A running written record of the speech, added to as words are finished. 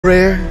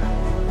Rare.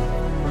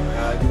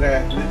 You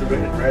guys need to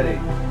bring it ready.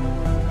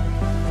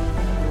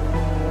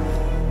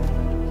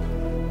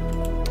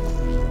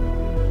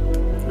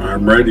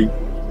 I'm ready.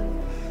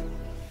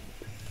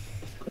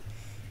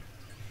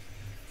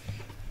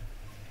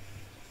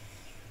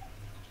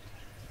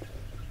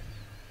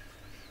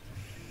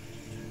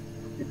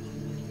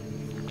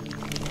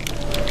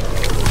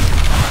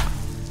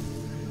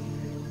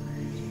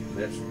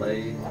 Let's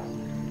play.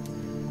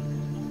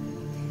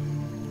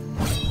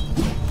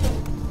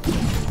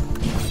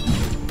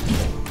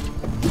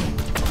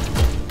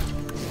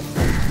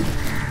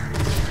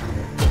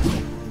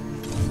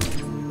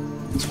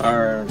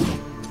 Alright.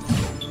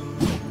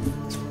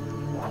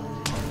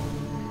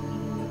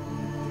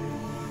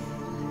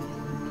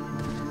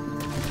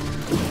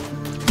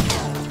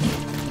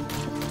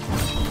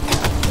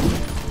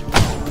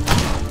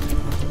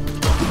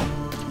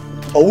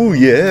 Oh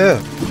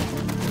yeah.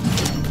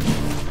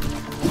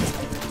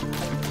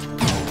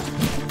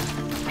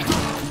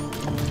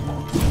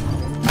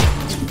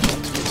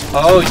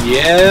 Oh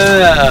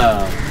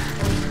yeah.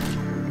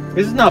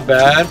 This is not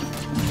bad.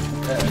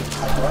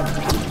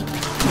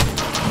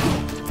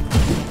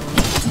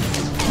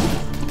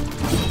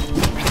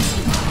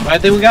 I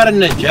think we got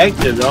an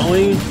objective, don't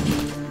we?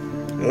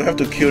 We have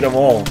to kill them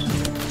all.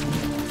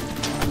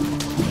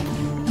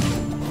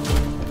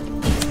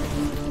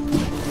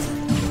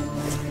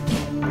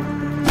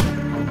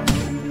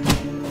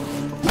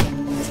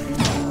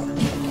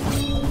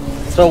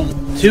 So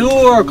 2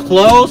 are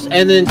close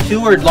and then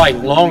 2 are like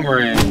long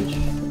range.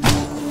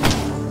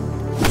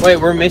 Wait,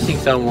 we're missing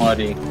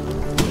somebody.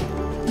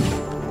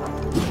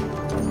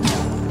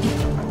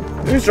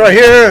 He's right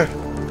here.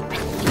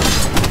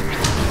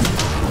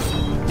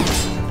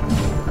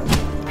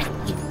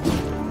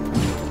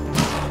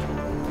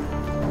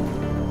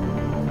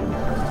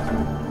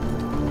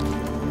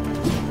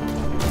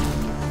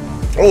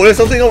 Oh, there's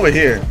something over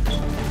here.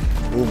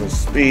 Movement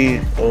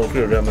speed,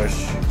 critical damage.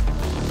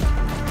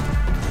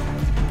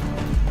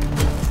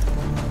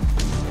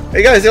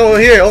 Hey guys, over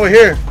here, over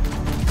here.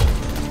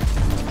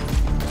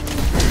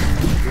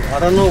 I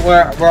don't know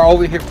where we're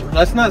over here.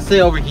 Let's not say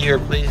over here,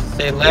 please.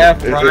 Say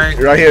left, right.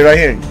 Right here, right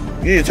here.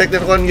 You need to check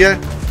that one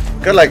yet?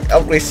 Got like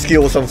upgrade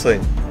skill or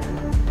something.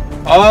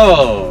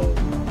 Oh.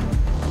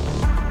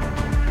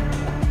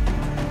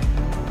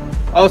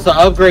 Oh, so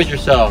upgrade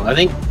yourself. I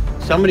think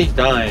somebody's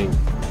dying.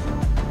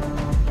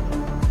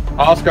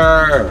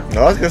 Oscar!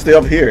 No, Oscar's stay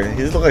up here.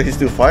 He looks like he's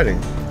still fighting.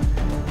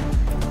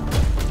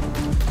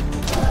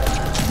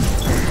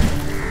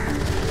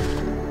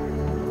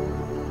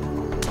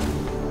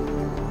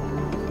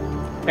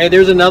 Hey,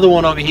 there's another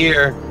one over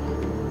here.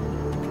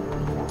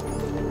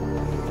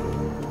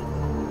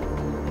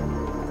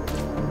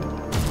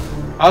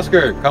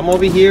 Oscar, come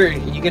over here.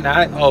 You can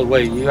act. Oh,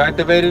 wait, you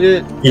activated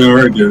it? Yeah, I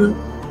already did it.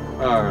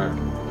 Alright.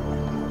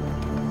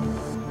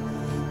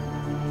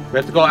 We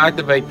have to go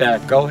activate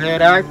that. Go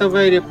ahead,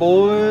 activate it,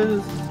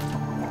 boys.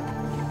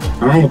 I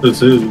don't know what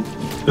this is.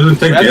 It doesn't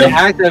take We have to damage.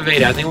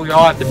 activate it. I think we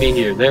all have to be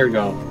here. There we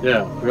go.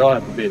 Yeah, we all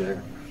have to be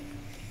there.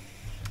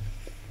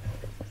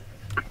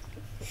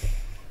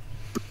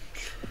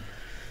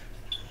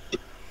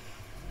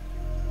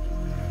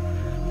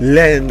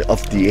 Land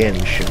of the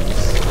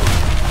Ancients.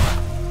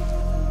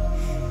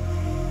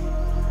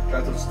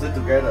 Try to stick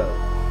together.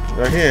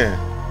 Right here.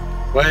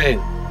 Wait.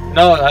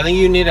 No, I think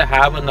you need to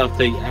have enough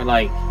to,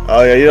 like...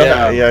 Oh yeah, you don't Yeah.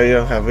 have, yeah, you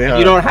don't have it. If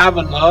you don't have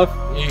enough,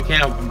 you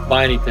can't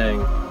buy anything.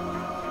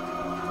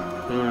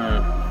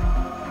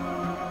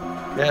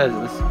 Yeah,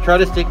 let's try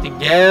to stick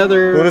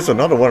together. Oh, there's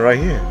another one right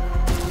here.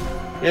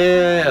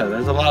 Yeah,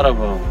 there's a lot of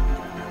them.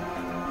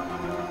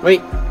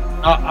 Wait,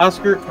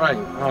 Oscar, right?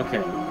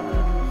 Okay.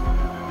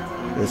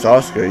 It's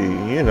Oscar,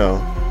 you know.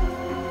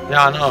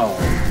 Yeah, I know.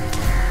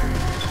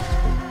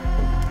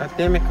 God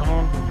damn it,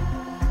 Colin.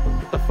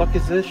 What the fuck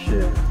is this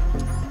shit?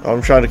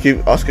 I'm trying to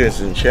keep Oscar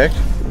in check.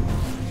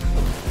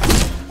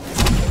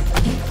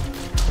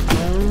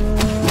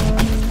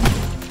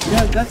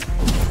 Yeah, that's...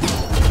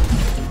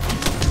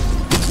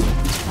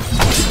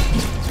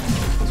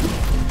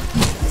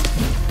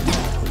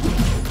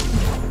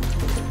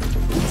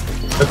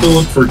 I have to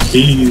look for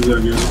keys, I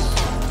guess.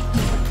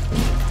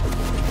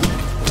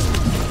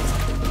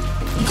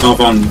 Oh,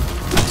 on.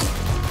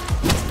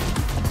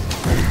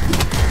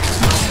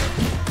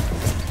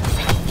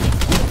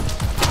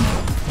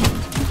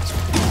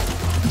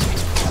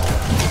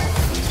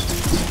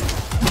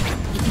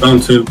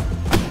 Found 2. You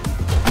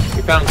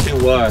found 2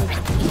 what?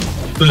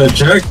 The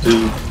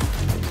objective.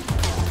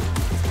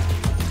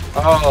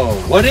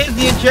 Oh, what is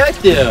the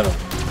objective?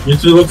 You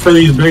have to look for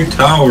these big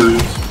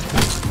towers.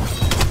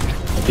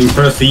 You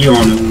press E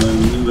on them,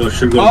 and they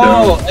should go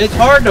Oh, down. it's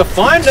hard to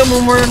find them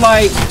when we're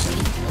like...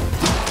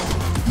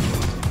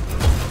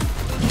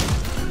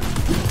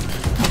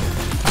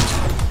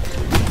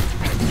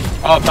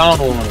 Oh, I found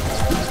one.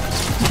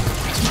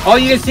 Oh,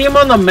 you can see them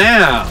on the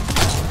map.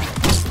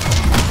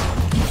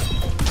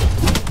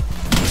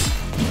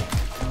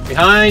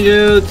 Behind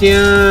you,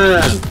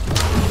 Tian!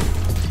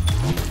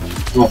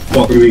 Oh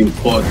fuck, I'm being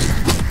clutched.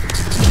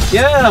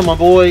 Yeah, my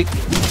boy.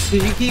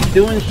 because you keep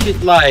doing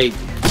shit like...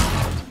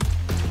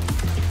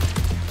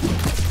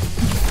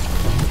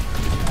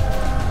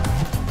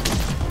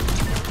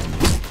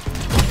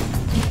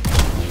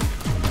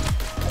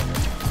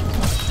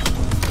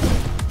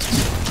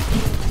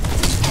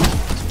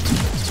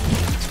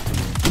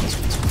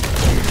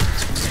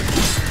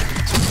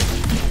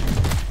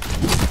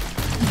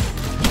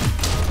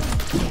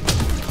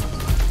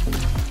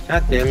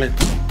 God damn it.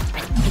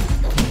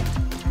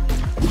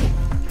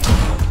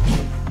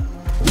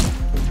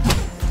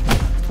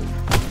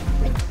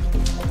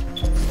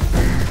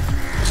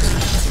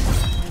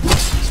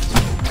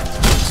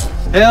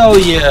 Hell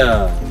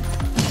yeah!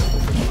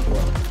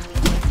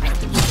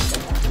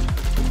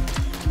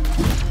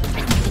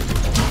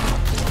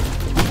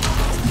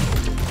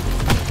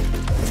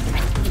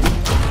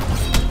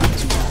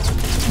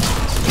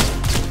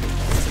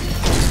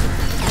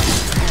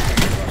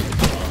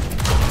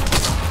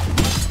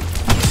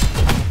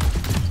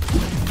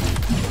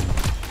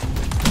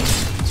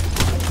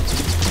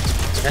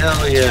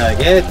 Hell yeah,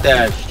 get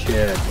that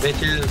shit,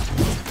 bitches.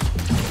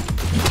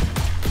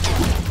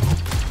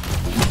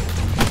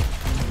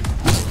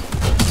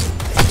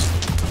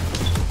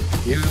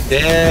 You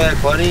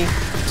dead, buddy?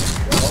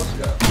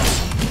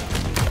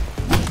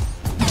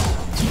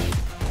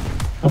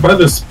 How about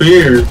the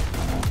spear?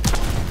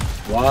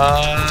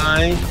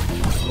 Why?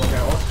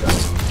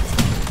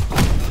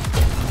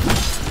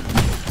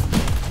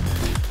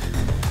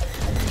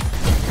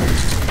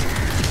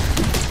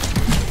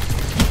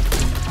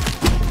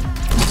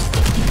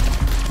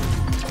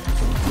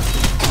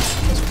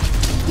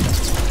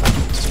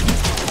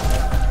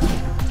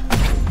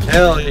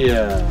 Hell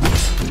yeah.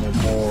 No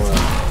more.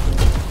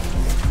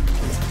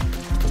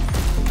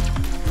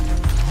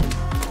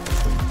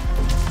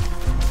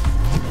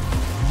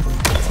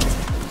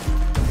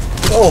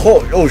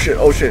 Oh shit,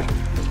 oh shit.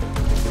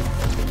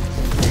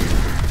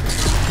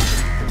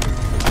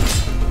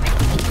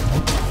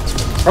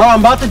 Bro, I'm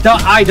about to die.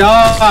 I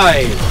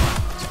died.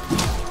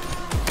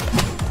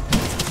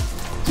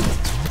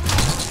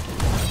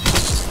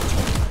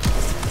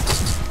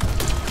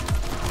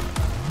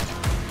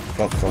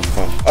 Fuck.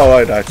 Oh,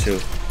 I died too.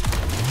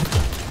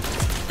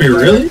 Wait,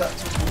 really?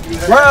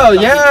 Bro,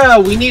 yeah,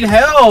 we need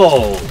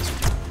help.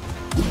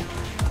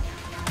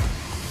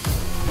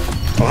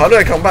 Oh, how do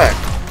I come back?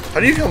 How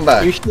do you come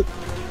back? You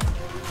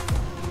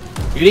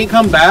didn't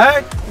come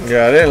back?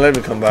 Yeah, they didn't let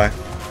me come back.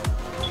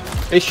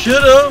 It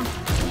should've.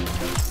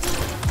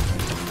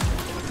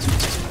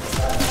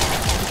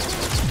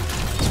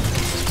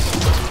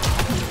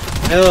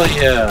 Hell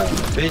yeah,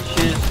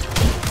 bitches.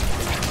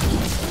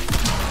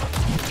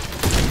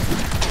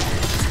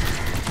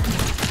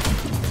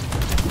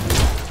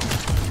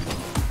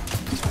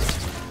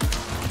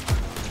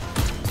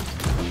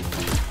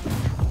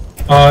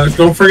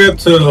 Don't forget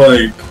to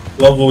like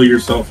level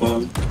yourself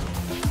up.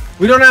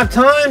 We don't have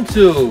time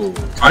to.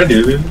 I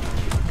did it.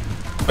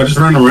 I just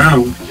ran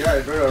around. Yeah,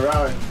 you run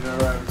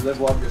around,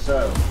 level up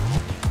yourself.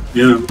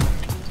 Yeah.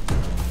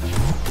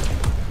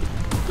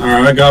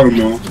 Alright, I got them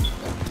all.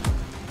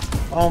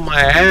 Oh my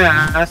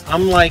ass.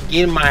 I'm like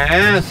getting my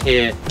ass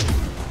hit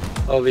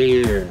over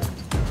here.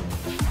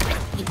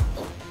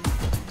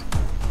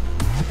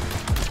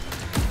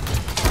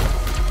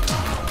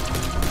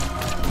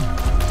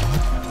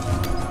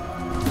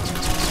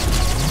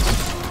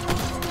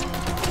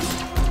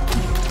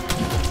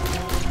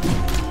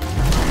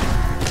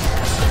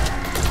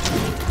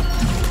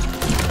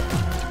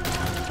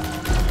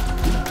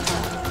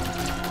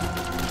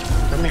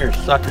 Come here,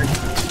 sucker.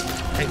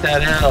 Take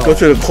that L. Go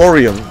to the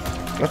aquarium.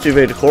 Let's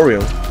evade the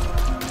aquarium.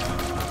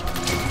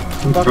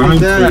 I'm Fuck trying is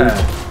to.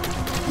 that?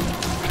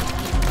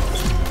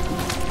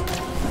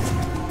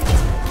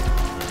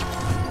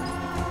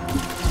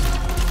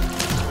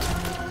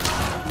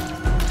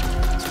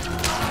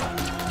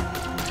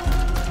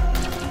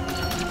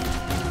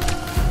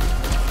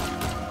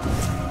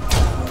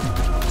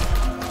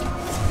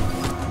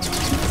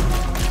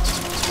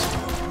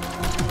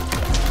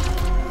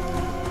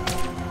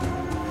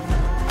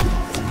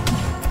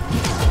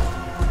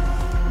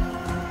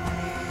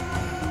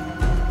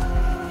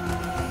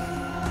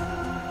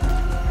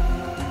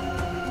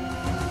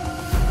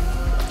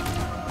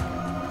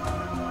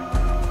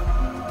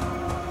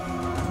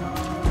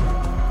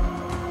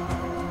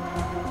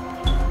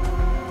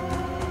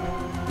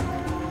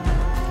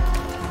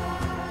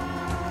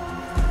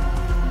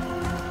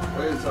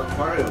 Where's the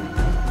aquarium?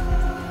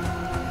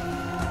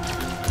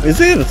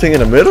 Is it the thing in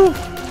the middle? You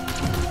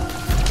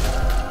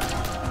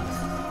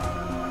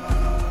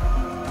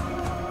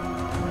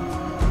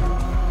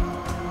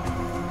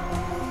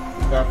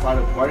gotta find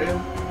an aquarium?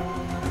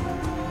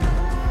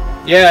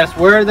 Yes,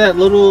 where that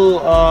little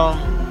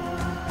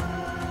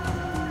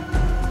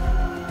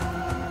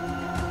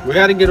we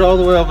gotta get all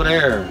the way over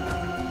there.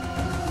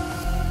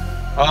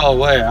 Oh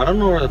wait, I don't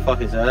know where the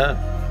fuck is that.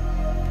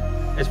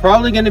 It's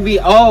probably gonna be,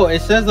 oh,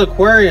 it says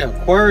aquarium.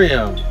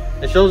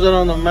 It shows it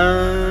on the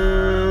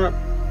map.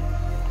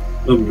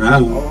 The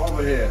map? Oh,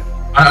 over here.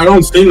 I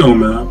don't see no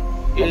map.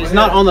 It's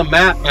not on the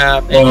map.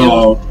 It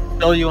Oh. will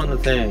show you on the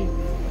thing.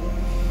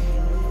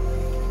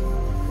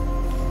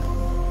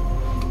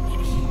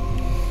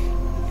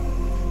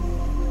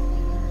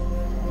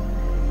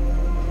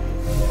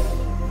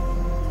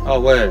 Oh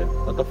wait,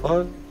 what the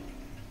fuck?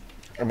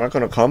 Am I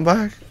gonna come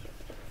back?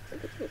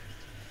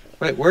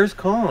 Wait, where's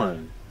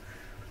Con?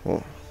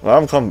 Well,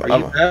 I'm coming. Are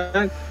you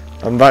back?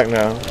 I'm back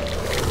now.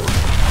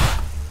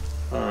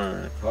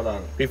 Alright. Hold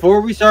on.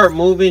 Before we start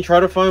moving, try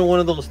to find one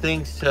of those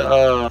things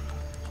to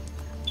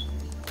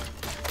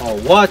Oh,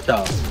 what the?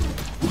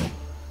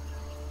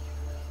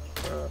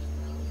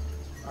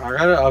 I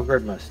gotta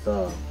upgrade my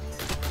stuff.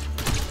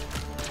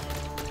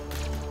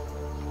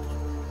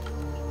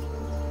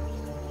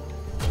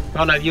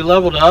 Con, have you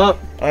leveled up?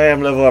 I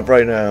am level up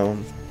right now.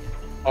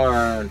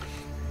 Alright.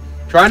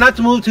 Try not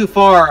to move too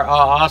far,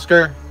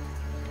 Oscar.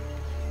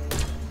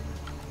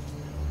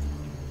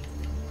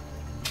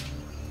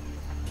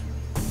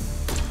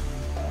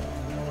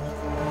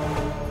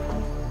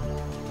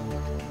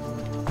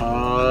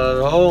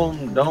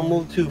 Don't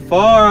move too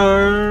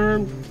far.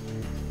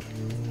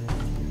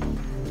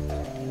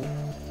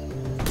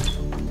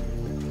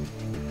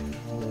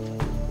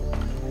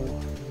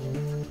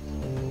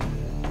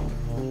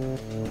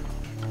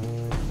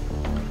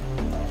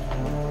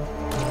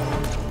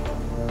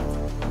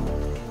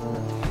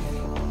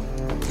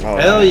 Oh,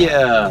 Hell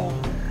yeah.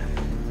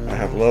 I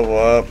have level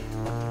up.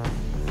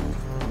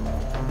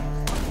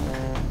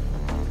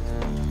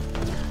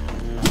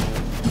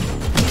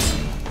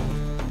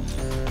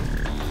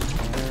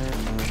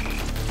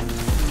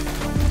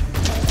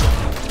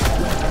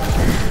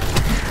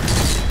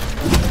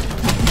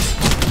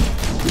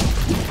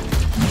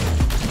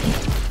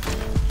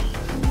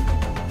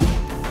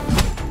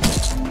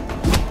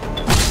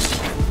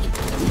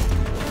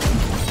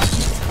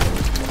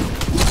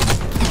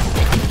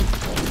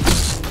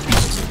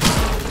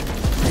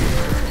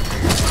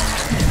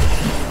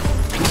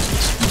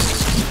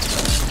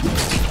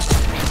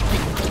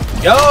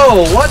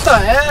 Yo, what the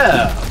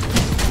F?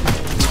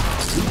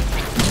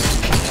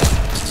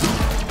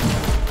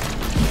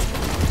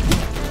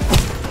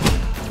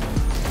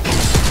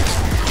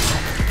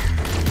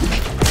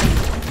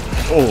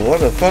 Oh, what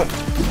the fuck?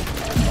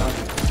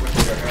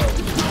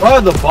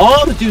 Bro, the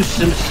bombs do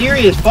some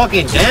serious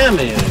fucking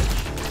damage.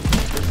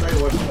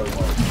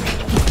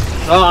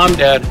 Oh, I'm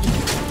dead.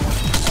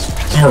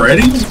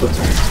 Already?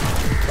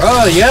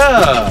 Bro,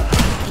 yeah.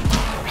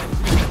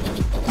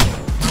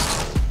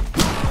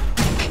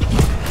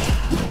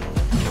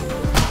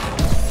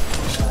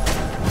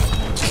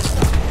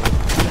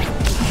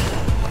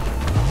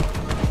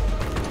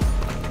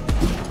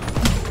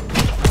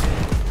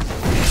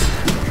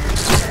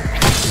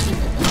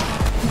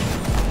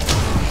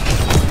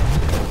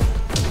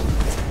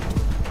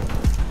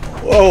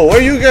 Whoa,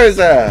 where you guys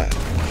at?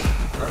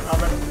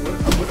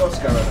 I'm with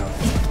Oscar right now.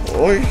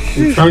 Oh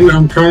shit.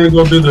 I'm trying to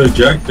go do the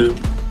objective.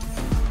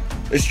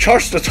 It's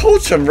charged the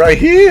totem right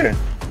here.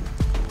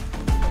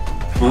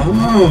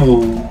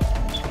 Oh.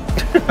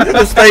 You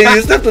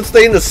just have to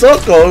stay in the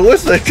circle.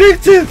 What's the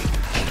objective?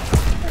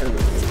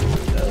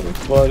 That was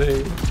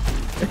funny.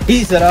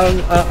 He said,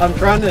 I'm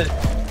trying to.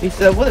 He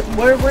said,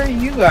 where are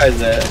you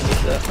guys at? He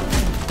said,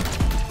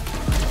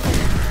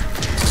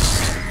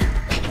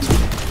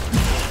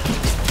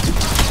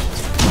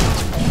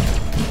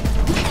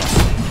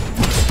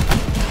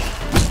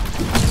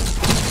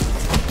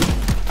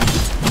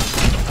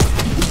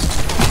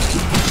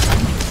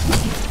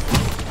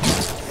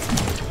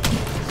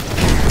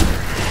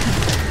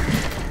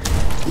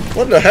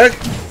 What the heck?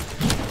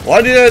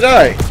 Why did I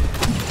die?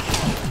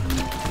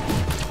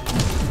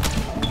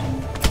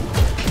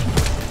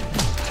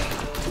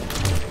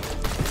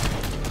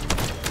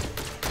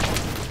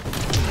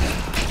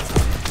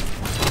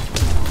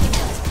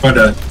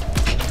 But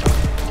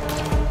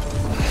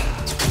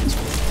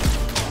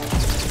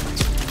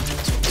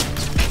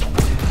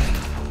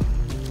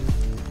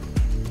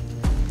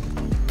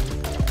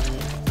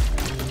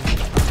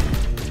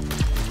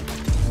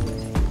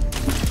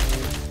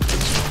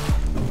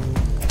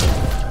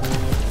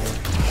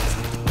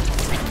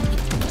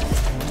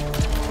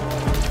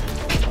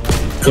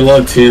good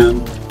luck,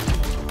 Tim.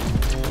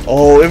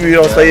 Oh, if you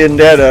don't stay in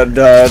there,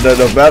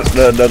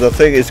 the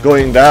thing is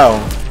going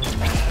down.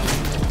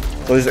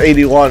 So it's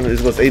 81,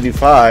 it was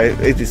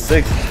 85,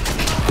 86.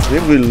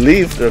 If we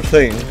leave the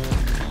thing.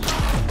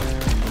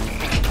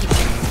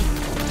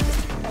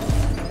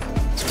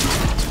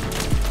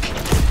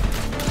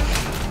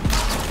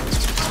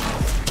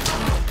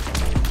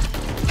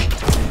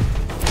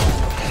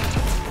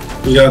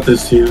 You got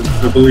this, Tim.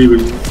 I believe in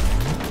you.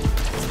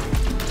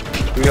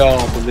 we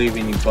all believe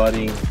in you,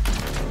 buddy.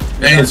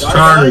 Hey, it's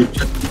charged.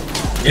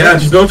 Yeah,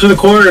 just go to the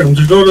corner.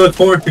 Just go to the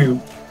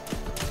corner.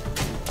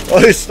 Oh,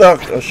 he's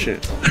stuck. Oh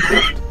shit.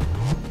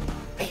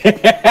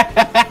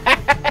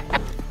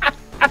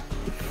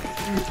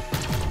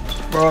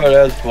 Bro,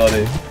 that's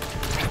funny.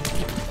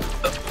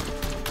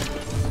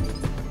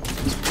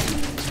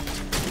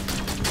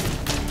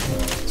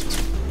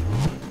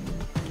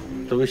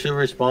 So we should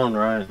respawn,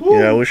 right?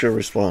 Yeah, we should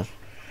respawn.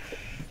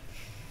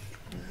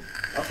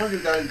 I thought you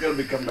guys gonna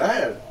become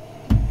mad.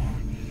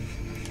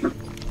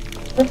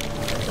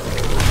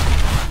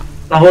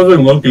 I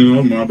wasn't looking.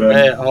 Oh my bad.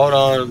 Hey, hold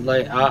on.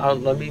 Like,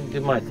 let me do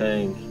my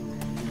thing.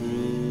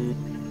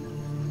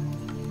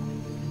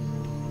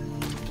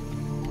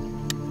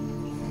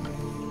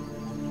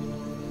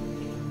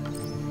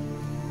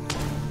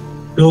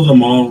 killed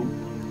them all.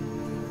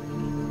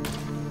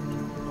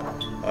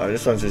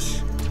 This one's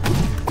just.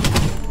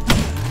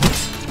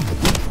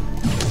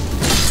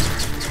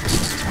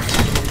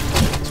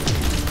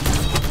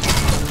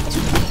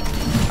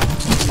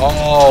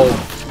 Oh.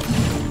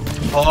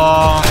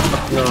 Oh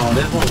no,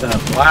 this one's gonna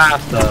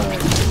blast us.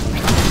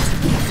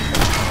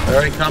 They're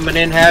already coming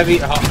in heavy,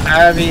 boy.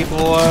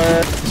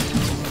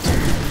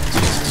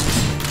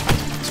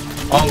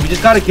 Oh, we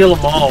just gotta kill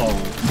them all.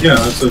 Yeah,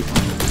 that's it.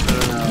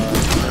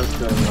 That's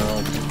good enough.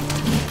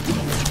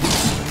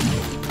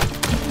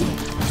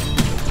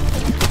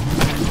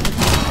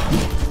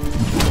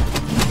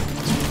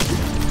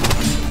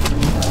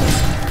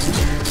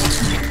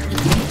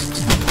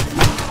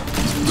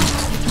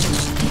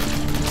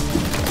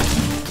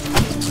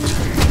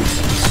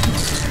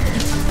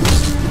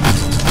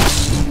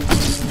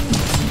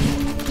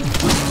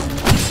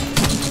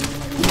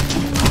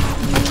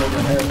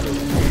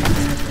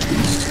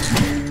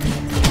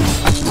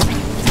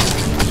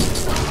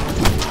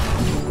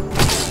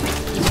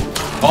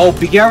 Oh,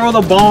 be careful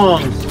of the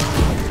bombs!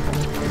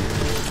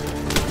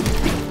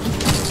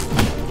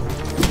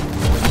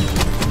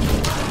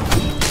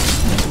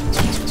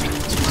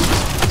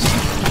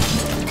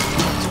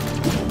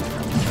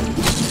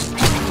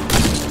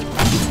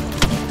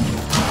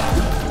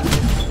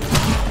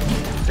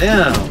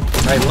 Damn,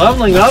 like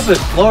leveling up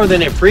is slower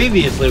than it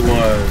previously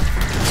was.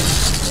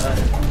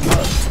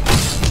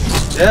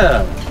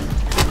 Yeah.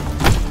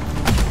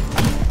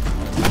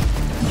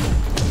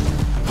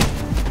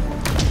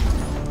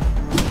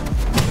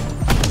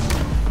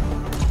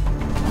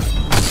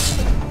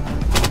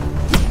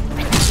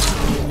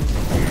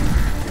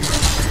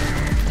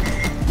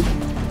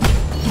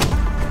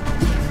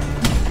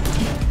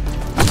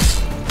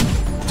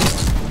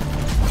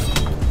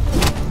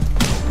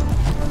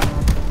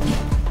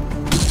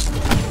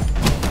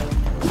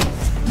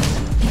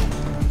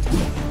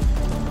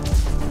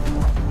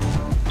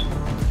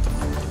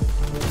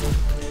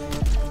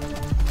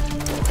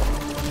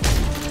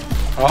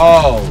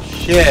 Oh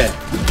shit!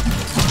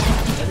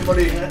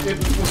 Anybody able to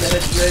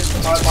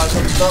buy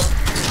some stuff?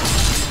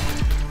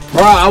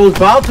 Bro, I was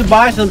about to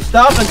buy some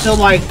stuff until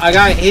like I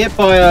got hit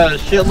by a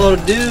shitload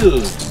of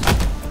dudes.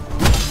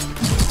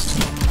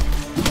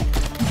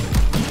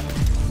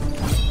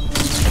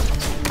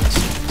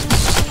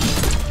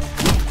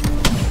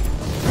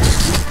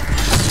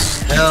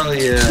 Hell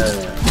yeah!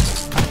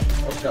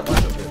 What's got my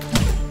stuff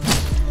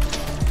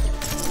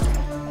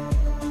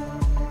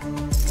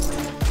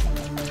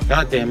here?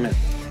 God damn it.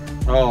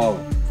 Oh.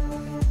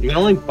 You can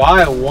only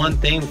buy one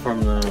thing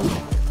from them.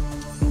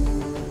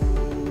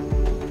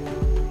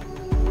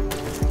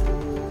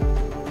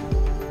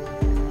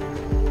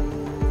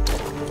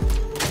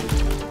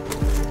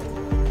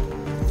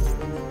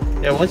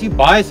 Yeah, once you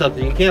buy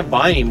something, you can't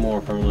buy any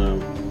more from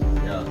them.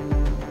 Yeah.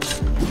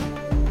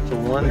 So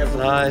one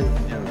side.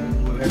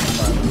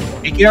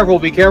 Yeah. Be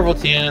careful,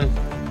 Tien.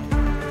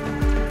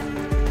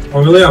 I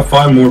really have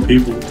 5 more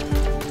people.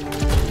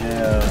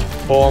 Yeah,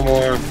 4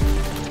 more.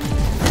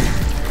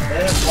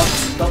 They have one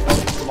stuff on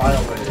the mile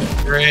over here.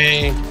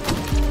 3,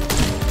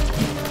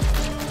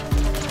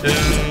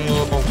 2.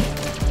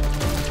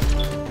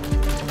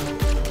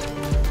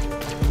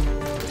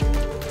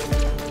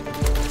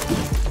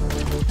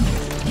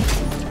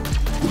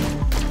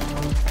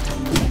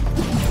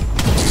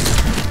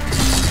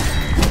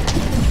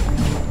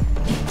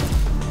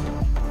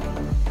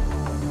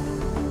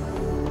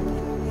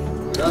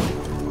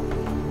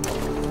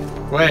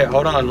 Wait,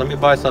 hold on. Let me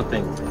buy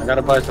something. I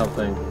gotta buy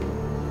something.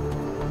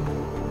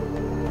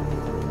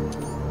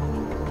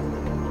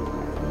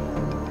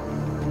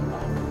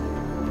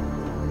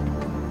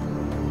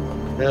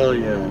 Hell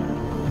yeah.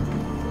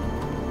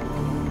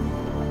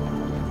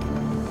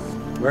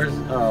 Where's...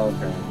 Oh,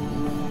 okay.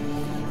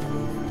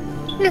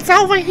 It's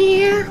over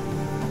here.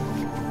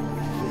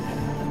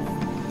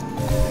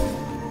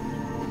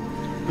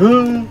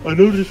 I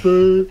noticed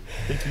that.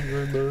 Thank you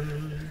very much.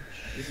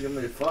 This is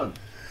gonna be fun.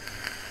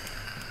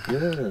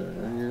 Yeah.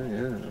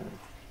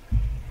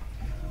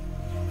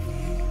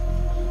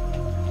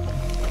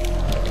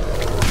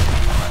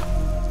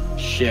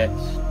 Shit.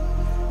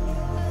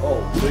 Oh,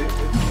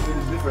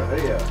 it's different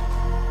area.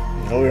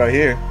 No, we're right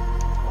here.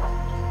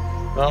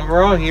 Well,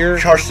 we're all here.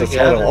 Charge the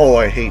together. totem. Oh,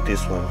 I hate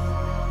this one.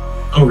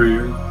 Over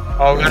here.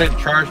 Oh, we gotta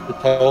charge the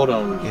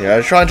totem. Yeah,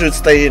 I'm trying to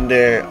stay in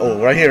there. Oh,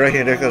 right here.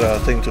 They got a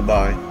thing to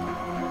buy.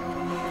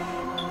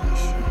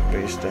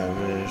 Base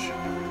damage.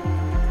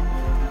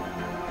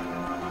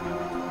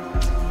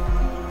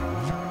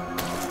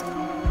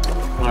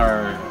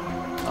 Alright.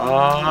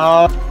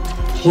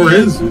 Where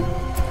is it?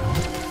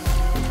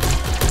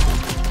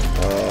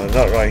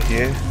 Not right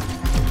here.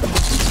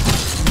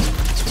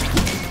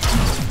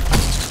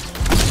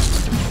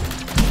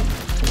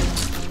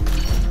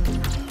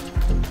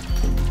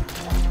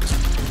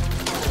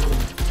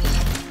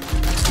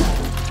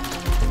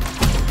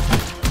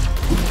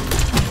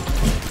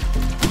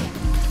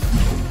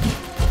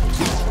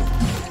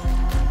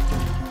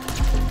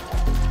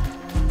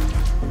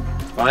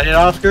 Find it,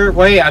 Oscar?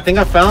 Wait, I think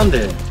I found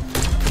it.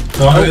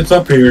 Oh, it's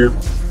up here.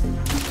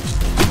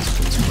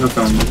 I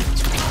found it.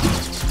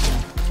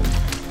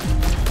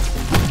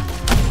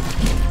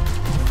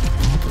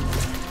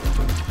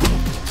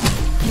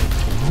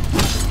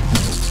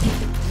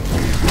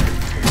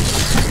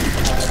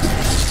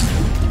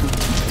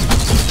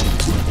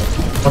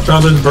 Watch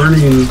out this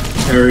burning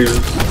area.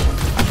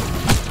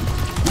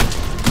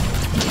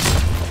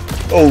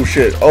 Oh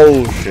shit,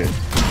 oh shit.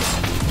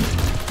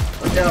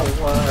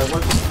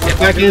 Get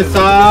back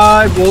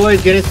inside,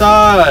 boys, get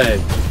inside.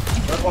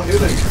 That's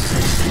healing.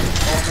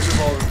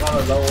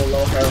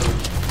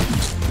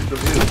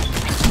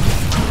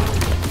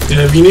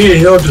 Yeah, if you need a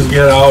heal, just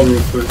get out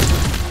real quick.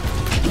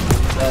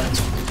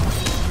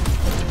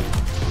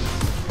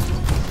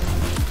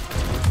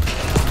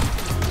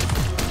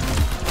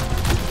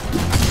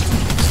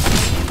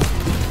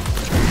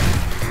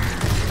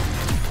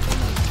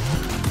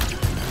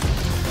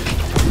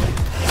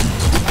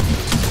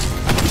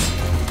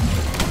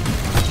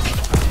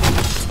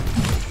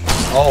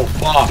 Oh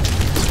fuck.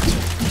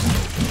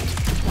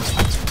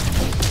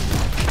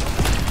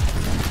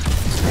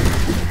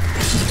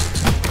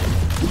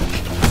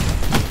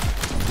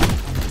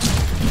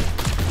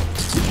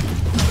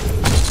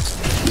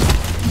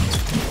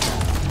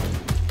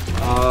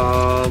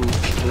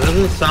 It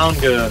doesn't sound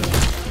good.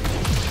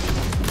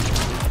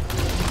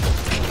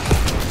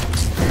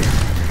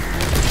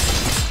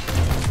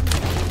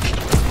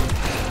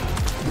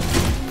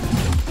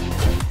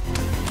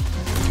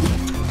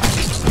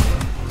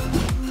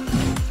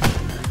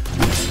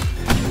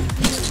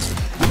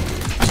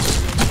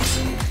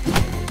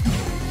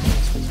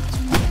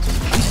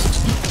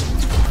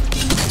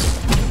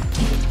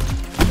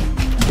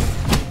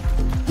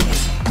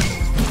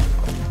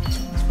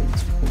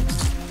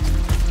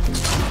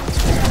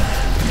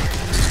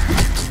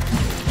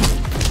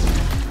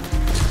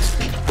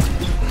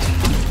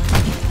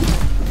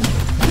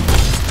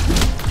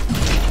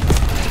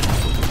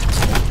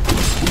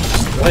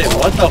 Wait,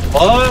 what the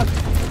fuck?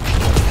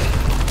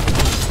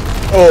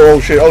 Oh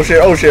shit, oh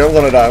shit, oh shit, I'm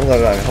gonna die,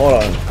 hold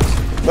on.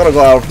 I'm gonna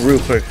go out real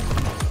quick.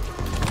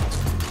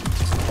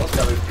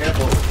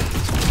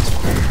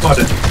 Got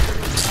it.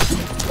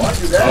 Why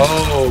do that?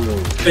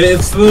 Oh.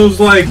 It's those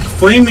like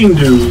flaming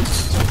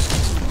dudes.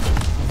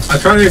 I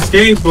tried to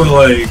escape, but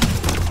like.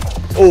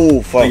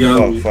 Oh fuck.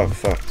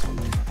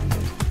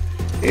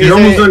 You're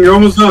almost done, you're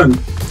almost done.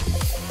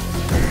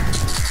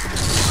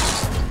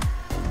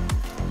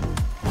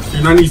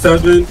 You're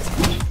 97,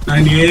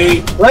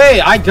 98.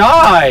 Wait, I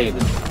died!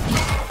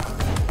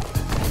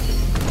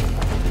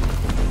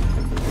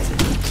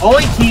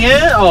 Only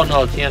Tien? Oh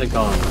no, Tien is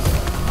gone.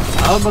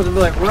 I was about to be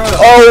like, bro.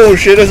 Oh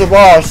shit, there's a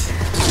boss.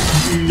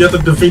 You have to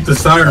defeat the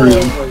siren.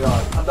 Oh my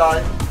god, I'm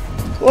dying.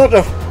 What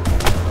the?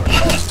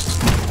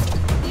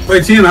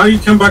 Wait, Tien, how you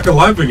come back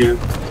alive again?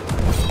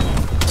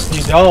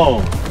 You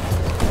don't.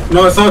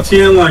 No, I saw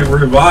Tien like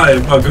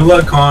revive. Good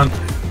luck, Con.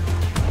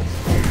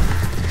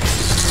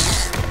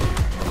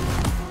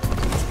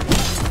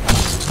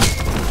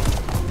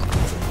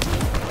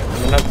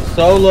 You're gonna have to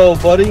solo,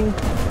 buddy.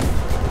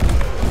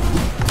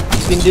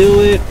 You can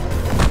do it.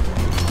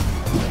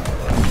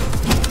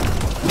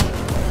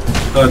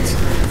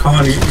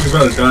 Con, you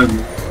gotta die,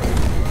 man.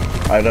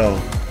 I know.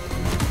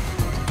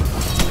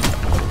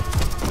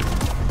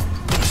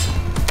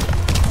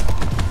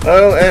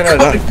 Oh, and I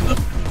died.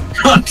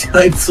 Con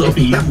died so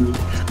easy.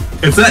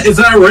 It's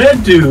that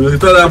red dude.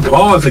 It's that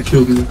boss that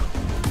killed me.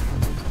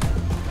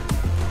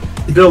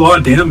 He did a lot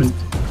of damage.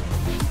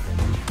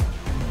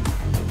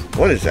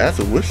 What is that? It's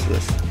a wish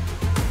list.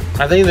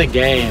 I think the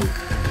game.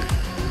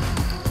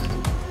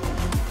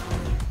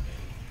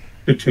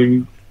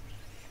 Continue.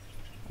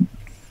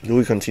 Do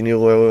we continue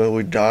where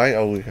we die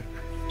or we?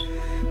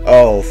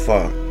 Oh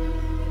fuck.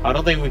 I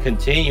don't think we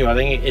continue. I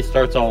think it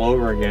starts all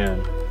over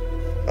again.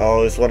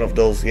 Oh, it's one of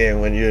those games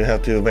when you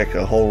have to make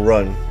a whole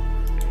run.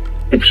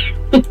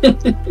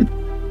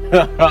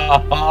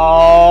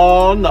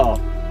 Oh no.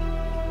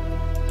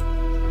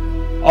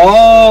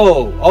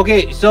 Oh,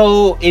 okay.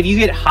 So if you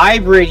get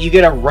hybrid, you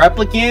get a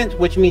replicant,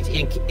 which means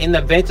in the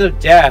event of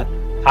death,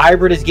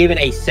 hybrid is given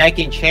a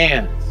second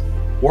chance.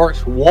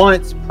 Works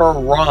once per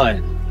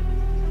run.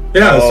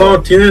 Yeah, I saw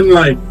Tien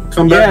like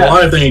come back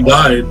alive and he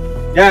died.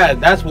 Yeah,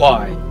 that's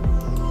why.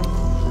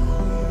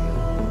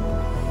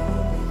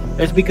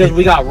 It's because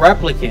we got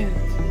replicant.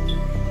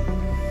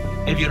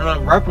 If you don't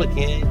have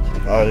replicant,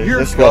 you're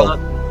let's go.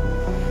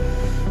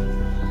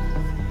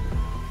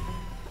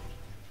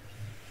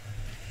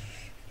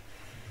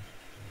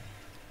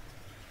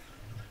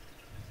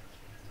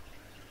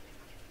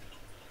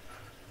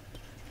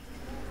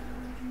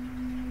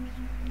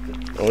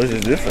 Oh, this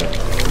is different.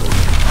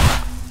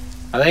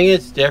 I think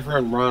it's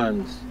different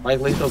runs,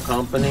 like Lethal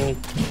Company.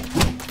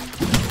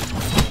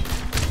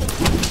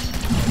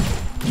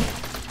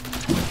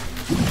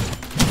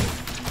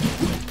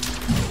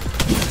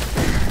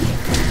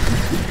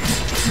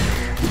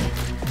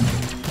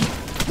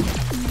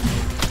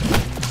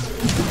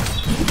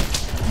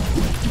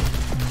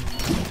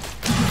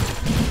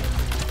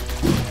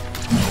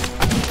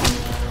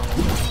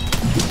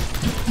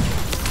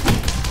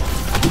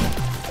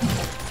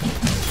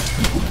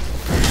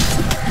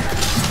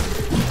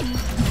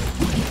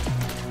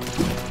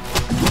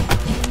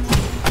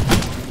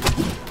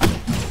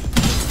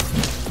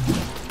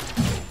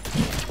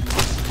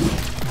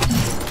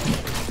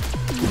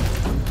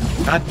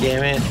 God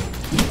damn it.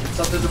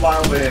 Something to buy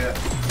over here.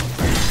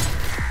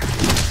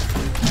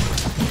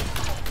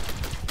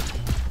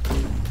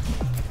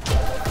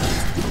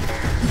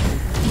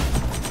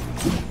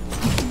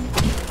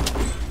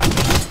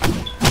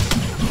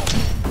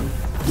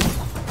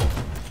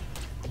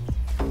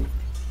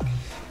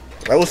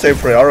 I would say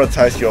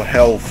prioritize your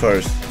health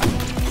first.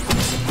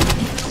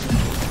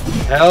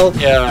 Health?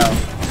 Yeah.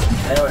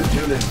 Hell, it's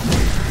Julian.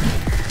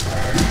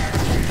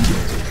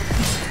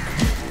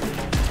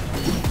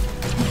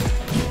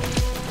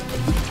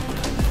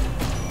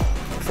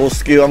 For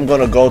skill, I'm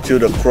gonna go to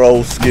the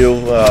crow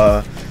skill.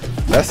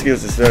 That skill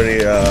is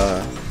very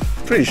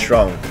pretty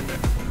strong.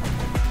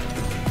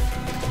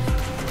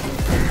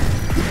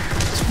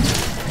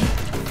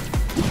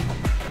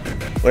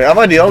 Wait, am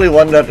I the only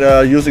one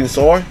that using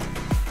sword?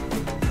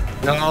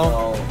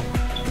 No.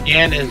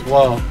 And as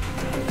well.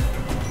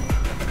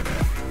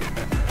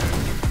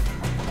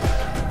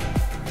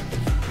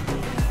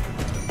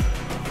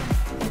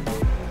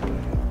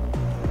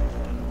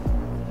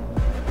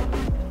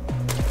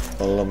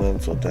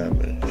 Elemental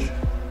damage.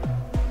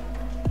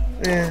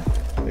 Yeah,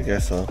 I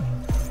guess so.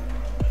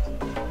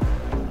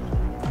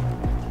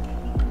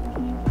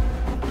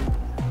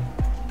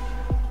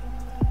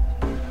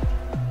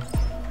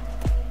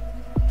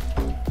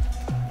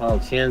 Oh,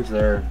 10's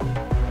there.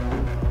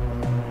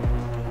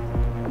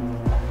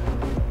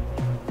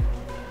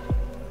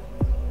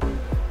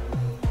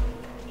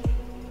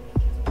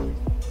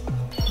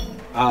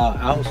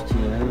 Oust 10.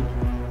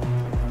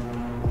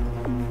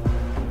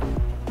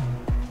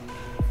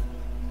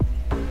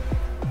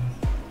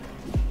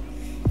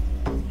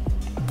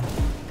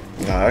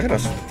 Nah, I gotta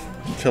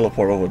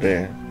teleport over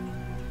there.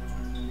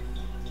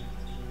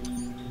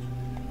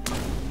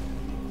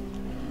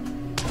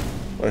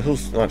 Wait,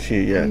 who's not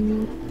here yet?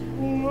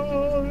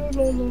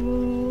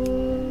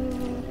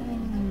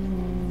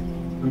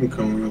 I'm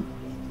coming up.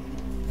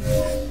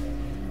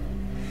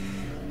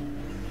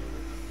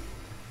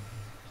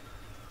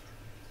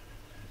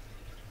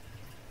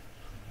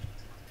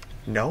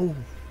 No.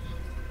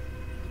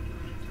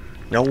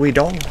 No, we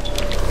don't.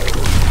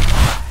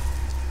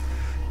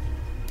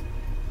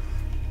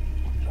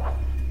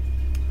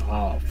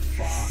 Oh,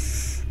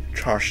 fuck.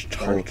 Charge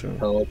totem.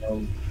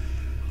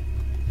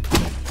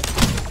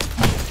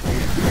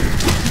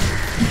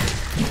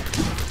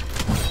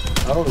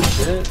 Oh,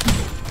 shit.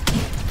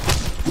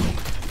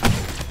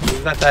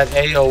 He's got that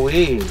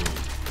AoE.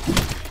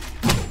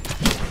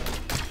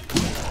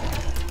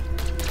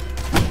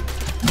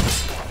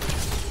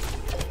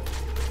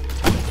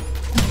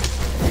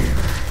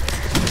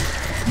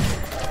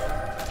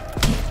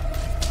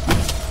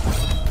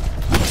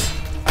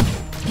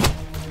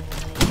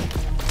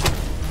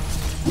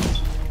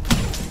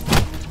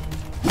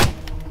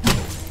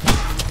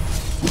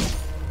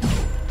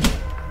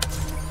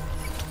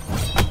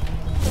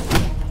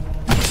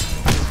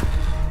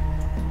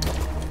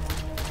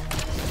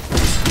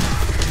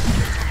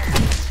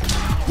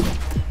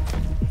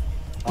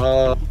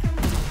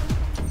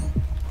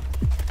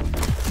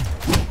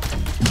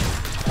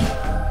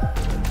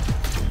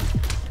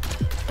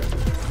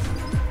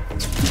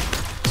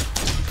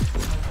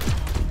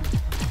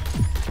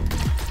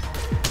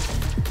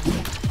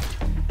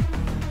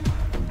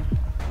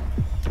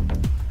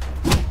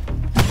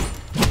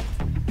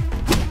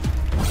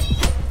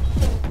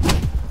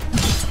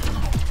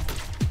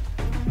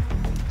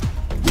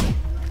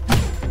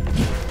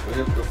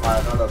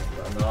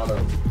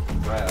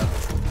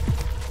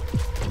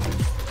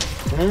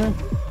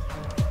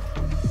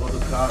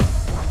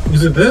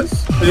 Is it this?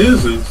 It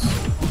is this.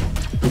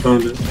 I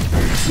found it.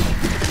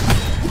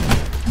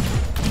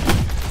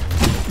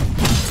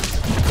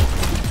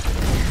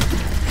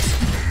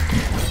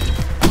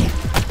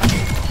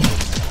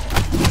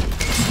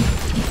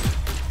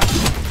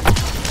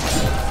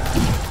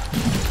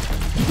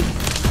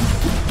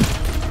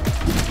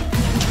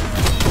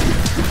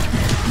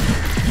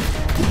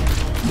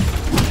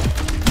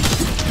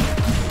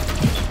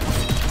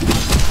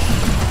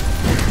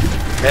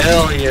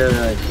 Hell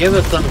yeah, give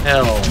us some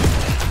hell.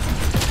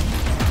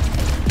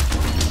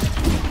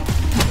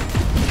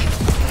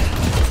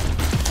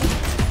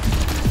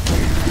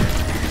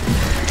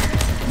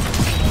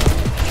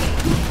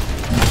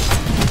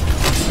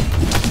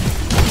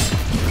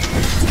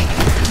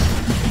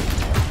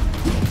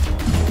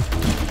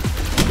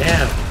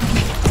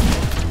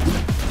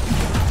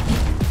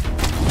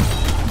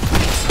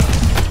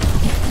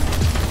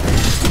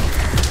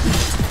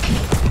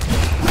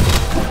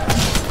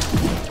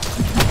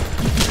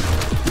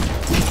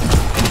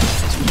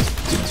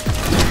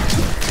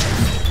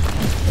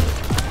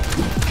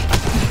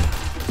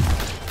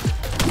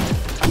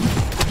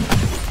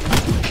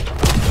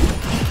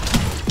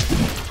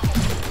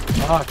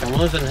 Fuck, I'm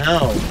losing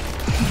health.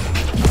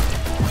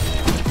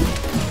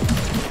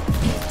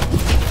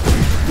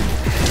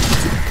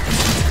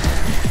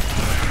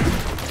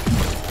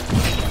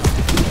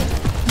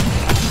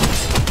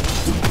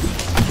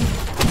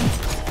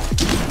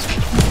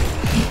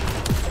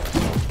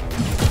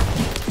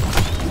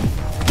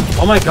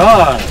 Oh my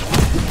god!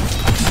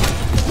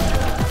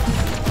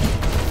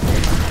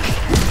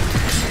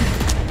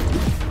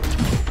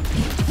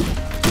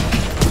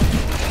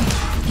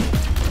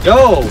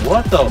 Yo,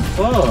 what the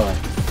fuck?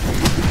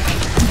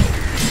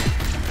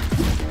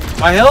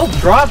 My health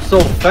dropped so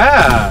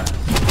fast.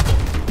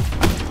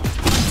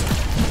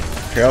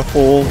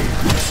 Careful.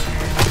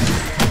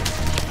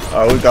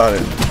 Alright, we got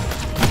it.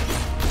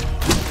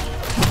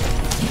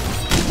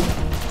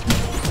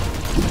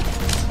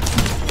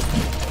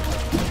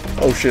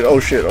 Oh shit, oh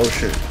shit, oh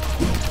shit.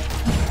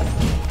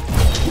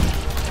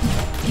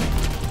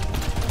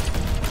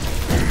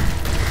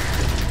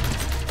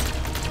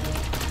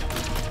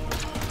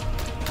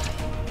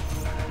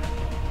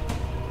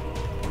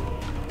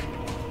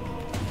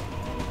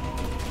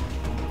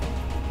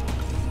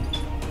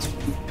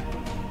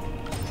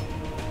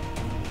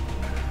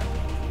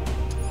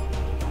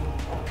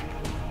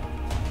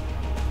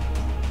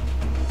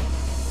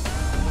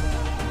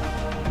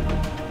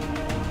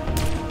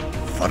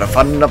 For the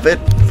fun of it,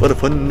 for the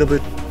fun of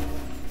it.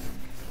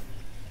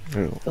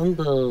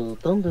 Thunder,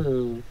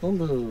 thunder,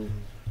 thunder.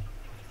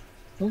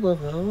 Thunder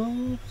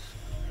house.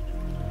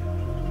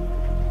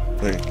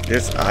 Wait,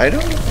 there's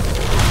item?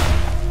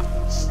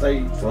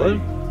 Stage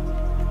 3.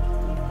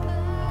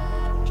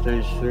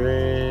 Stage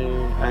 3.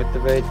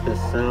 Activate the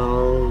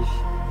cells.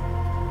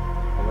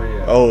 Oh,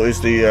 yeah. Oh, it's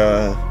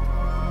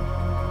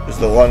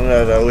the one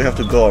that we have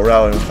to go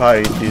around and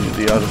find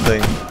the other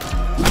thing.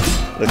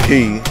 The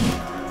key.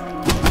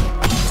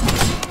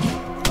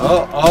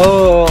 Oh,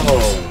 oh.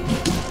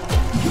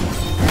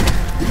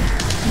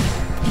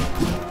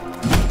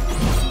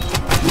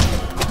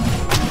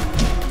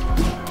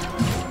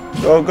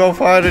 Go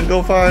find it,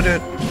 go find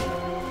it.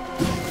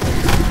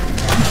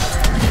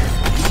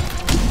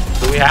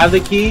 Do we have the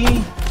key?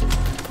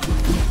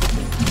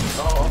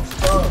 Oh, I'm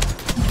stuck.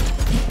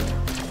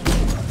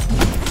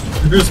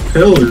 There's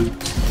pillars.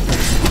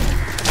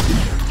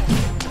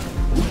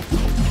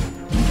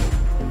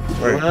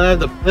 We don't have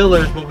the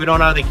pillars, but we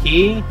don't have the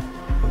key?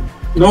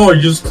 No,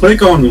 you just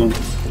click on them.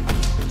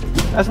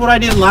 That's what I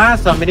did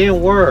last time. It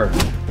didn't work.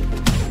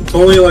 It's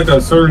only like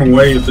a certain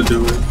way to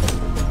do it.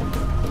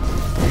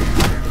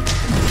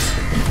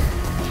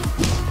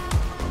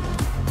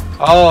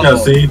 Oh. Yeah,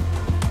 see?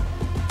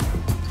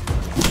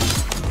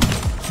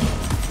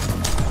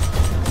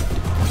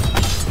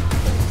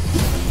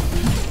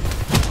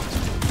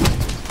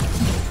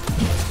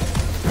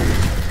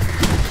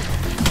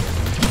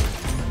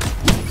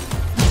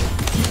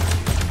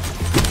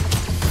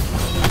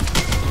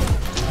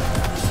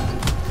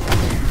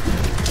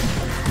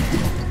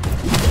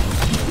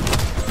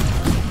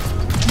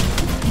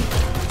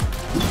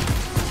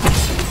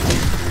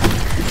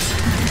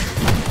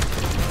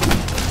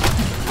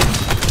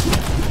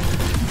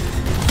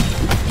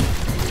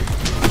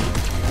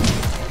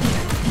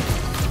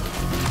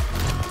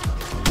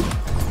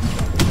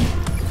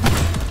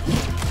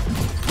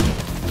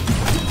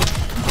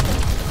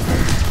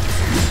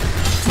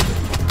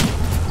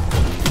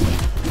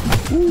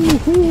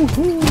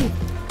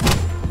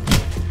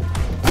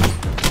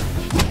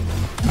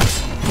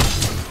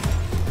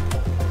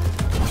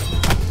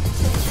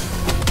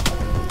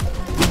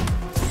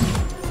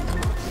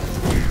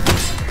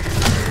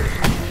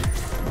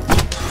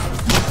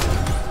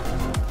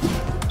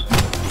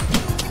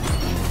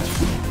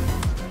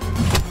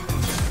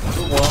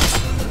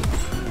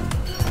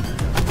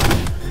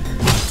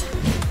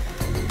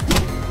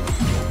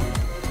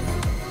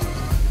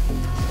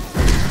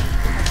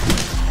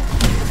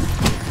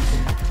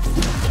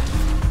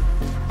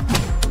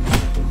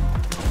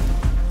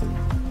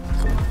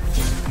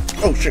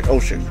 Oh shit, oh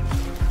shit.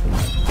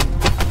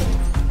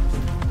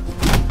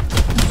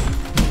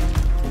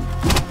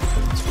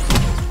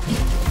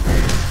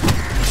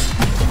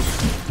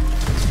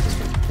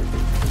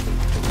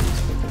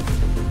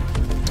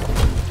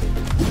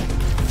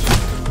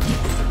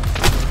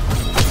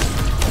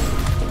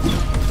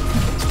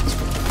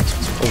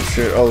 Oh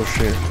shit, oh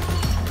shit.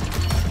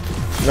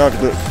 Not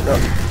good,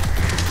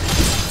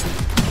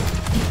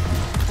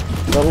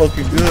 not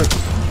looking good.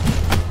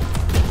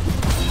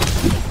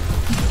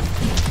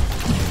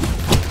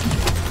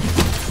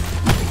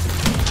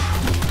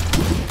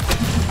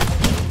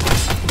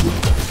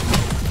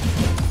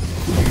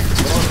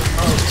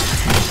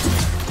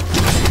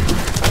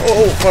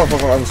 Oh,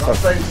 fuck, I'm stuck.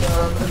 Some things,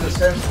 in the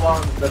sense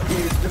one, the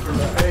key is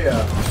different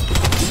here.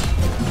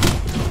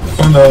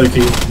 Find the other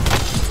key.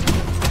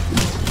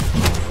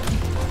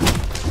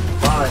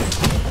 Fine.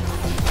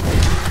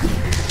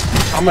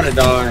 I'm gonna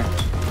die.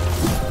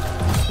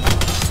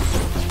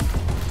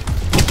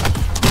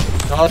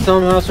 I'll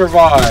somehow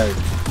survive.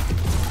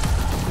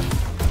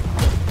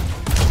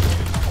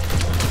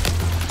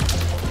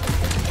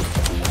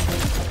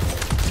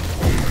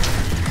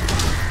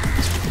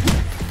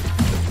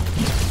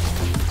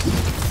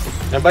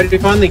 Anybody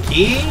find the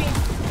key?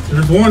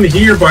 There's one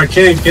here, but I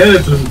can't get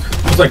it.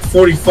 There's like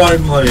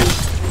 45, like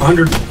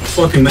 100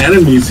 fucking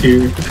enemies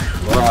here.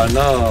 Bro,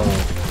 no.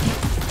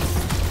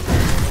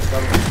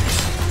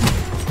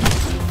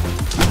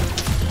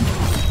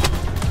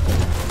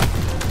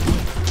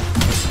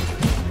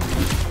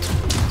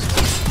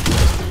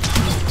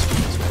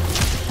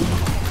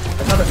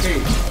 Another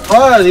key.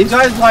 Oh, these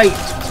guys like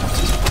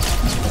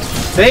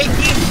they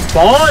keep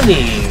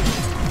spawning?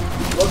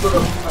 Go to the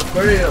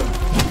aquarium.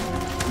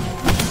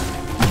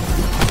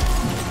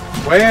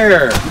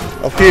 Where?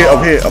 Up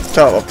here, up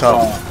top.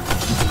 Oh.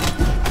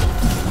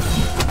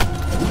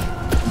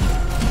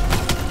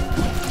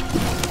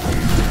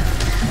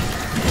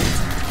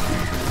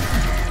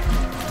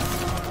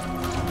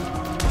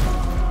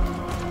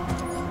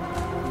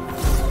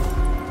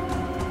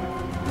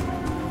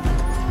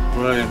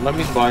 Right, let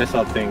me buy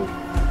something.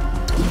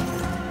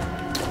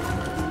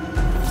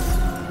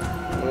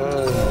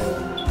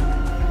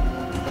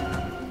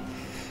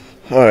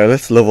 Alright,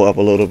 let's level up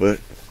a little bit.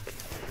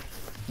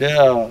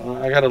 Yeah,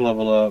 I gotta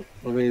level up.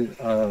 Let me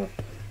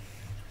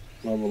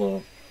level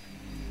up.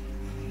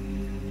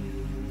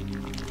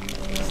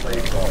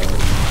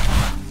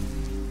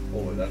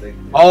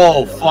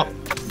 Oh fuck!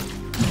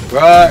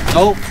 Right,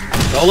 nope,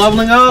 no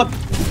leveling up.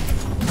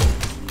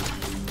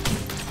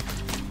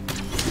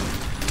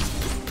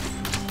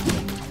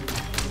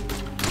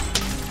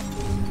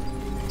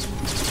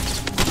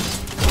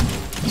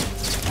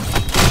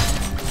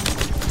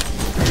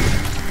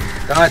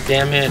 God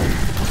damn it.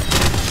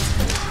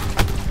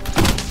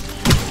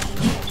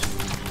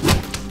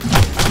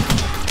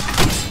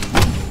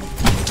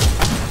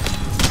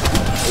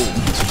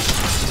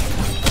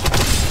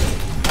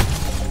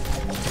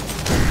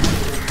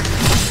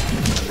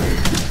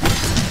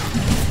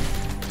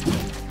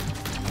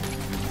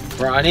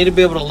 Bro, I need to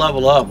be able to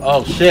level up.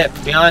 Oh shit,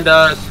 behind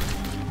us.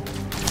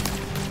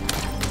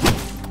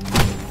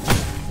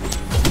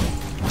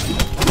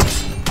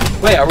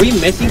 Wait, are we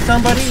missing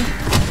somebody?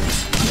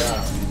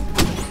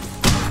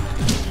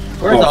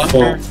 Where's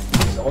Oscar?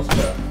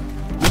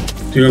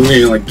 Dude, I'm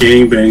getting like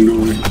gangbanged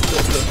over here.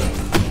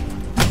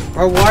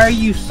 Bro, why are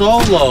you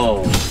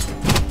solo?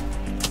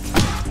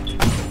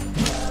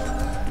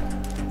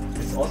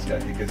 It's Oscar,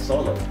 he can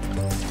solo.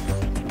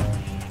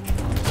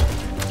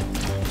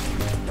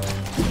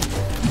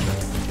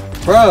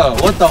 Bro,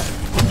 what the?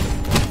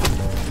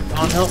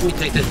 Don't help me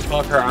take this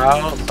fucker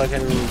out so I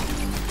can.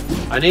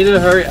 I need to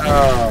hurry.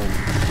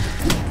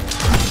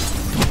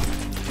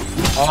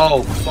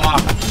 Oh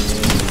fuck.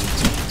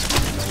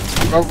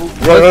 Bro,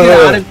 let's get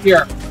out of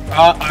here.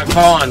 Come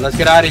on, let's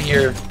get out of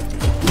here.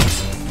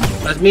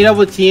 Let's meet up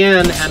with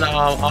Tien and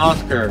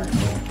Oscar.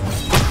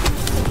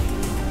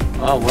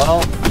 Oh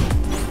well.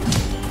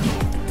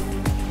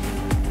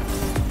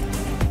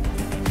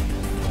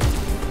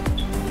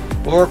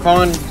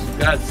 Orcon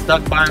got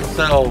stuck by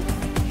himself.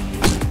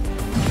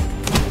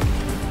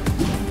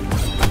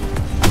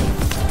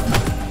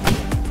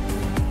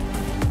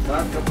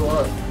 Come to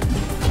us.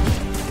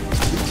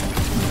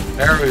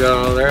 There we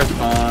go. There's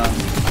fun.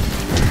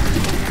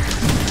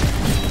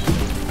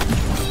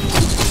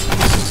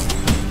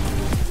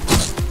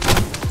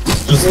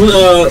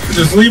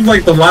 Just leave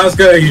like the last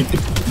guy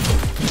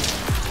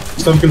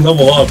so we can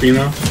level up, you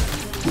know?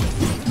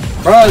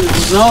 Bro,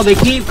 no, they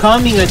keep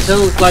coming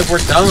until it's like we're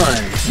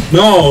done.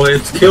 No,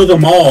 it's kill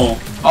them all.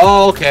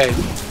 Oh, okay.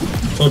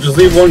 So just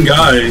leave one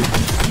guy.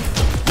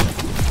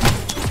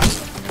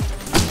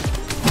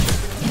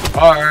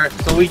 Alright,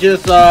 so we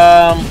just,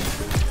 alright,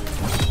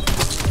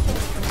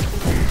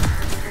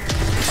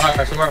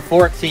 so we're at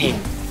 14.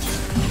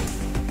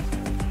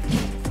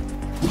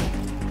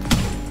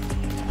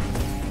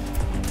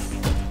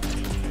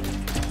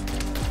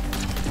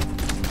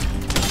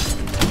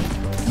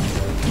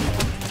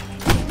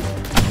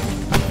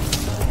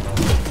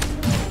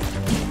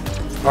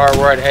 Alright,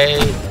 we're at 8.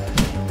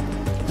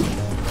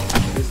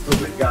 This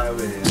stupid guy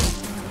over here.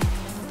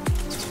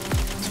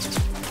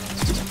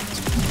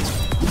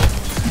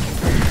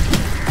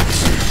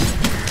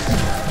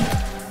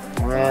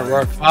 Alright,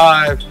 we're at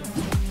 5.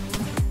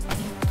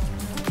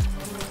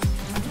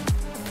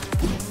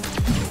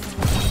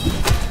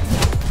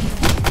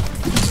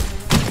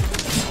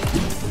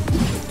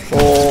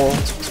 Four.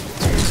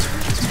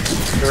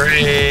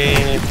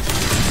 3.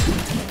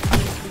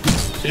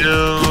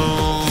 2.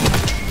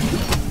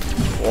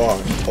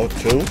 1. Oh,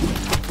 2?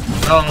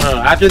 No.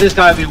 After this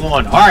guy, be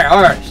 1.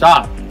 Alright,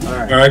 stop.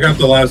 Alright. Alright, I got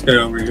the last guy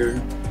over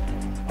here.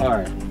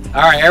 Alright,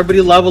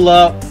 everybody level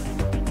up.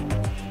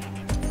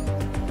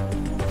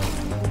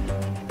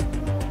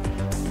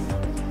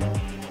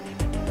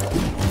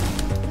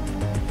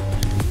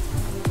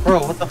 Bro,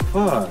 what the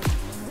fuck?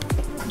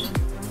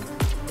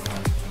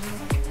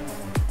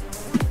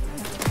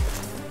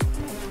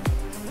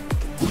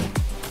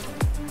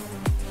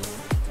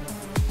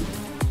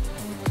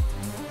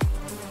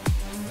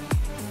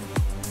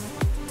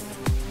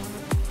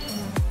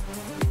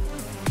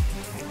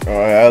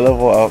 Alright, I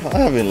level up. I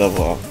haven't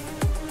leveled up.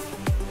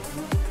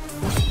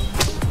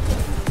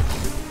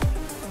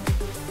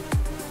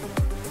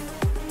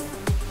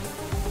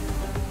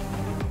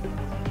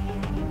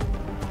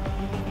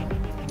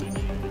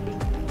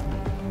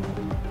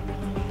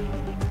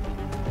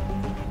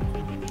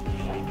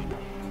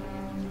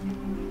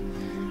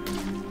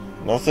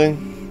 Nothing?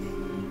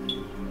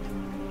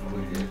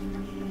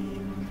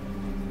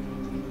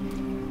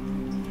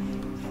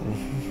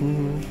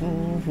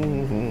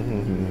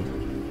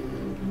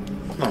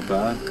 Not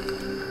bad.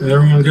 Is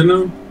everyone good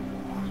now?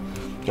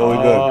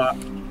 Going good.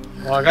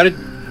 Well, I gotta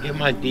get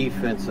my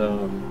defense up.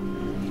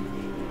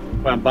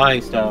 When I'm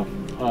buying stuff.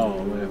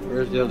 Oh, wait,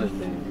 where's the other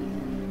thing?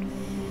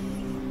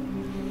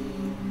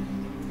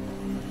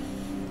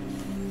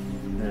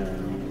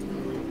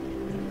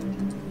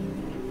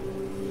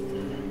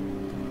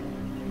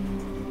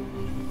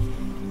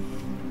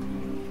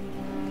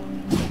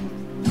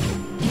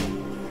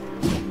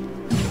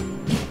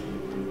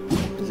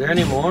 Is there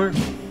any more?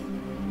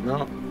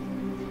 No.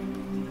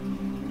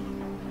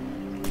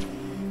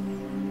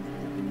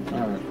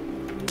 Alright.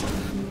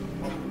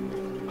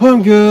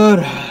 I'm good.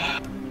 I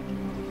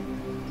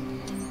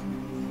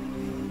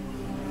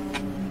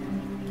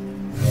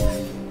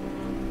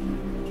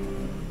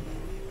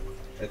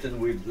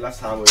think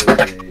last time we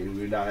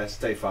died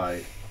stay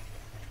fight.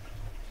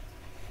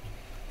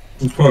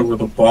 It's probably where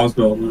the boss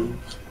belt is.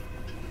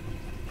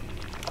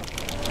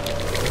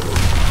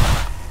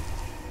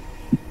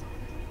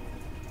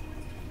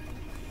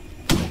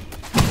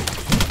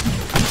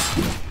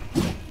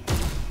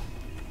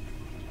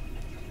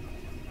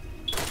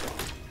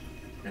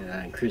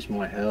 Increase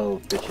my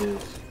health,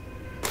 bitches.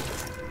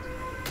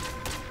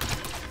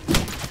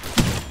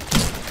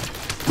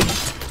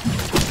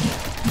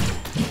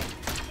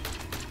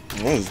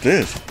 What is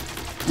this?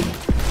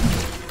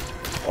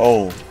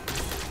 Oh.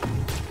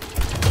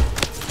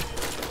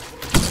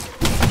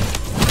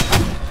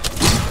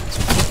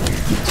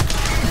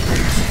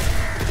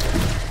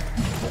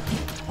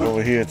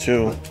 Over here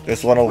too.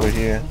 There's one over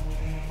here.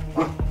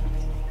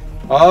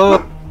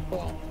 Oh.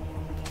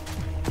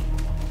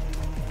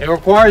 It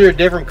requires a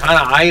different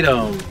kind of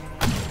item.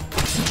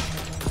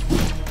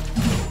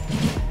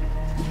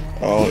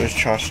 Oh, it's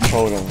Charge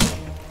Totem.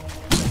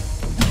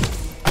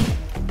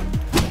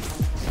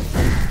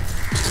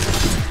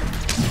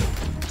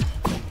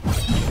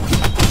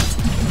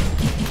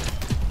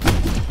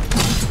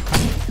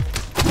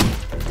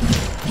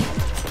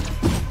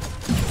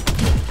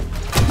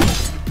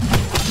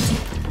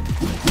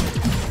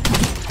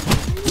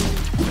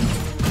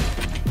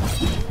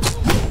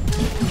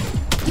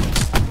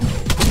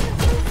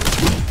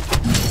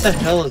 What the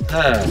hell is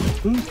that?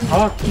 Who's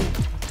talking?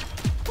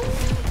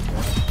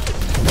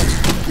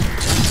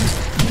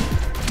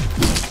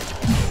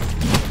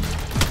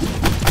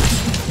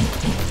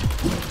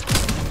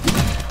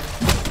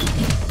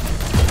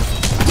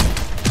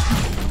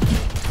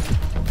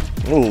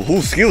 Ooh,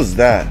 whose skill is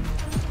that?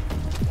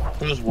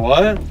 Who's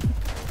what?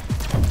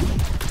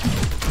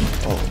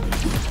 Oh.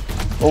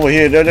 Over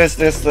here, there's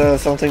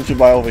something to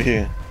buy over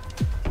here.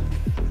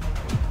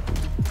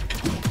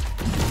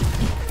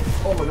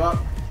 Oh my god.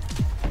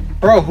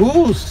 Bro,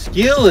 whose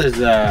skill is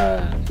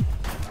that?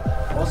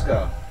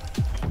 Oscar.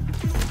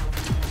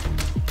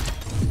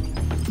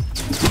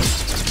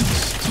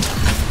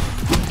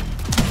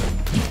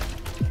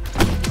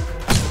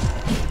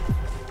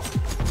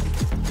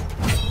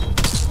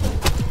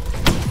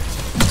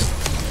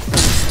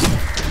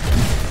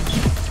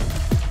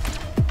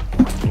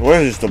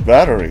 Where is the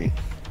battery?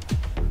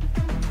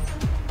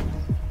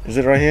 Is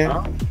it right here?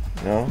 Huh?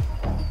 No.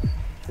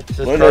 It's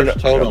just Charge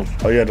Totem.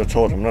 Oh yeah, the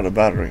totem, not the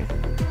battery.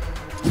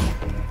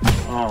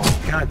 Oh,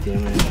 god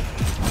damn it.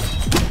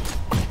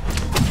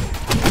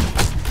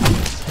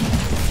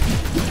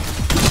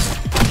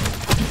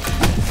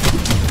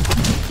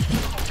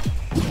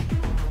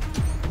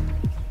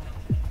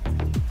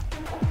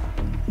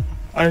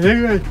 I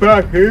think it's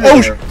back here.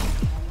 Oh,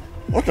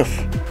 what the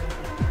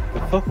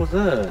The fuck was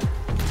that?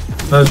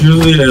 That's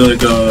usually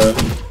like a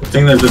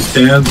thing that just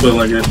stands, but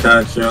like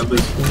attached out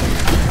this thing.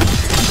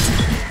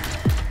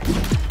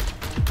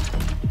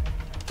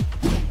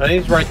 I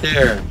think it's right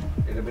there.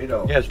 In the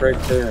middle. Yeah, it's right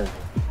there.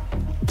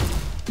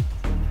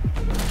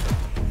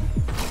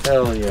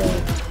 Hell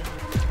yeah.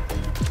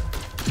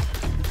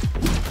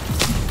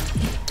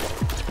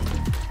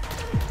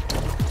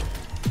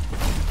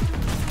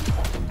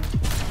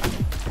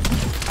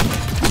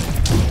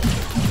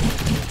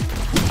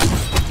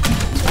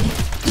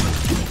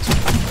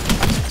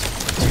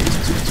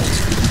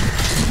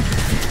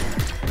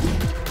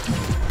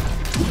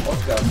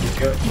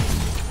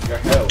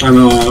 I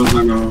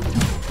know.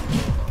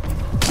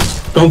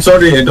 Don't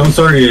start it yet, don't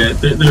start it yet.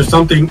 There's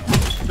something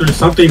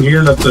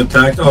here that's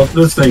attacked. Oh,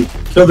 this thing.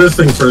 Kill this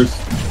thing first.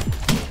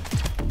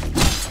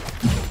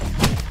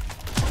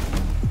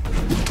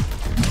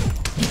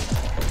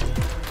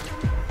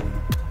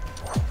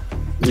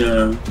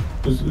 Yeah,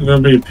 it's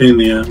gonna be a pain in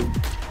the end.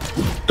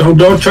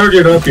 Don't charge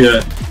it up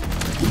yet.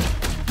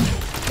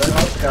 That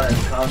Oscar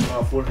is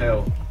on full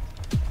health.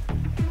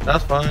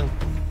 That's fine.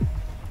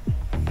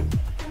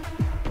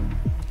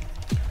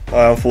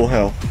 full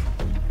health.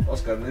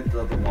 Oscar needs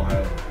a little more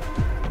health.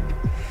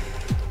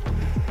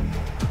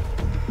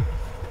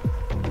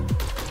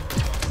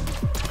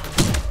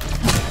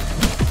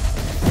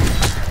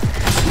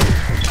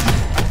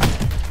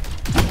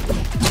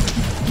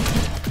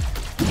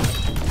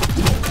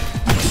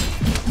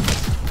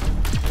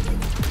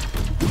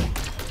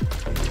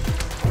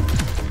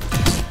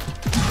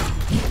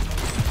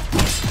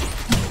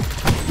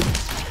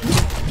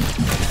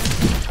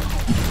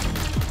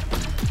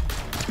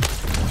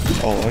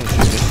 Oh, I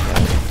see this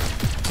guy.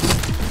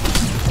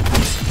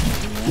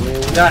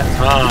 got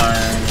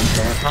time,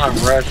 so let's not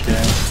rush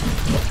it.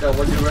 Okay,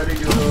 when you're ready,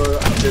 you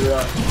update it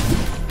out.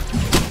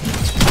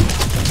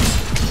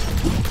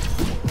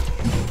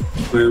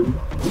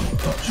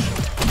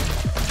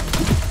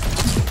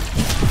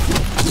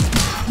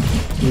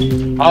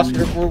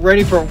 Oscar, we're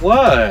ready for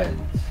what?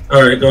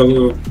 Alright,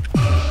 go.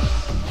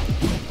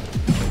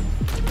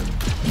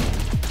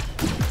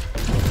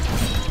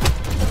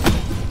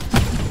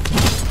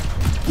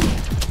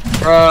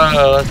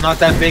 Bro, let's knock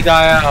that big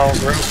guy out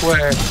real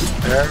quick.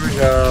 There we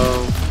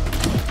go.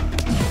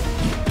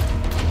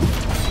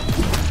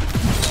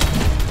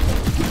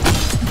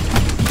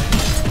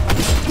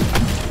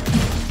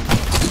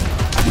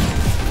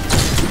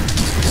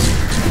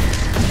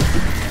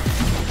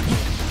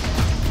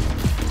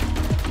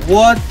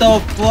 What the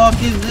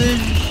fuck is this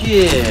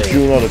shit?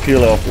 You know the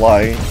killer of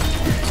light.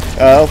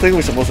 I don't think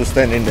we're supposed to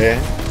stand in there.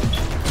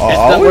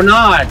 We're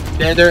not.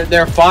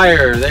 They're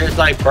fire. There's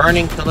like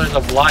burning pillars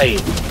of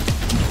light.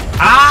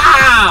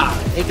 Ah!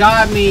 It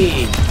got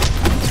me.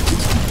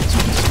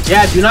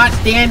 Yeah, do not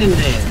stand in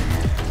there.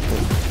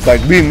 It's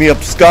like, beam me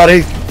up,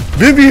 Scotty.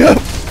 Beam me up.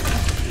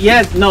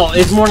 Yes, no,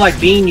 it's more like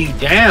beating you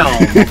down,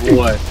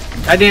 boy.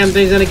 That damn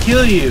thing's gonna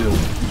kill you.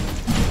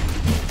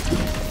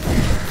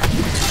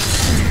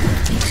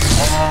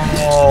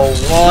 Oh,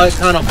 what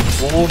kind of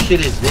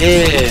bullshit is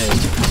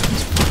this?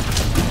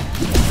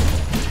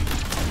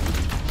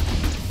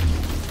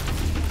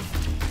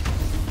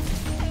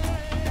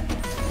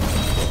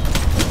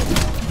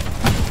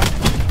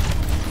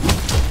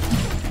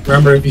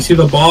 Remember, if you see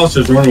the boss,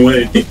 just run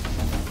away. I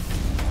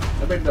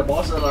think the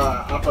boss is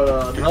after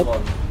this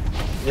one.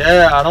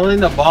 Yeah, I don't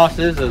think the boss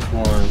is this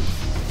one.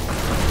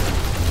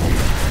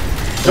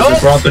 They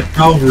brought the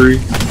cavalry.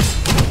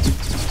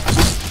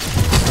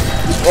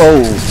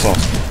 Oh, fuck.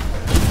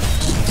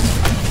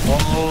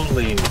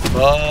 Holy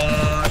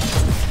fuck.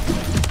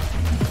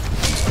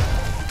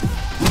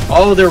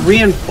 Oh, they're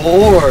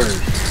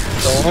reinforced.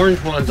 The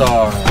orange ones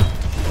are.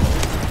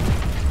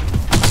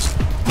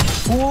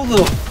 Who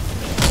the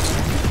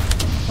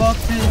fuck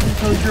did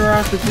told your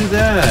ass to do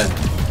that?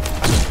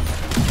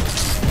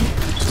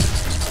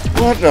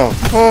 What the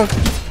fuck?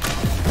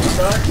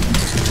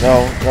 No,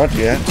 not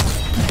yet.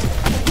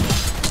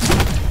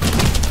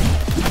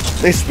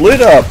 They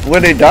split up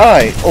when they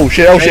die. Oh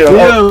shit, oh shit,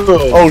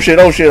 oh shit,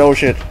 oh shit, oh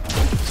shit.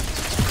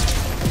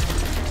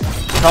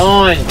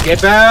 Con,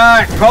 get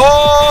back!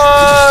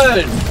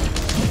 Con!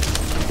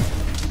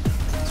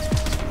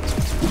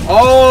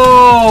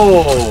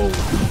 Oh!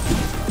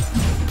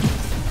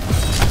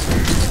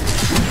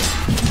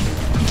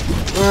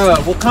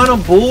 Bruh, what kind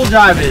of bull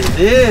jive is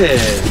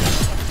this?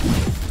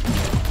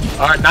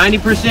 Alright,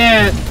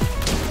 90%.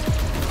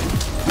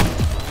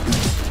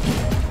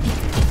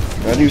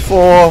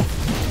 94.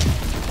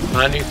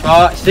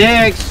 95,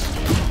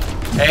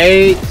 6,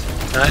 8,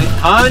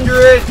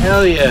 900.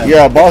 Hell yeah.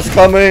 Yeah, boss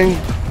coming.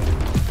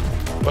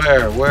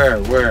 Where?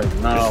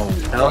 No.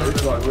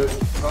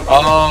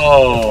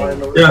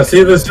 Oh. Yeah,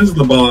 see, this is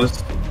the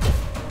boss.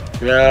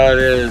 Yeah, it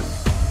is.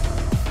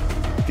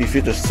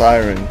 Defeat the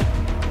siren.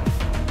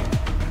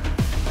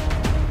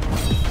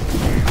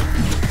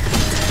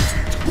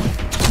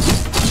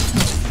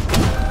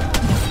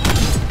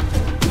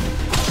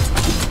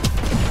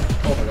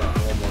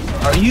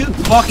 Are you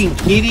fucking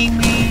kidding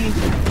me?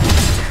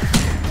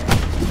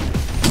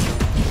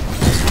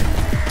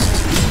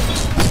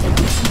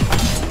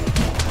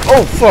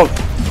 Oh fuck!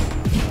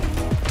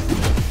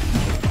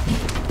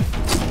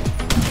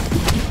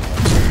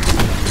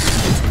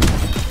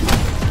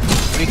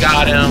 We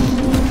got him.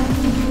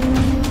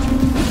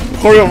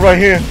 Hurry up right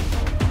here.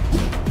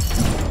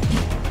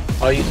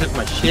 Oh, you took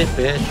my shit,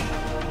 bitch.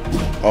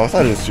 Oh, I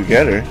thought it was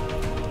together.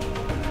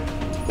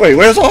 Wait,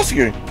 where's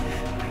Oscar?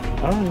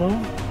 I don't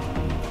know.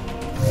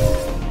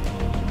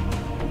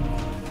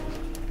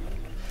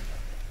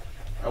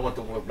 I want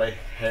to play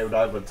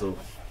Helldiver too.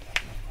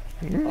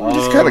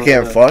 Just kind of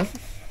can't fun.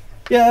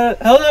 Yeah,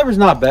 Helldiver's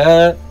not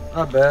bad.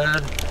 Not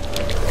bad.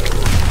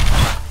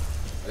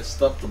 It's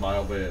stuck to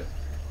my bed.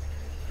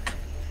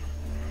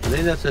 I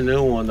think that's a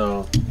new one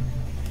though.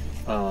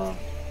 Oh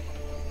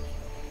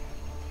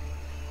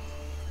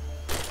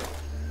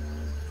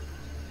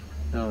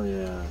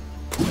yeah.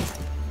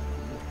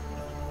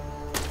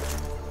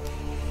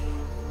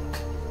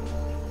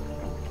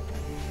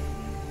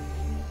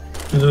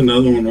 There's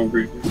another one over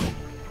here.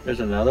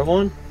 There's another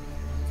one?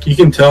 You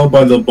can tell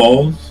by the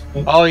balls.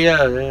 Oh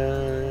yeah.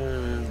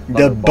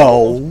 The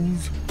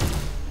balls.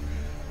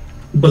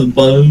 The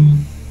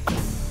bone.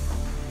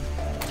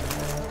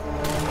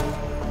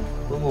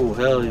 Oh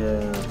hell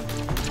yeah.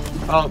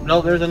 Oh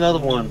no, there's another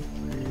one.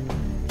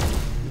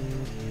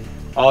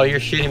 Oh,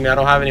 you're shitting me. I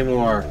don't have any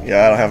more.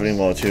 Yeah, I don't have any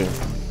more too.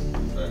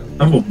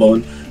 I have a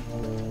bunch.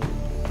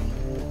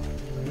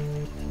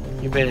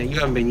 You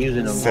haven't been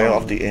using them. Sail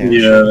off the edge.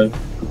 Yeah.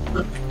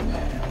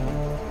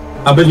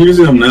 I've been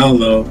using them now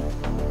though.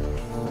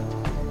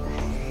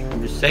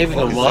 You're saving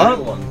them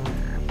up?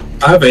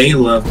 I have 8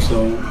 left,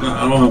 so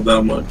I don't have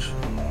that much.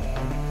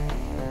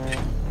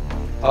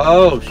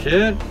 Oh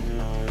shit.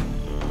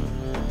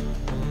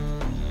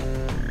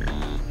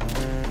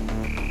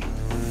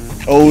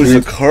 Oh, it's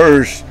a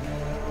curse.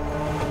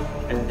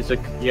 It's a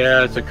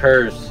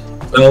curse.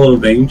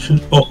 Elevation.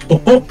 I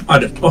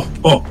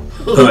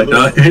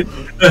died.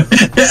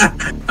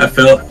 I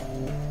fell.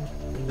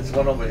 There's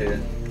one over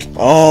here.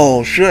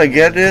 Oh, should I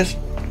get this?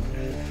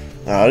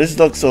 Nah, this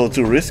looks so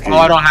too risky. Oh,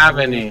 I don't have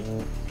any.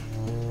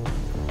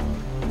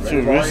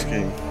 Too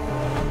risky.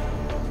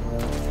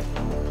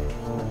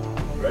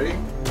 Ready?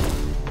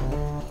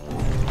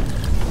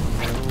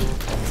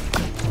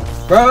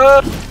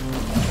 Bro!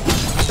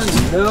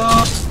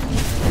 No!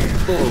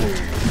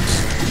 Oh.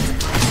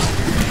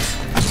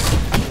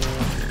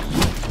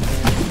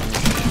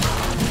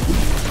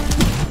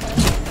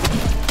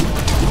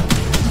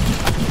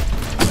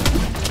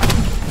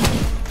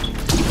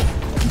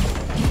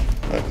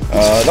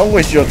 Don't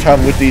waste your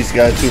time with these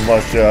guys too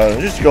much.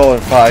 Just go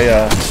and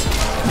fire.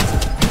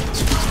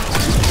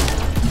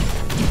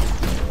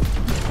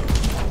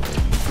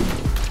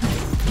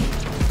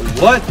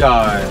 What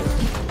guy?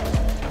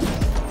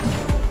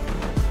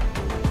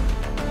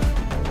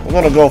 I'm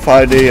gonna go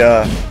find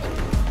the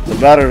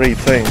battery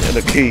thing,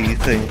 the key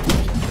thing.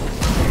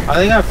 I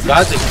think I've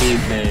got the key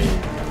thing.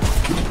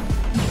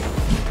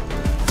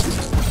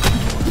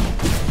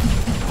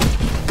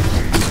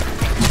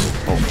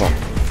 Oh fuck!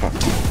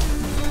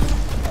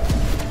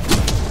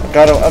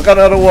 I got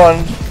another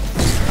one.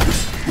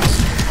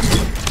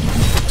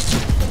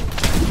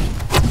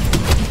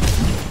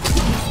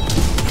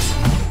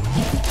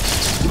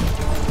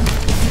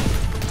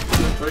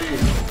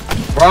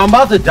 Bro, I'm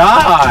about to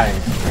die.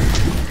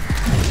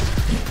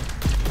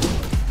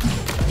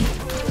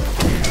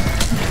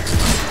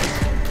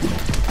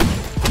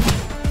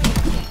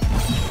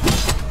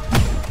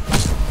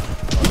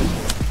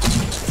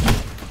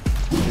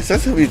 Is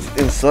that to be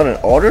in sudden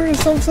order or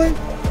something?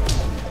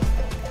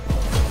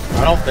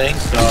 I don't think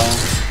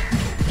so.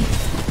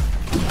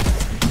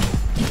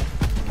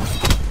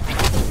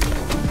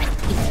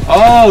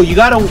 Oh, you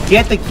gotta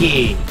get the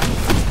key.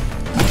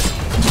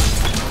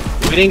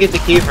 We didn't get the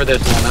key for this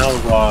one, that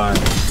was why.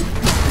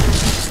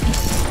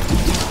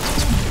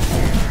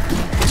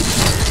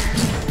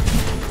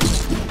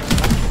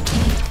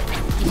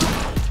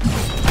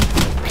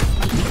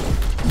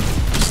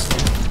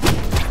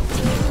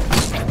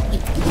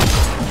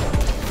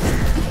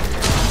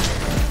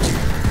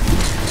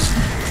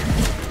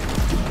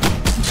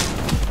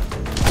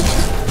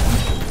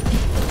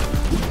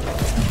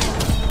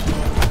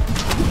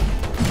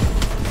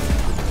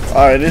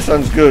 Alright, this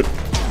one's good.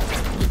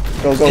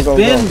 Go, go, It's go,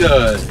 been go.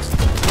 good.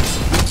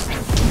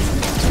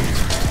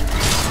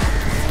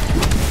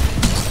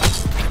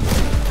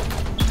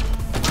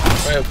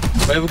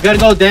 Wait, we gotta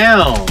go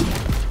down.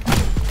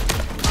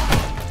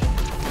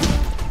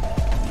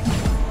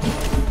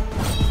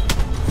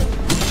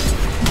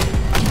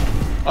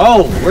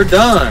 Oh, we're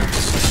done.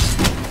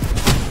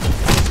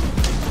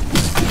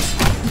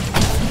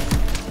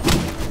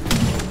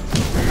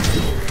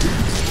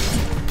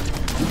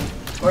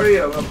 Hurry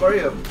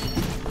up.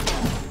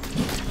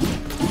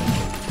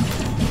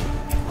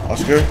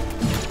 Oscar?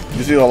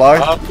 Is he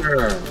alive?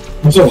 Oscar,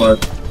 I'm so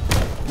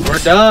alive. we're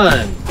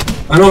done.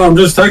 I know, I'm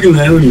just attacking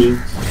the enemy.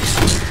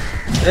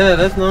 Yeah,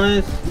 that's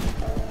nice.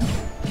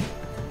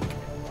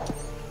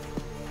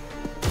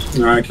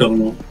 Alright, I killed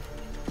them all.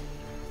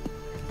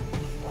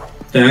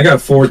 Dang, I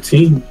got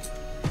 14.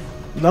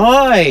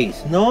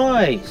 Nice. I'm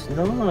coming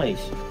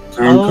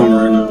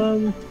right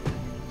now.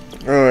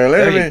 Alright,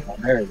 let me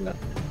There you go.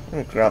 let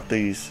me grab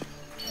these.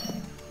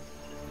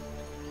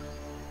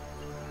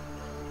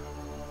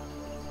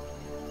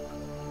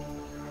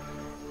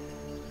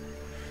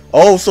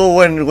 Oh, so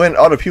when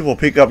other people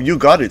pick up, you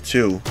got it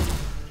too.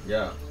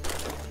 Yeah.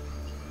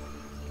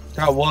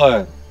 Got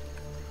what?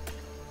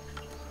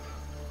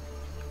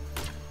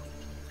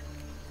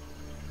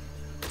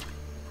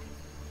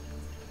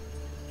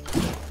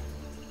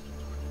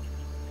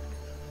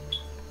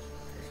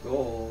 Let's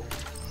go.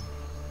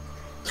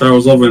 So I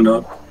was leveling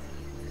up.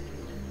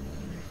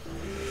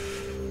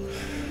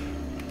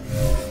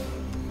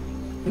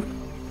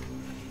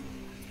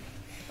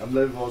 I'm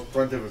level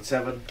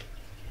 27.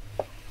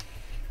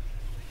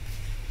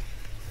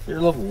 You're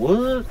level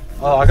what?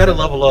 Oh, I gotta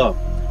level up.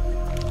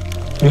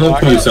 I'm level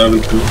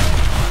 27 too.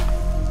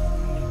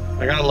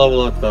 I gotta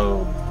level up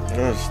though.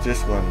 What's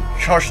this one?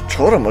 Charge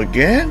totem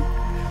again?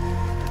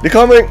 They're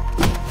coming!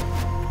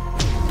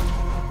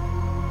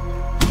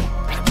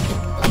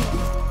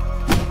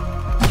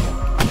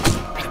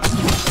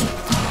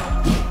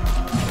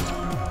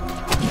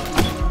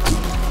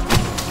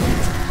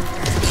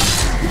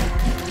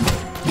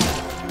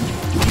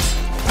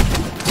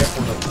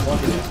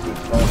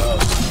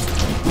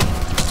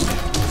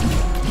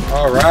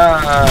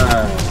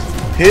 Alright.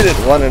 Hit it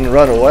one and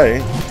run away.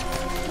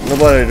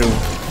 Nobody do.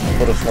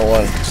 But there's no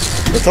one.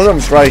 The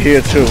totem's right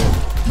here too.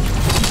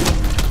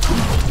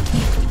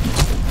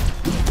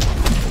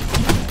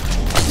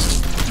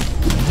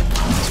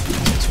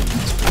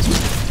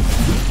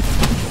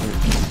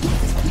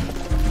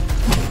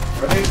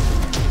 Ready?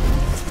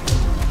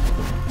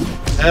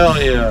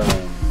 Hell yeah.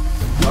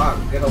 Come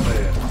on, get over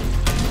here.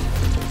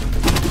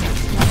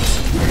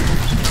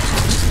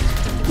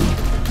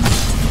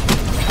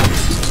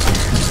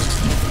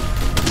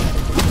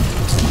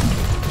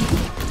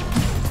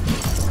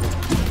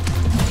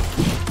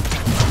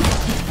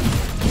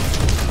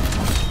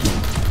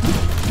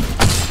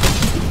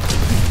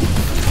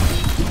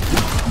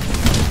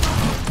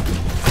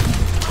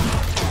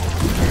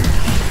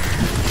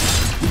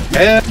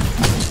 hell?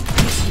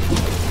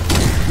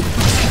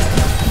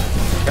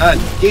 God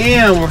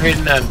damn, we're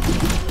hitting that.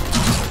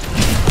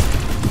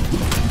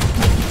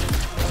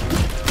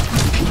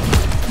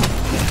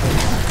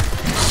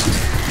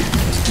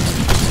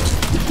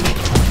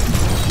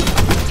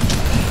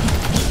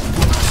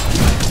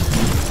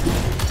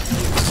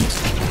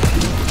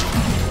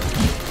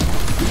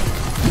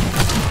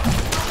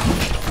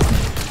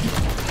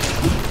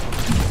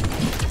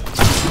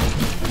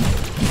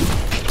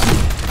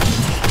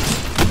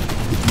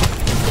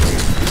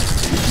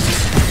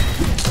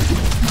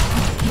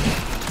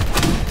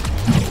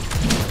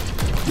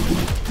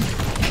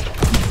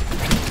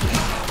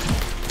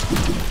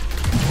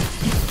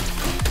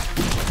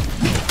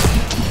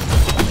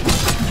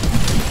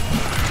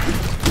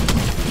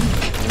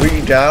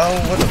 Down?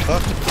 What the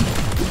fuck?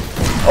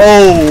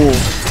 Oh,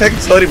 take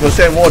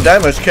 30% more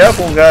damage.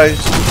 Careful, guys.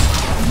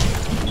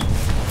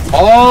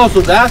 Oh,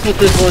 so that's what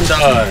this one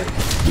does.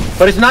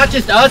 But it's not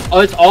just us. Oh,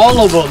 it's all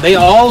of them. They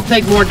all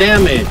take more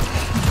damage.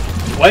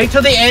 Wait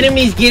till the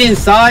enemies get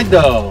inside,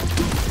 though.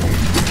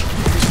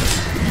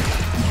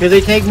 Because they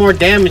take more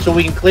damage so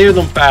we can clear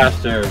them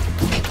faster.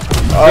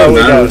 Oh, we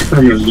got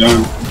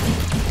done.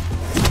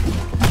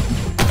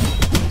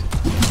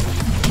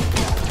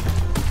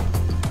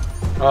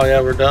 Oh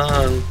yeah, we're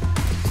done.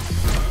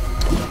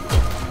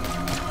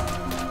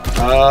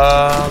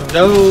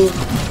 No.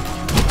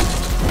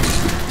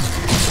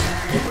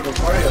 Open the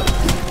fire.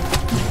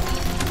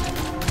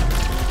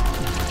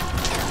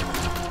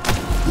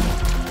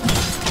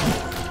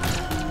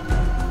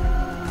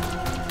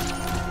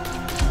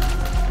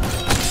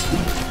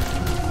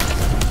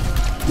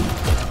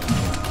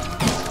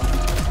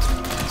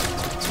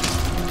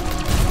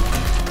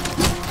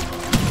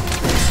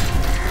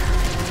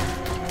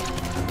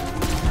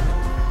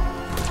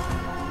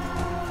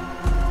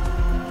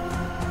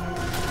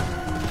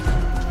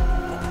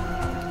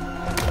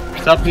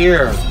 It's up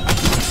here.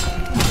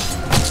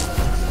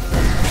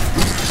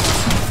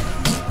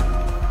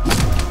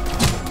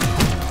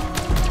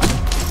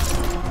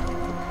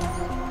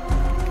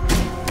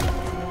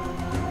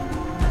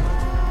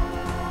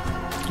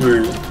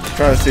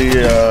 trying to see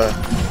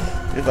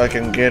if I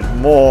can get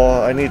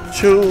more. I need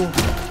 2.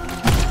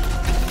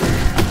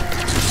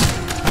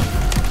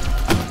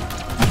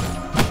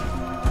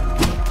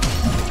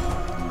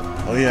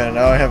 Oh yeah,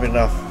 now I have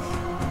enough.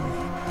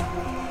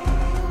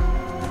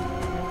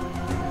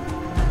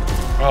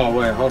 Oh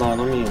wait, hold on,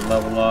 let me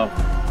level up.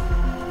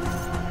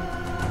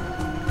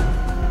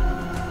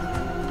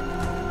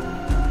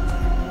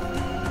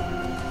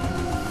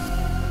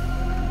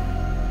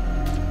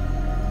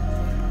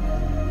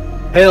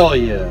 Hell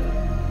yeah.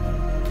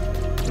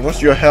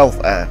 What's your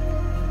health at?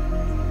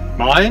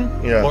 Mine?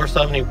 Yeah.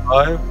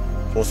 475.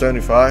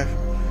 475?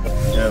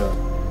 Yeah.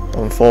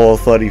 I'm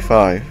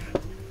 435.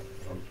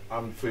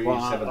 I'm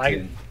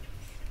 317.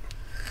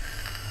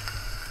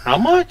 How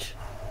much?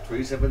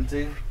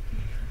 317.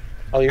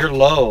 Oh, you're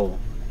low.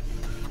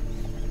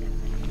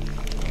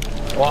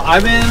 Well,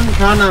 I've been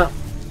trying to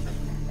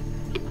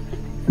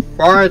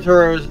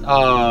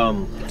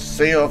prioritize,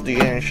 Say off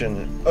the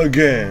ancient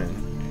again.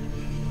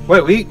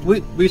 Wait,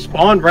 we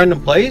spawned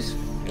random place?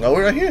 No,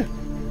 we're right here.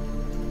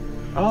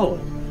 Oh.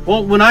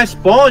 Well, when I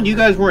spawned, you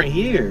guys weren't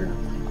here.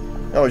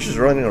 No, it's just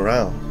running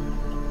around.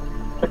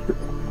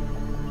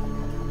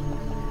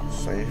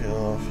 Say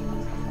off.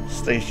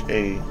 Stage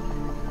A.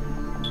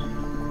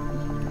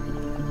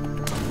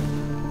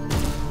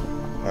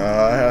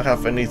 I don't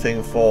have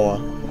anything for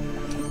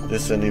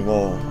this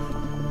anymore.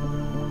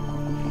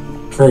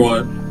 For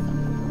what?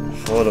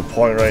 For the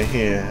point right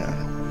here.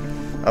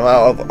 I'm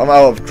out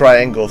of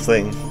triangle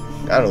thing.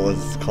 I don't know what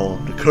it's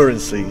called. The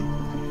currency.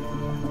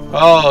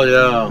 Oh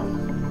yeah.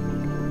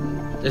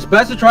 It's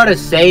best to try to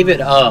save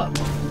it up.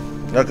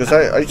 No, cause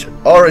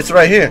oh, it's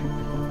right here.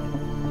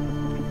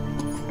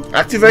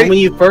 Activate. And when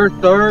you first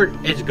start,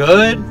 it's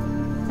good.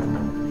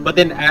 But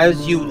then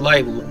as you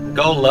like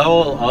go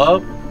level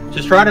up,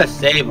 just try to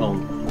save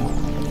them.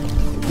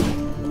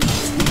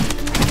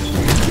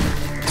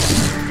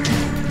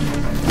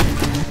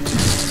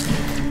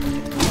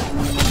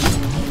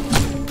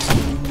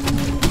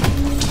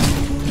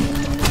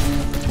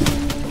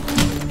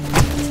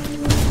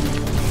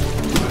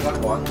 I got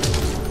one.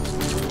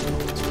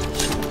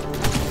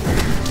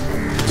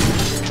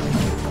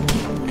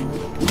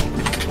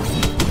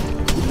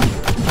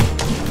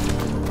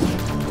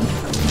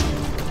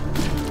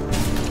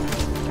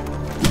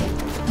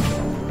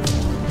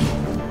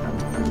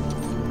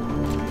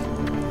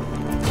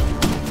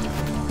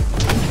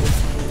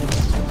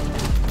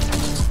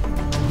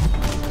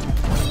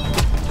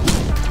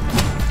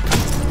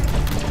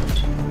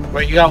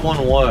 Wait, you got one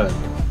what?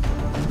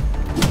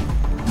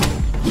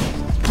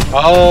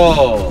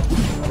 Oh.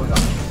 Oh my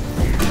god.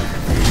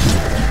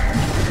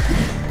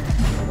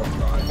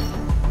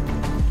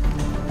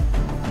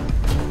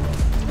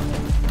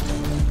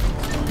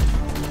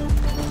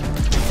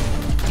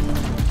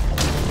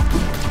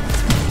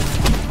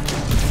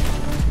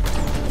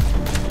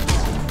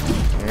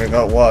 I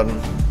got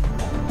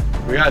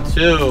 1. We got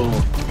 2.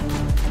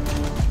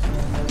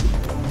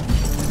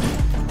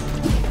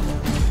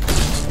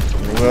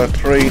 We're at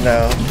 3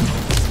 now.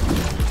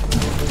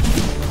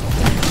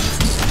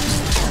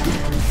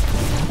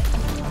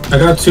 I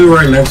got 2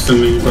 right next to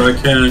me, but I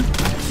can't.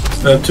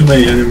 I have too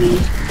many enemies.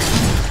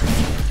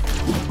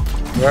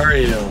 Where are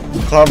you?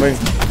 Coming.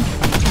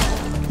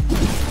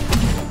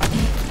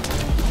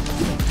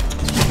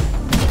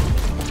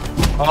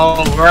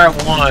 Oh, we're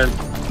at 1.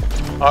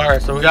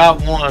 Alright, so we got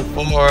 1,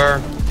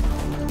 4.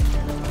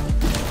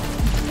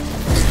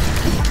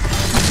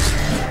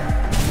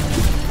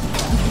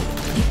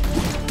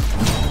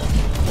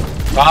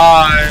 5.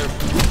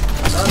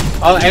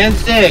 Oh, and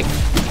 6.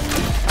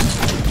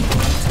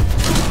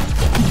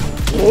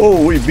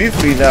 Oh, we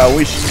beefy now.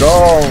 We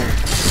strong.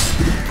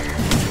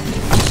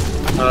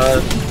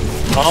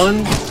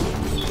 On.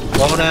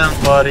 Slow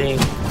down, buddy.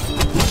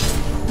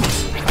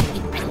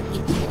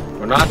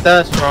 We're not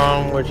that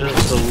strong. We're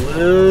just a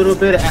little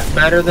bit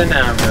better than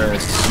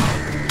average.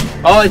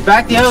 Oh, it's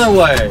back the other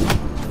way.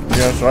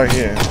 Yeah, it's right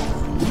here.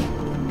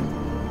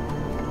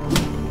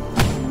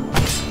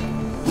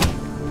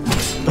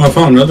 Oh, I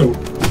found another one.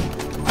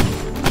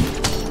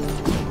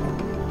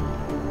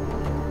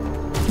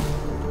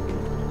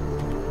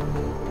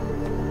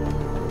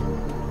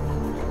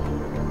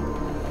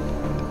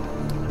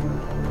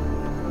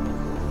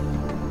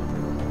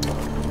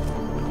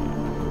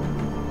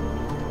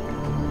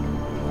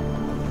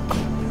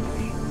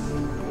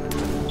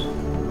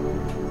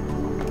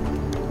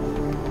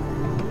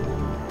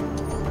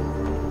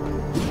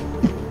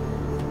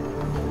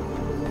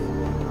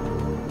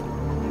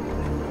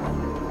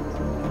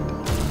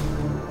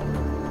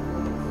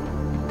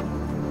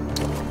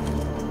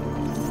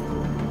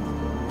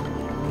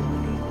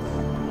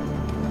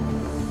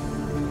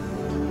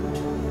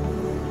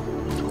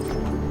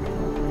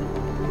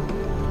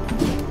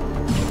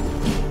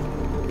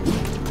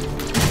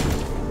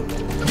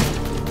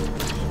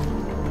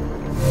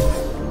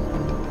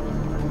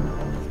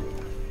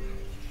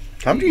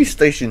 How many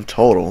stations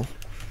total?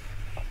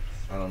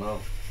 I don't know.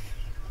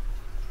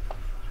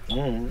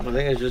 I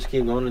think I just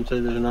keep going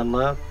until there's none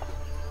left.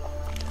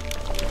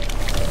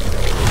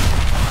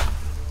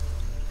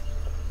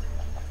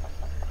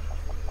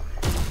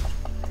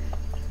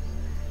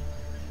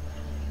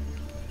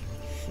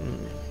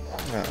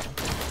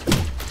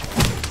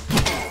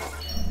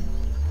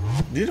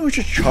 Do you know what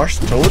your charge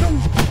totem?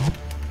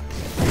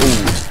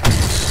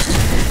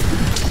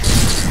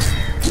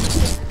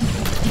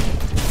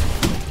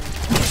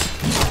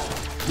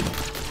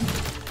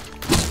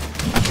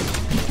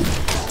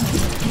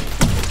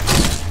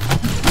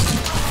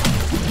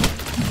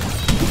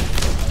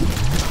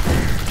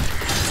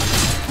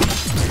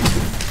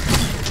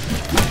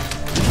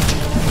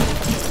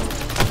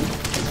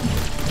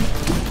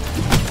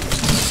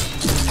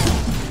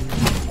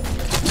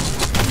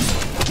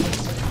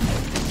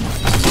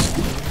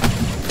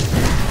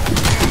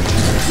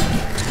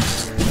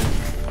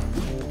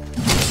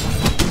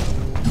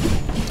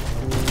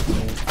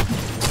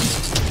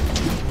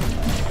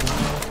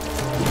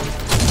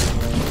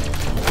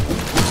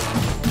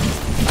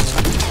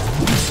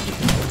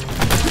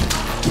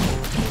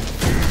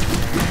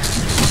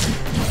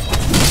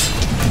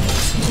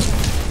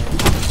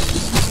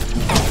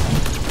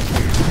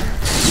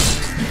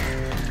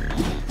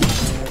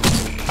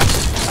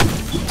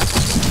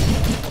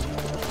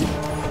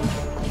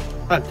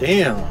 God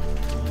damn.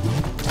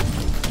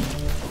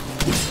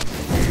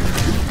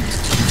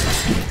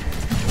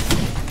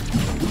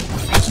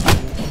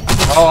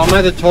 Oh, I'm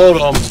at the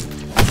totem.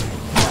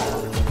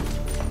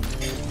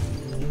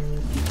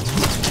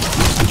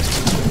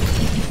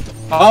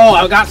 Oh,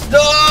 I got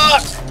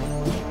stuck!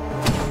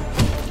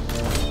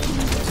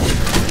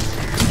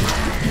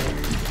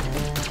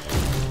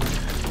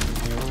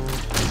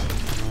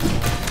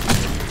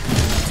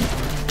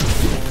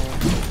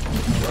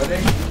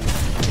 Ready?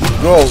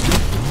 Go.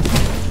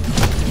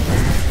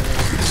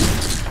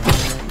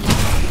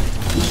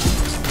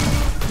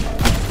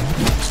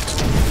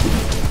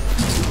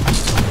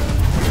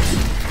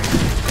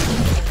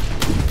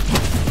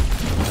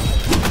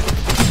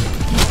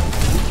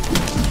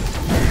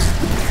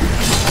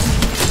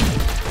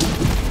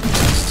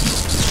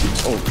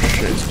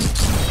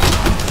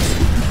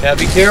 Yeah,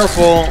 be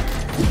careful.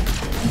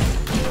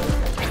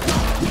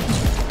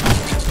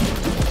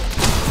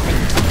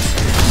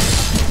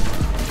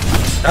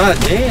 God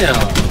damn.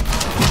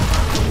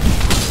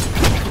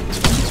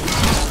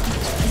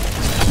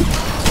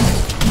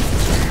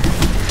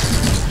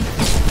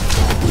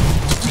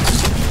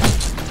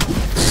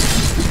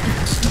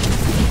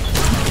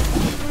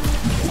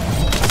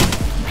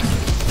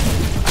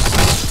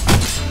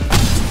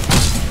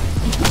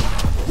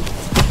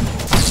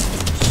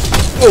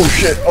 Oh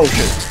shit, oh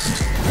shit.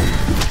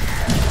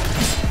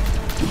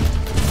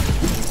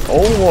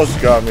 Almost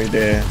got me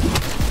there.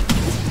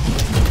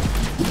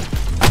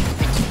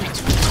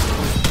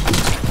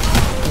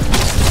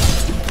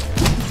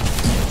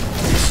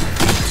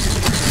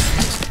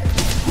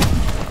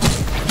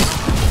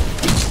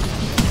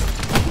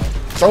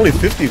 It's only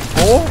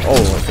 54?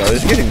 Oh my god,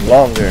 it's getting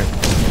longer.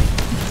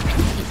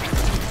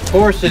 Of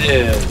course it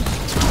is.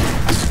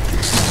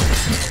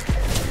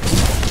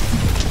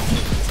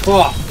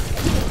 fuck.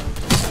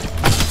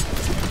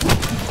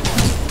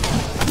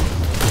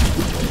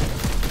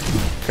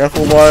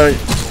 Careful, boy.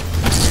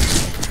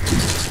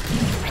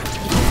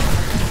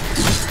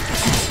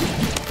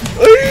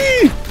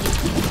 Eee!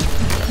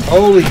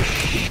 Holy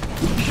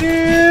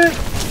shit.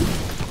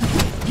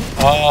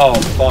 Oh,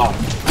 fuck.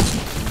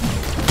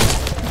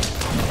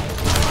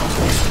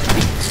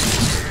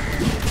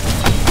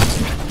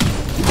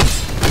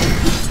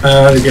 I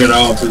had to get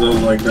off because I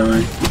was like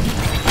dying.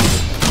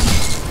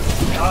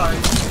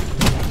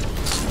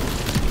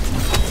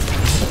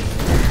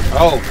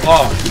 Oh,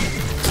 fuck.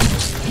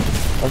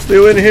 I'm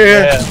still in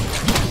here. Yeah.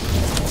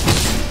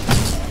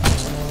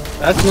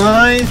 That's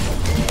nice.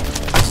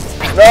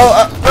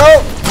 No, no.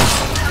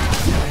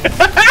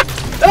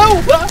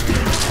 No!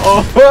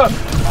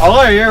 Oh, all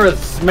I hear is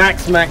smack,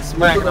 smack,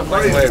 smack. I'm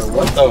like, wait,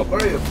 what the? Where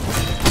are you?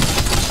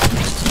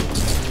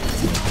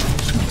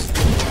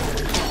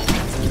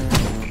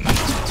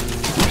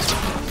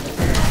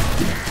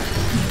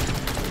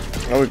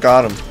 Oh, we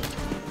got him.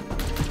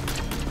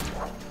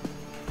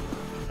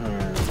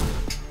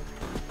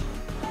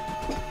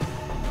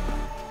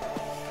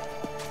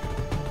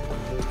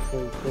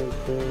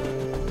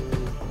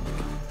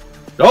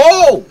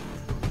 No!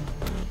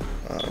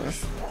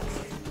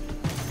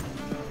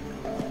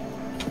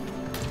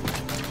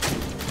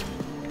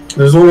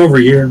 There's one over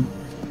here.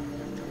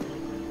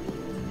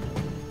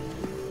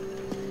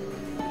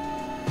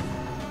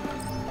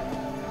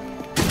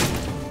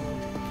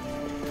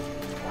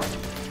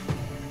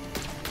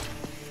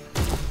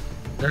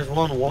 There's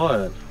one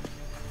what?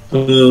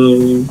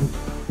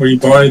 Where you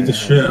buy the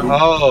shit.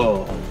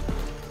 Oh.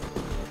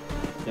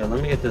 Yeah,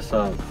 let me get this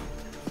up.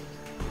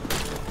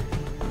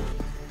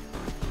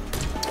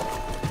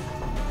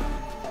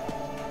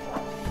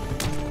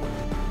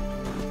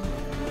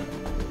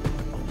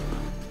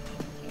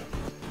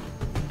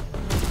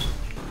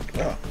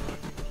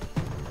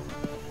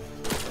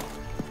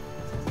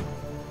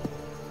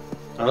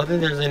 I don't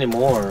think there's any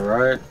more,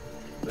 right?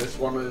 There's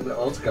one in the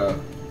Oscar.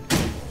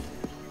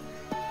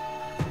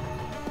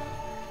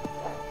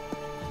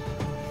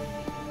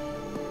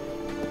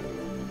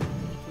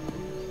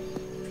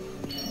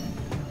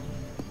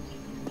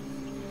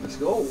 Let's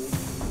go.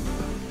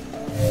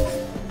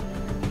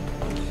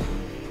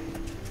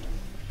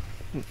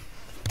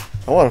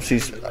 I want to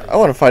see. I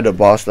want to fight the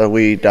boss that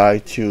we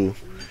died to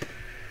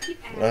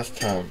last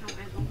time.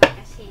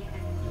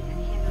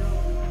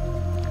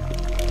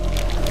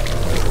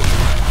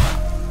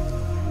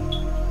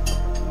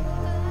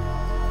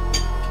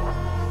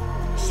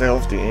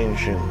 Self the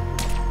Ancient.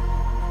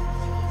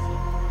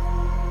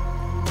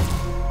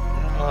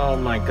 Oh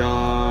my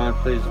god,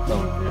 please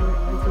don't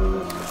do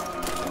this.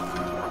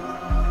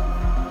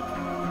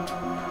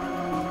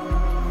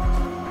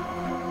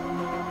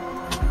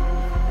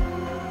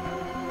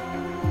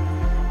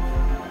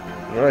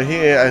 Right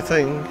here, I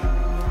think.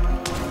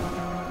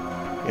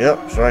 Yep,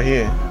 it's right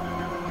here.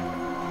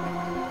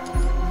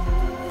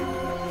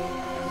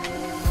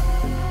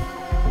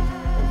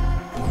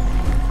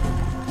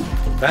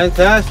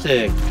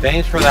 Fantastic.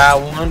 Thanks for that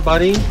one,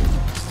 buddy.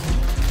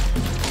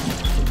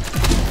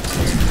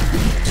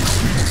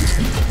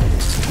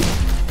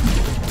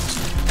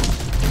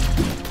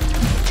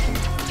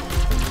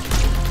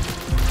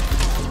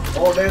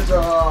 Oh, there's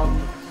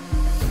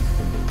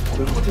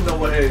we're putting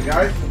over here,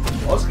 guys.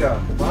 Oscar,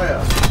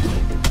 Maya.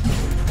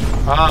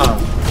 Ah.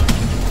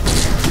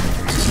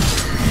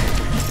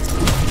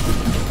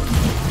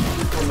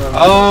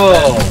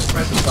 Oh.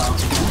 Press the button.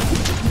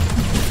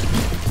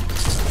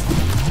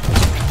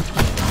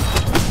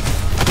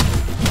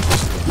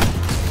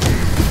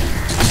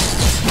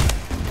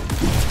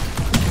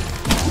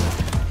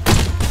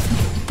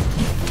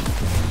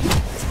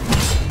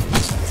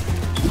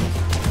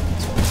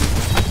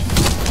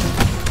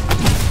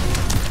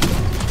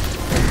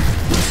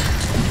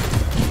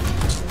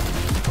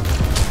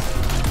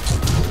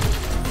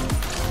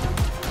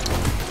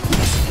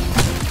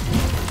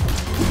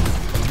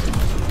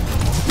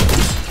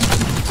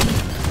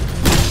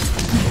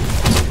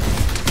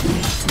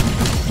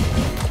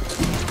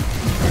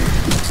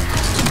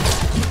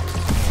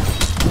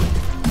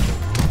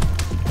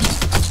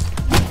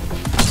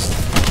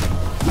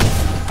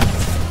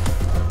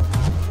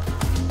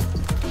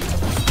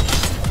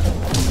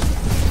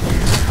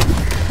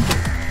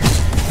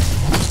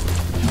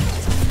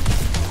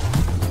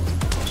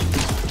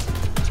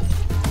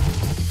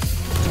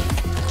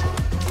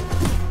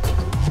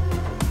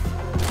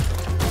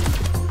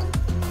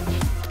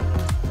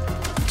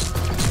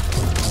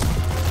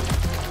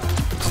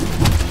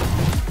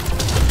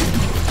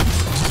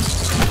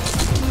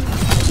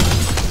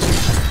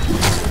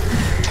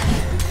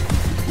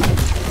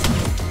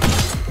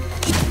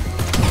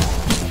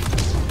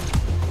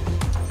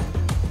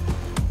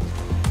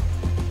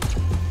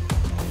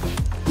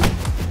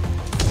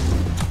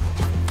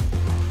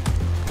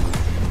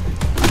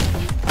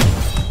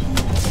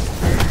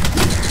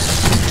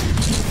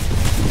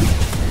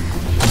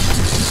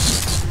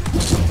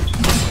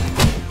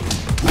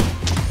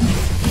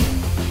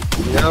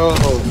 No.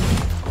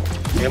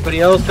 Anybody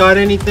else got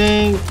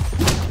anything?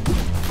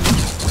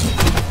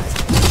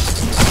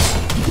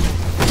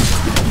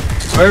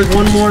 Where's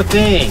one more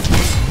thing?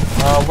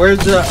 Where's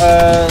the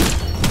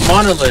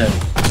monolith?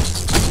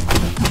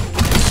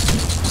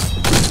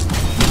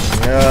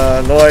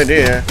 No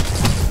idea.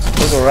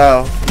 Look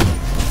around.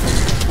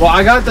 Well,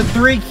 I got the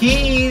 3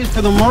 keys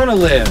for the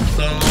monolith,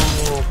 so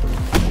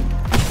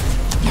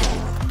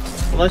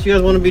unless you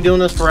guys want to be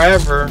doing this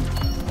forever.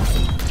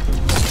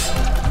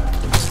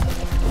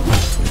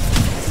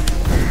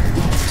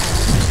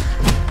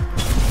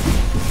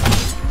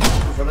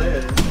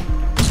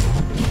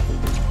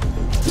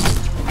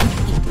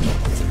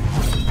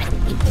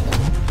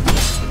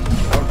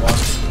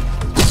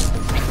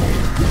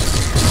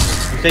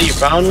 You say you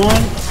found one? I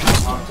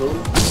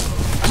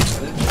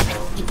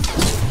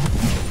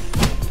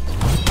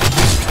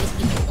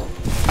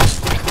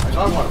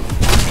got one.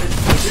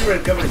 It's zero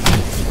coming.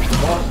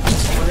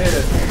 Over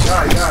here.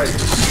 Guys.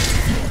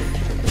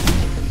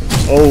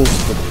 Oh,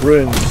 the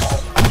prince.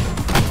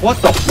 What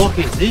the fuck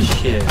is this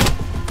shit?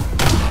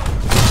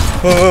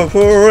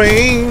 Purple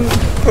rain,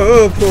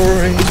 purple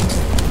rain.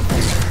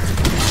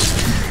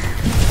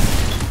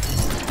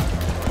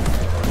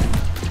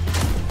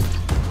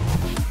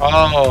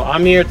 Oh,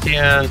 I'm here,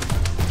 Tian.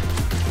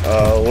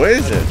 Where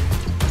is it?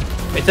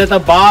 It's at the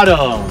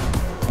bottom.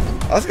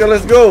 Oscar,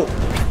 let's go.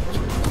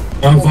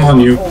 I'm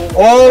following you.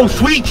 Oh,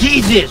 sweet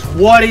Jesus!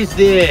 What is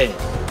this?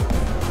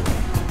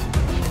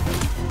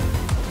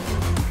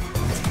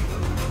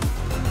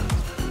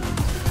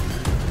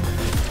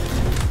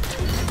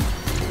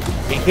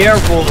 Be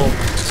careful.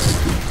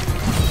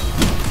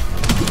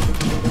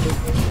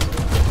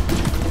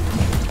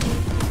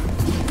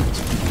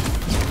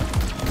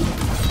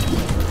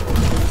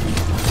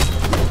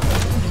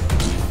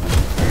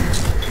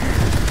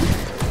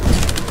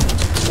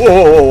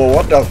 Whoa,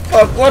 what the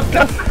fuck? What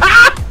the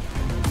fuck?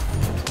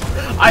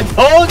 I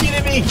told you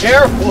to be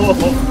careful.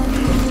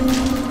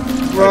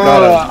 Bro,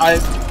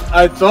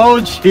 I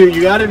told you,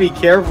 you gotta be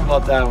careful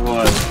about that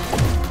one.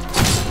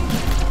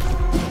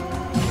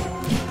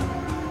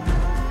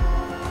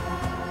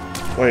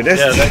 Wait, this.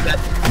 Yeah,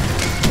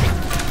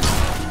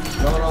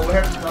 No, we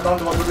have to don't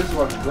go to this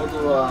one. Go to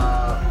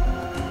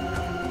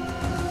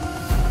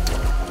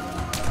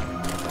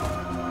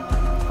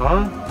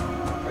Huh?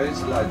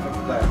 it's like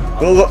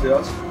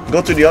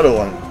Go to the other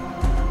one.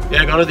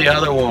 Yeah, go to the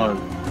other one.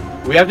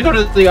 We have to go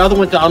to the other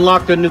one to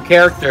unlock the new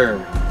character.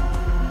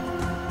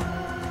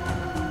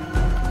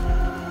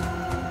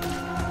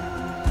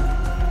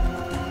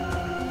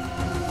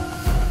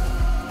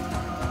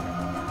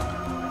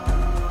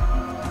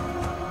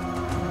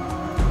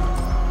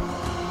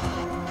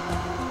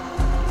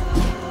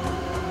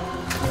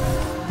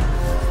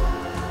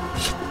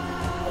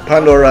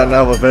 Pandora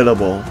now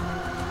available.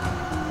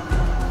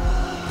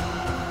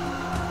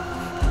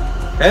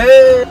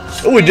 Hey!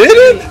 Oh, we did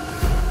it?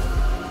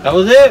 That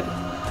was it?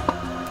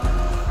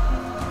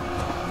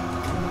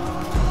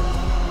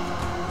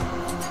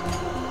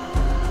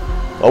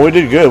 Oh, we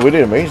did good. We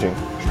did amazing.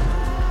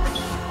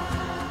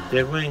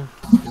 Did we?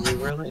 Did we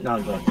really? No,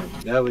 I'm joking.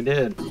 Yeah, we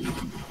did.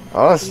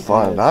 Oh, that's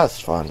fun. That's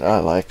fun. I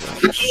like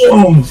it.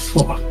 Oh,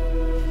 fuck.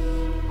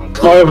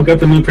 Oh, we got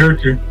the new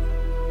character.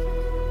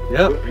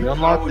 Yep, we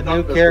unlocked the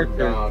new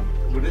character.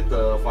 We did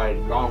the fight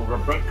long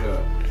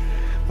Rebecca.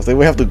 I think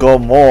we have to go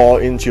more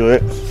into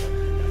it.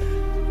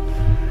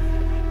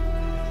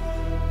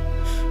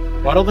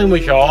 Well, I don't think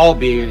we should all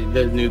be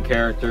the new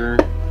character.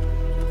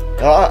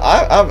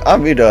 I'll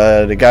be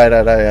the guy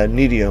that I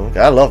need you.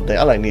 I love that.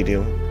 I like need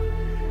you.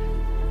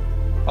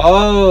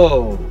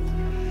 Oh.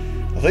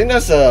 I think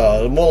that's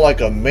more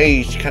like a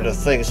mage kind of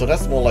thing. So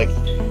that's more like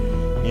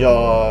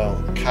your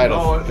kind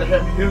of. Oh, they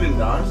have healing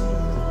dance.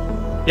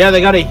 Yeah,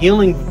 they got a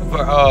healing for,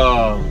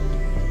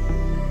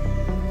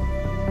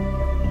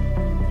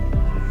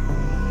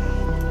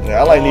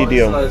 Yeah, I like need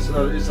you. It's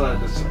like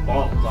the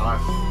support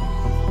class.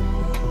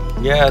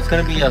 yeah, it's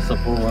gonna be a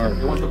support.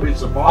 You want to be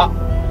support?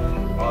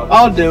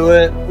 I'll do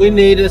it. We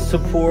need a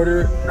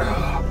supporter.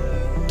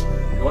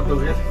 You want to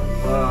get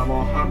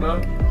more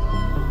harder?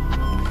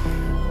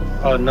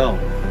 Oh, no.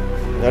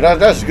 No,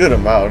 that's good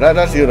amount.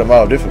 That's good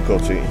amount of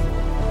difficulty.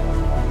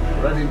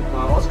 Ready,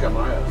 Oscar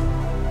Mayer.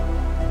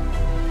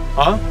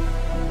 Huh?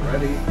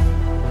 Ready?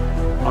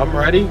 I'm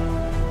ready.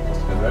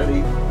 Oscar,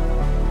 ready?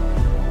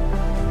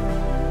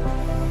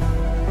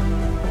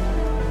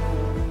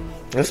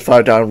 Let's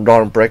find out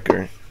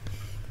Dawnbreaker.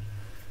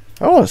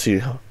 I want to see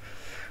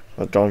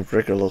what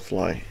Dawnbreaker looks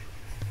like.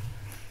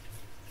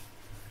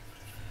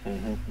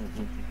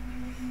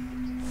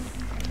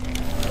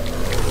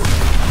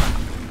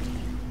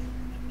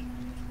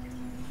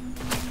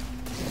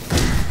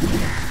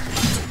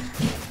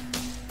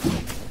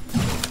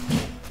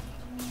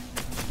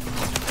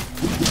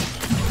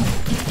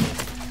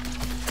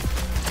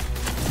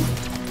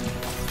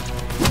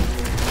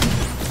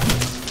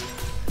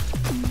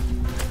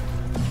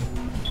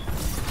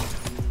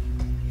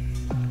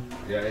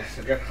 Yeah, it's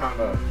a get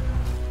harder.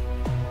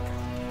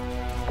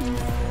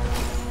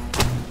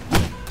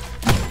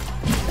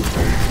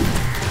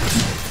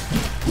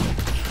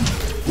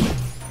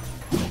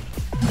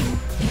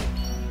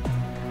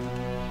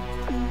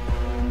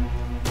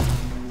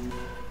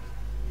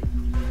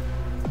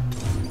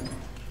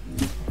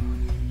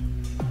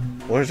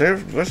 Where's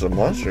the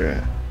monster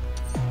at?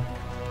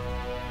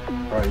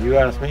 Bro, you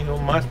asked me, who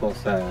am I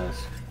supposed to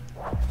ask?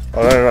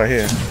 Oh, right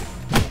here.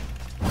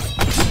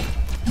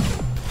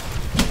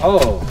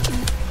 Oh,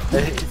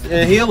 it's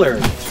a healer.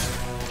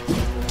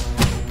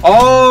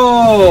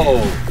 Oh,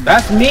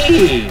 that's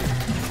me.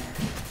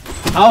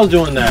 I was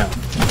doing that.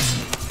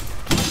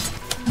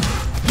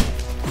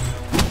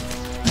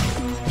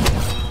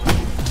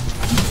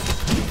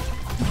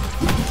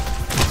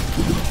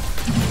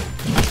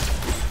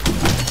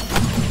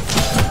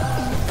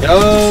 Yo.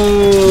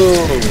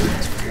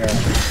 Yeah.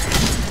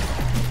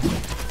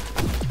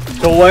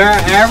 So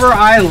wherever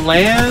I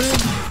land,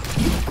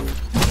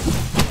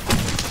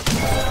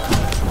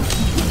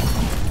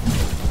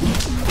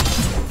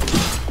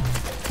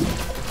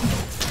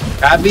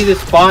 that'd be the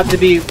spot to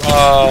be,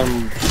 Wow,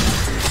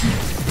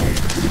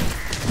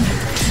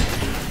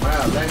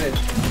 landed.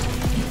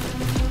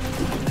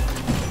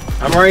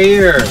 I'm right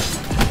here.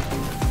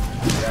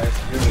 Yeah, it's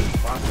really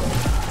faster.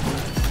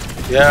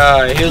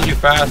 Yeah, it heals you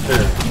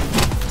faster.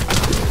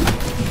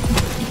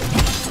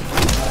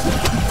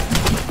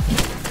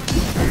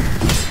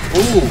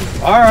 Ooh,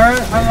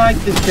 alright, I like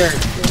this character.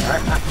 I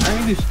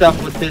can do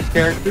stuff with this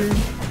character.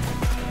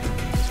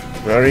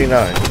 Very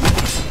nice.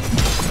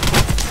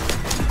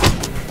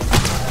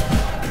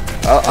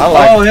 I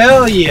like. Oh,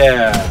 hell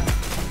yeah.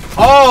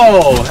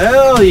 Oh,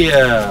 hell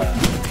yeah.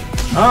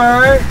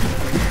 Alright.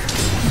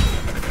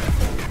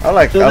 I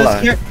like. So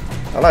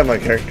I like my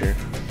character.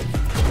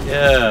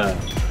 Yeah.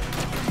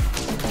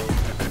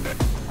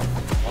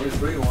 Only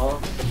 3 more.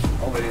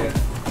 Over here.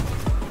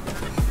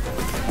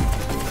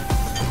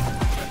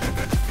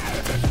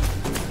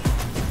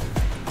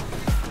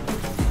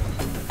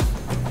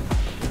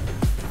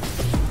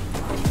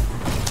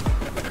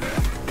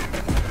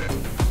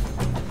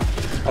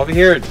 Over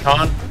here,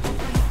 Con.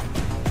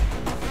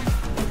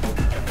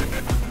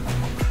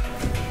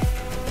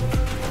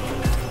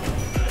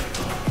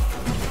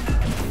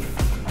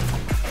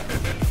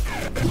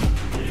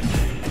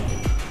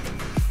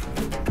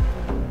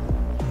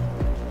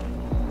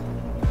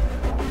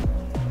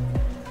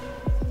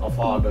 How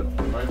far?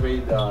 Maybe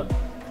the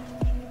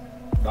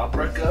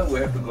breaker. We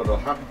have to go to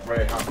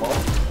very hard boss.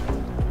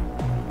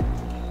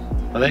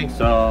 I think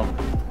so.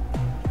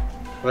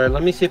 Wait,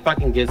 let me see if I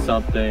can get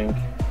something.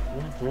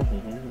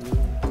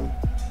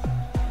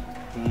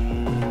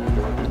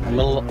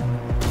 No,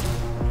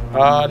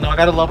 I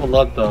gotta level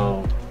up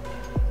though.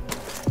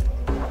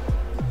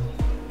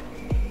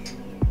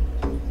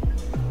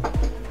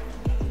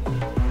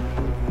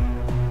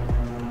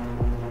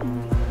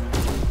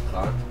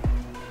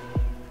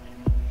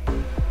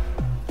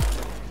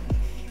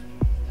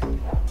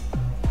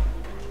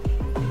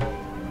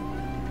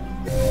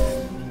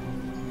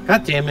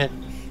 God damn it.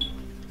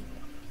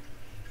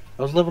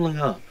 I was leveling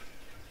up.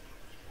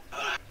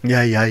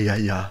 Yeah.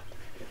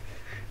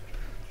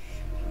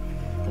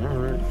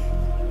 Alright.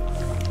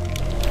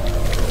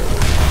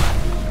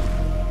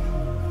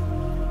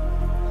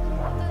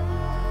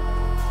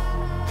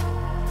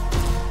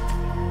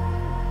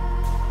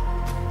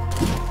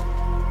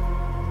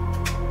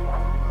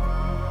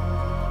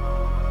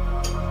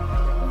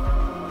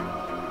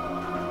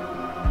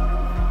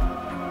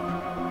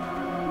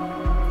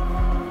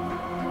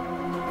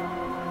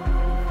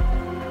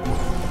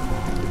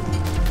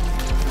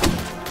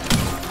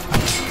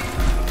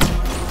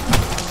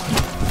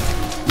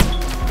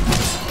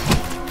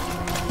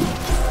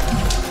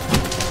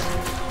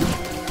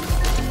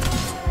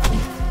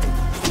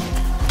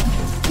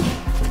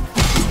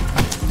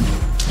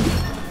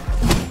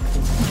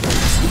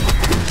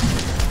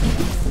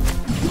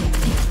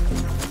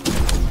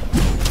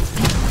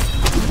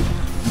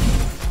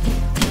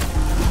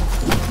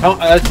 Oh,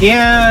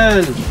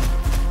 again!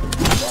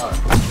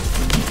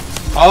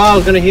 Oh, I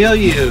was gonna heal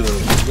you.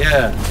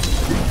 Yeah.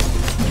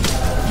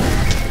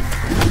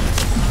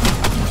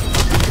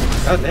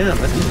 God damn,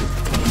 that's easy.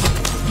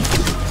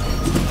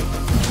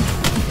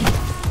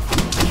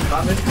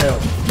 Come and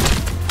help.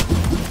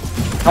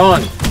 Come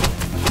on.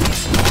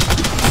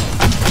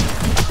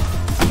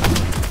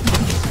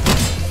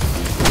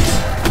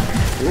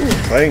 Ooh,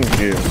 thank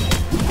you.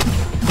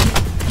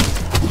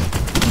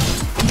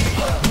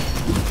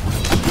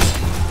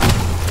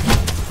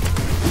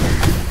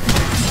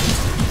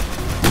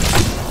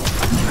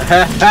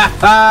 Ha ha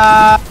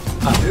ha!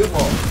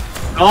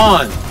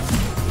 On.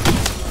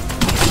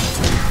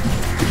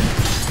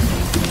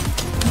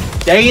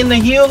 Stay in the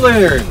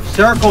healer.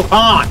 Circle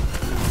Con.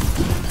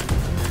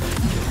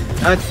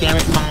 God damn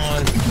it,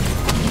 Con.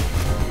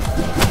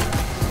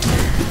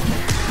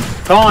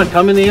 Con,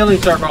 come in the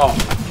healing circle.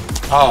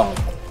 Oh.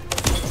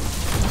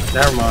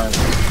 Never mind.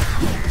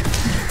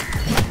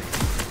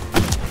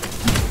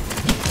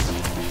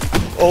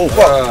 Oh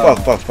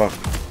fuck.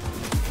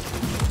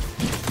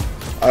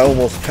 I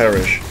almost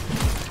perished.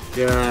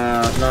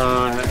 Yeah,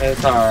 nah,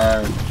 it's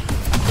alright.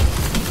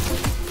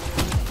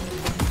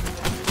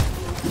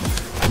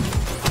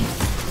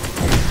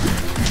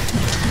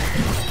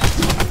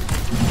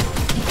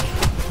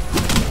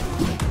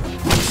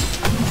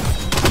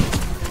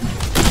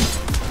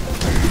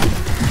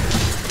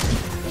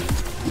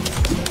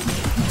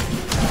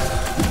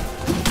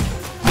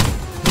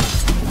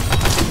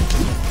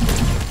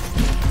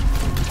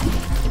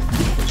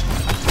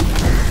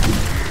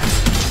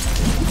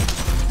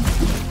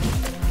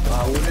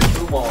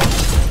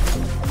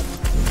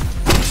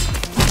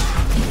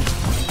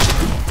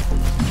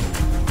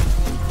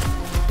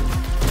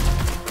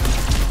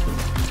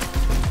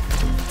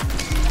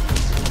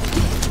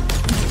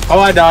 Oh,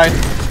 I died.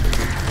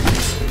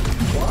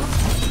 What?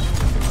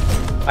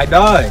 I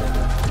died.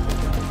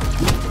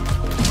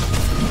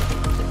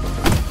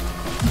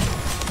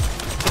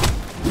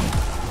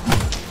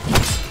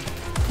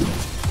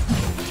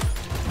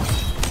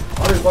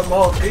 Oh, there's one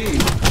more key.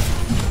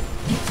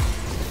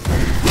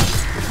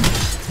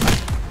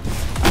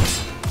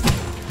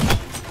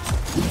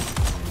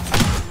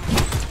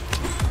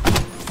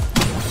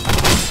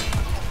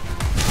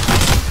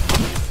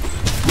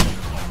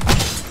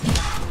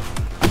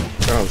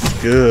 Sounds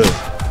good.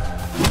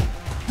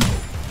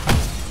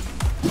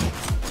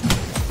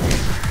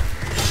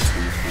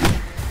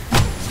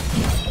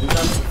 You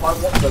guys find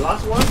what the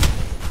last one?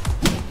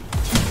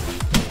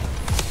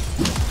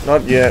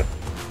 Not yet.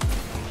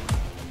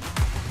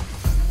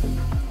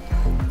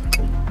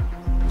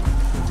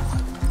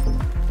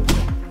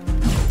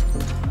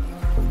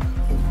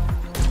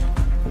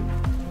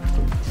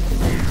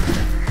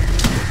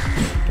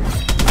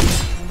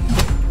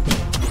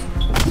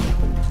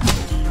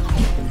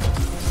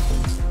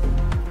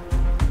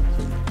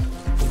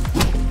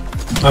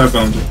 I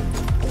found it.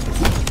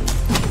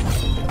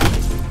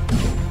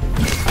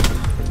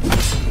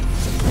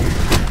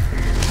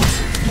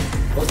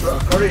 What's the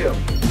aquarium?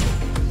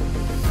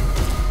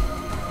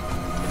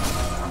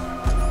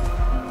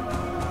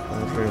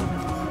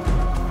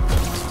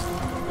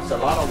 There's a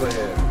lot over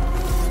here.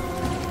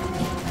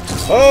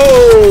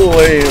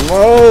 Holy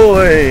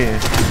moly!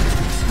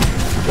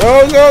 Go,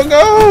 go,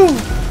 go!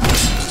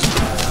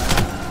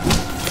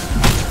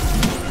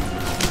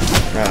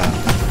 Ah,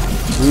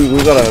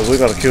 we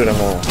gotta kill them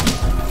all.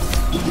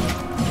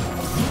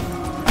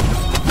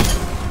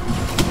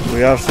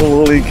 We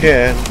absolutely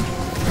can.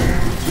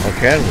 Or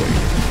can we?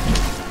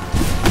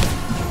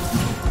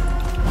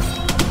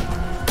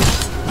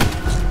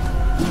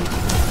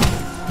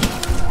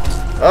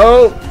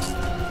 Oh!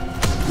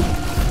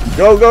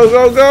 Go, go,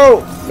 go,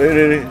 go!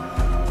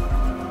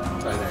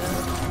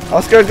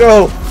 Oscar,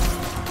 go!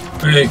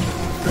 Hey,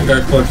 I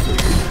got clusters.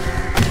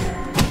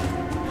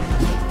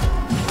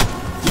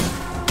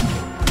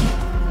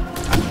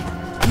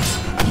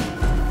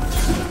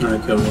 I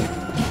killed him.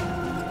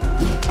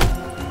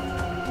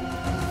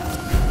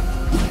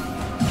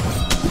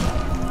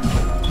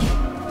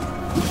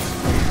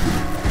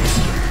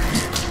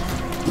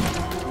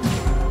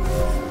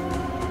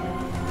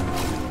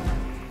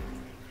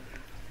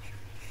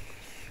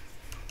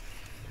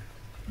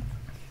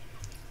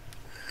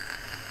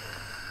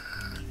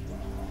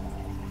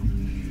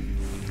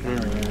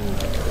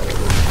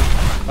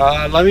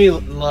 Let me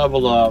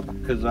level up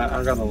because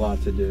I got a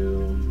lot to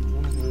do.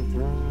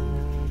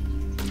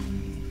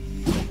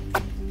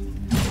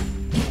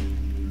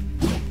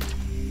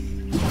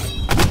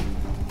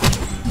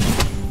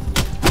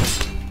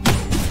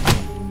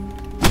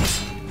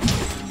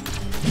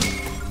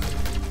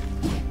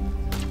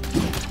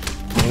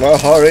 No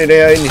hurry,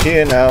 they are in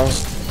here now.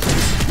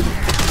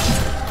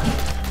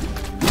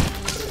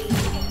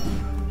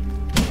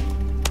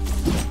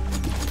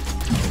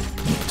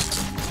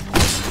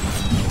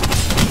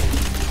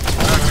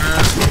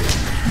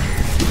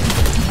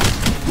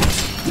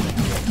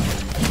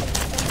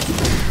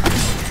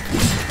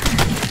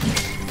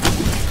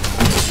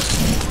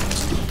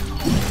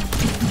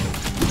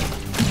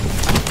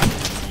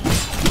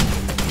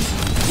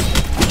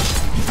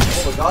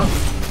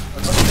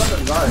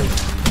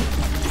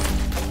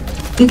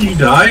 You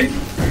died?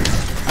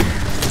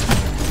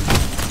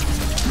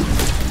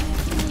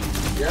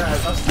 Yeah,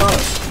 that's fun.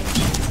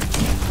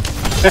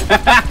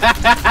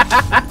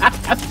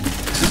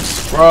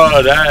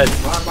 Bro, that's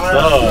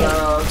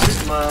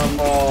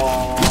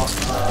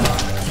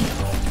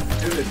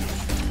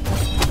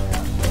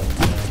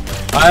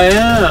I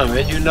am.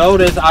 As you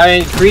notice, I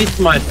increased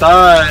my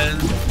size.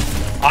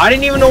 I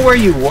didn't even know where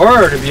you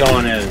were, to be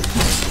honest.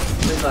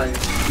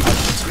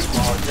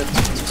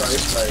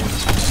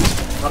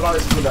 How long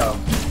is it down?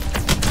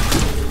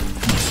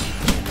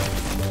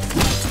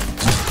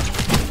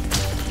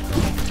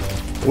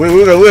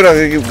 We're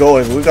gonna keep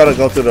going. We gotta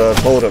go to the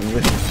totem. Yeah,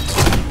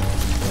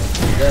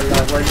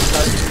 like when you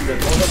guys see the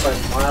totem,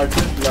 like I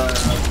just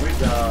with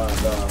the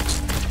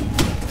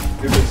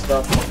stupid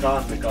stuff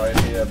mechanical in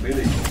the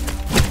ability.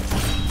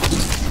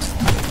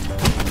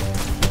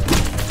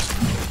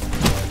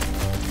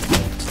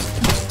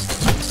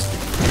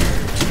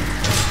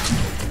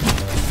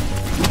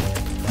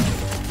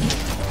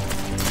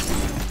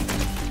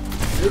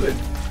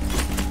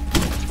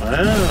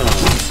 Wow.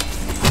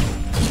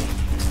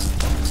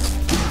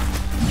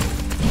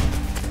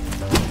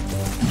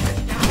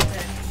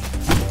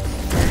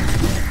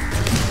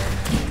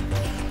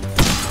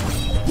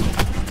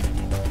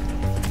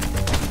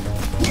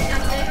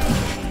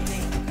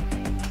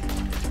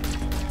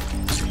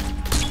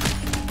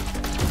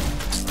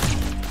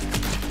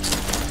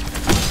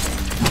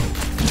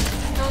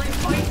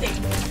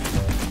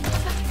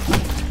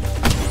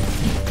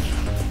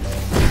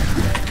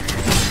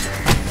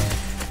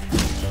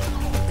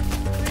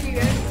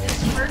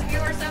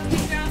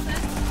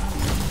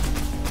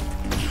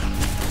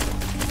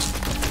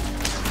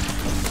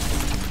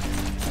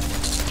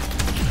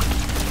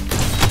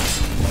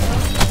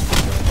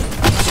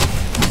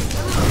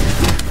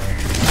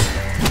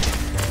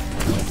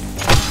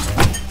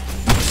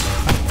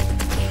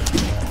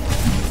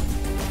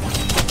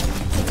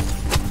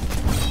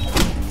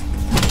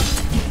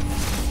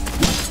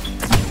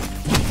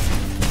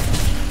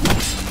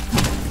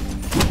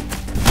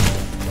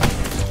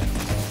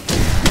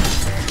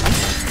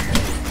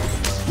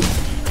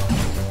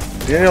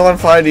 Did anyone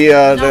find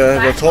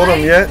the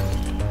totem yet?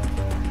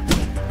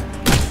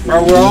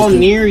 Bro, we're all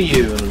near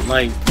you.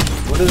 Like,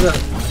 what is that?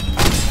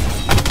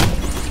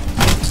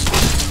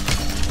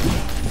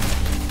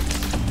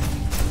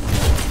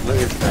 Look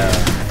at that.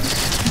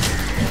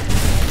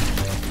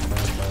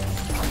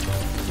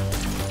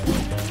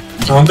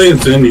 I don't think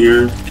it's in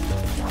here.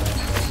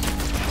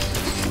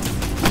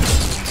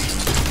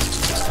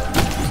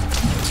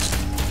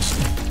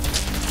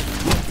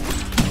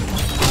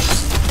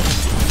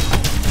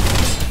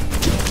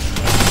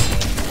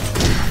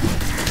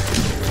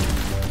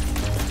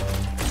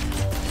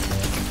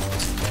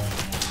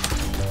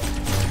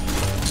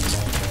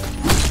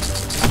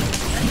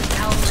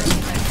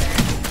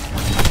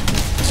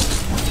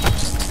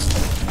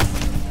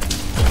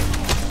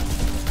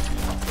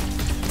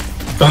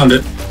 Found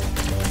it.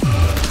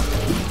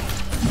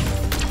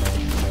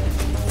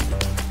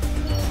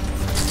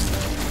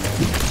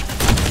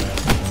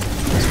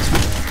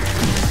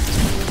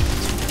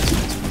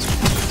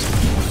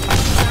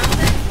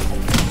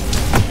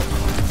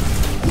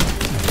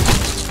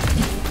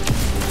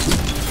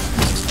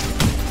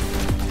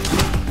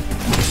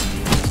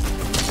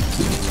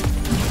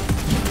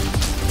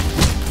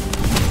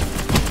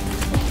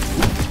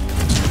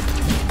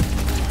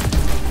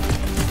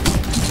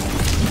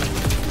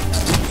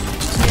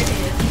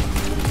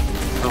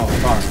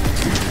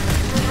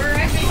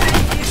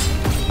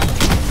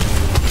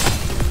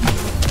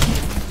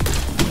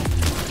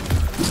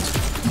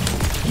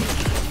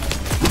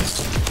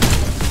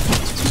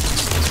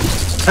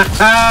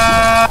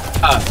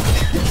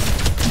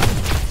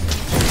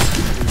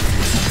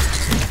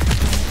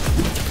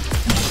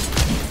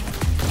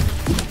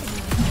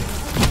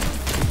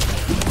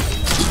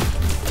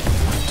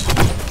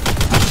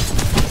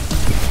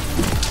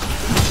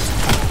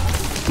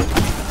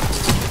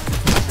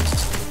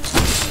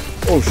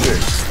 Oh shit.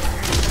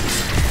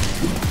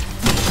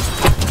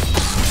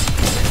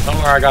 Don't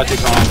worry, I got you,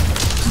 Con.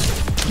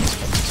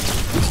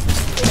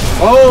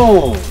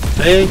 Oh,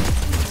 see?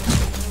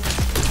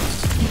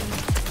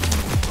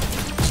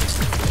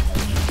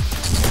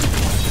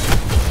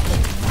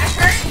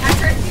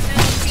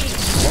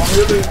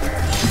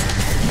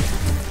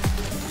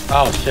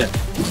 Oh shit.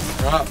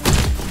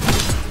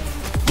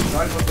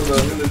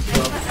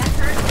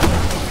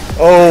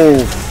 Oh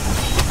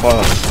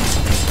fuck.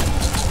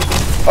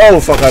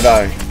 Oh fuck, I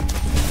died.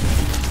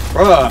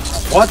 Bruh,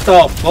 what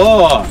the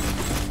fuck?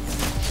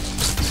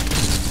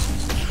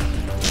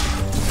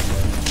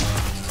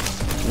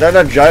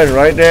 That giant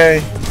right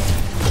there?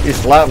 He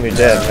slapped me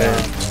dead, man.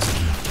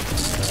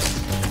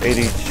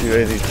 82,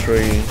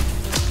 83.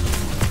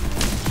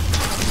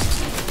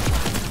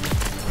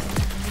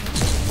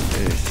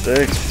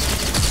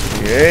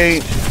 86,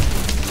 88,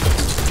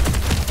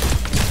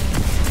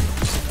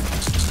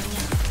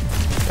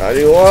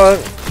 91.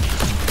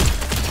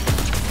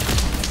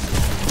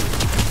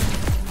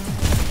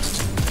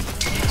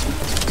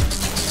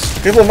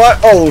 People might.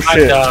 Oh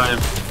shit!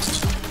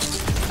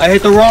 I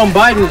hit the wrong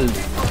button.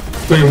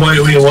 Wait, what?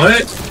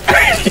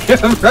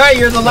 Right,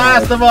 you're the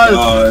last of us.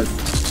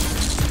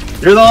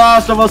 You're the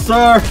last of us,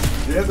 sir.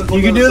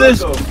 You can do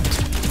this.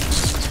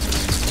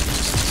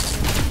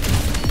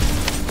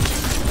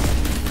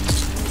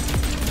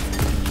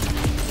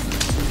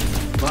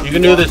 You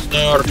can do this,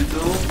 sir.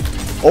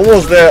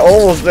 Almost there,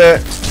 almost there.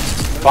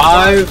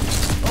 5.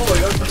 Oh my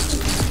god.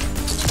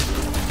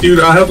 Dude,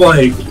 I have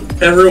like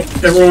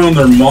everyone on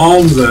their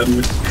moms at me.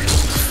 What the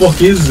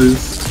fuck is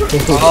this?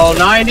 Oh,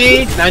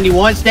 90,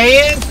 91,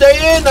 stay in,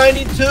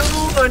 92,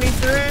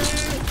 93.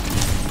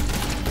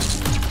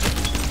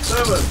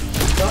 7,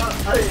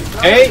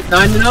 8,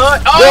 99.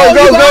 Oh,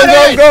 Go, go,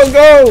 go, go,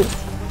 go!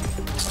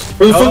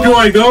 Where the fuck do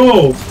I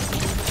go?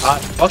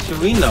 What should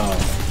we know?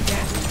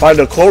 Find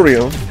the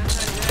aquarium.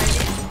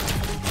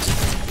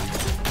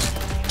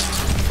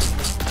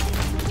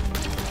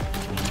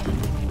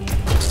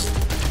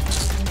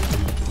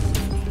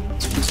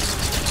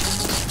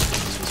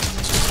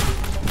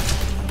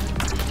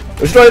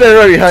 It's right there,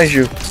 right behind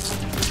you.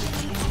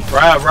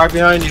 Right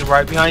behind you,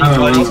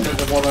 buddy. I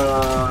just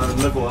wanna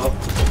level up.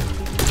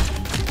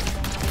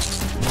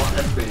 Not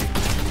FB.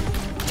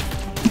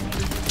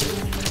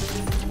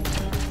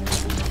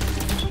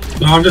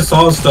 No, I just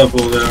saw stuff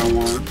over there I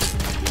want.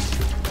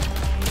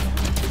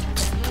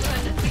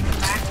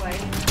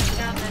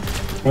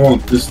 I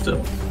want this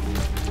stuff.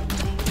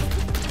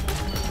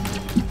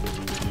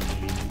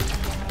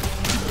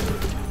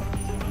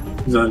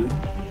 Is that it?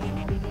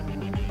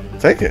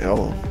 Take it, hold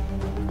on.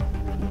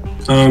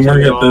 I'm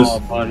gonna get this.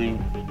 Buddy.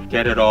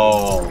 Get it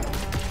all.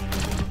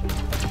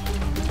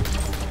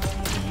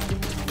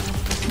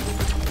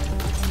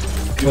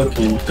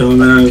 Fucking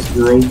dumbass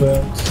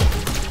robots.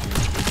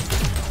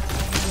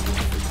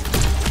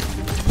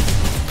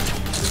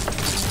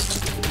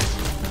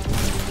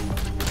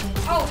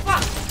 Oh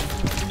fuck!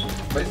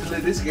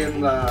 Basically, this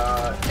game New.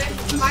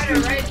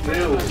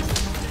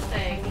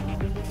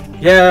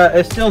 Yeah,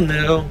 it's still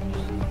new.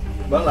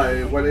 But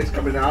like when it's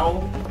coming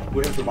out,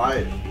 we have to buy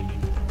it.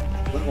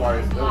 That's why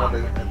it's not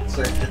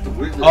at the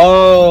wisdom.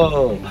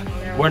 Oh,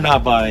 we're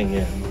not buying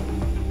it.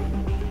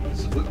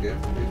 good game.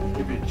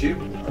 If it's cheap,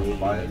 I will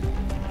buy it.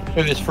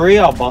 If it's free,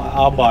 I'll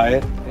buy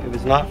it. If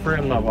it's not free,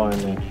 I'm not buying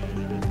it.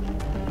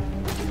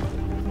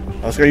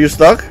 Oscar, you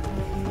stuck?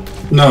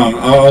 No,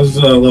 I was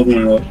leveling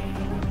it up.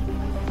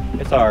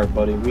 It's alright,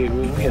 buddy. We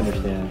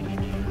understand.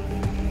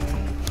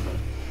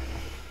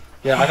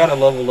 Yeah, I gotta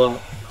level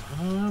up.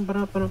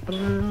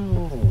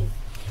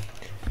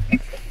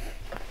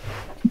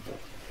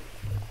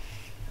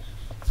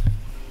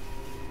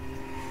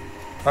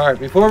 Alright,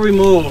 before we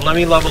move, let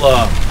me level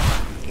up.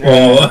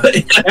 Well,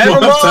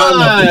 Never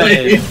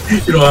mind!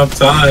 You don't have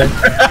time.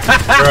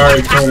 You're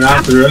already coming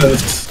after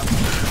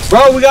us.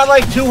 Bro, we got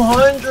like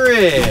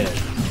 200!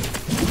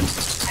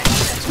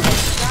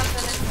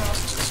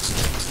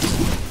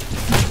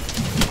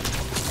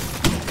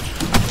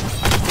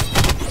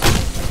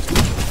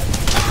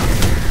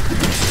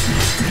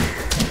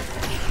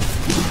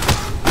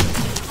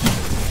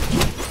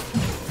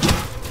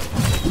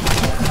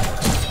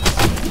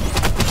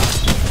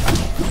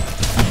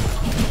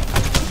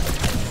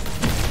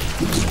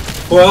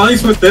 Well, at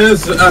least with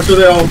this, after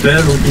they're all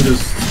dead, we can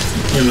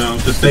just, you know,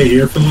 just stay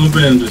here for a little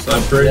bit and just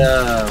upgrade.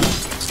 Yeah.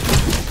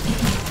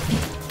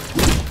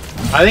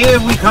 I think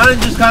if we kind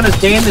of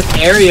stay in this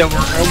area,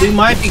 we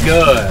might be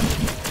good.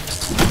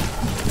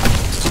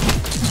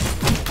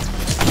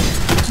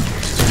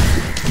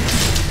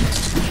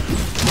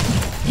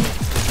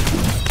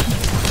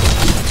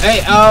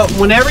 Hey,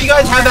 whenever you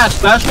guys have that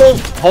special,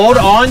 hold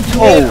on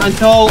to it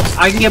until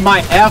I can get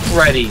my F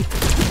ready.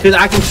 Because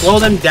I can slow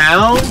them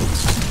down.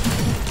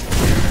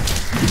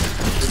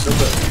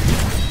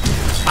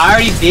 I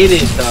already did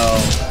it though.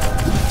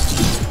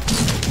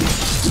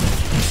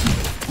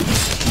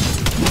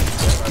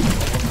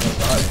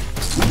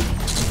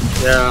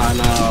 Yeah, I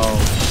know.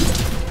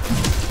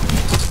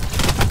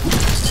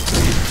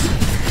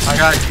 I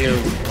got you,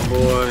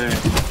 boy.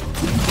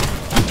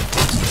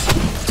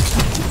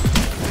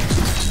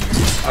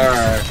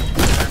 Alright.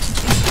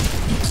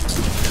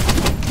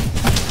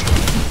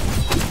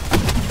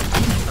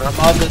 I'm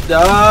about to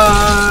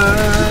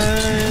die.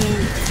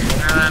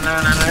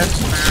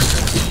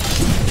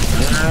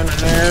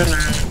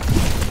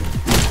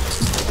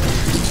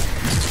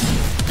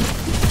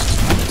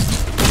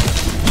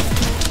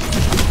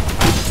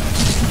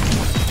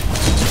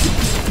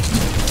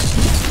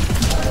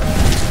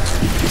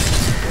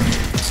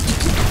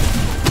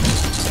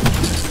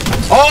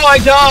 Oh, I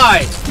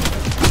died!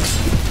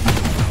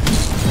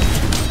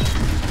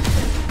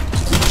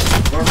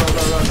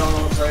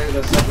 No, sorry,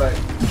 that's not right.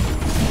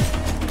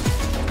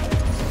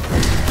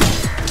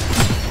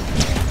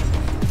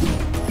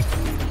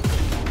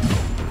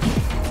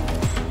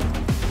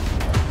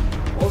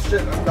 Oh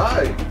shit, I'm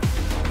dying.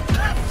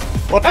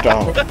 What the?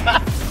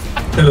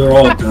 They're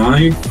all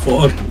dying?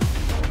 Fuck.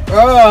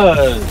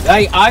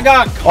 I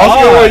got caught.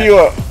 Oscar, where you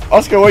at?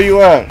 Oscar, where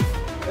you at?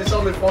 It's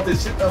only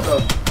 46 of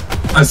them.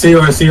 I see,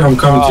 I'm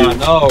coming to I you.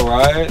 know,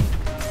 right?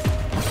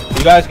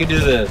 You guys can do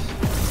this.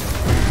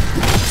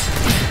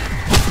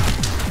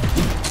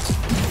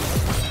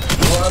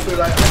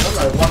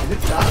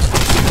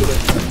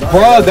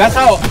 Bro, that's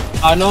how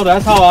I know.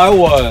 That's how I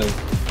was.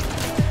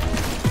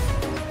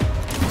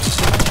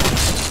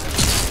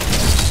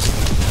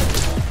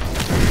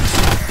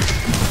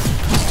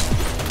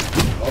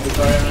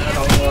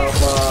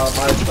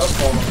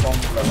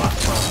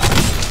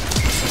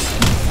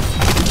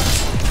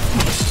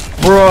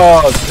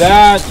 Bro,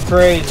 that's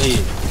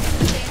crazy.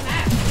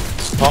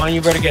 Come on,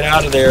 you better get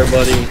out of there,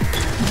 buddy.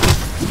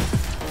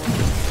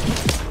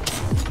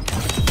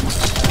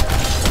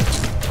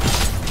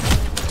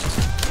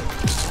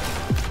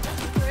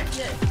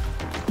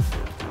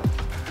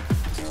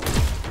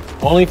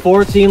 Only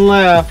 14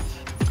 left.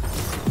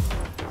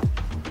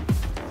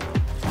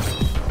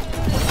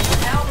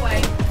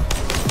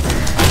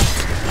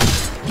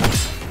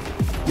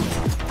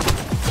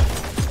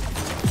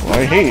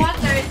 Why he?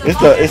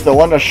 It's the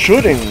one that's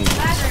shooting.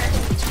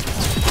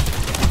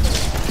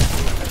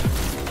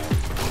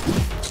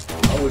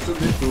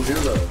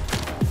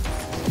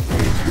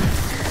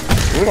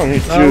 We don't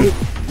need two.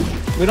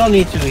 We don't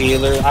need two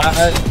healers.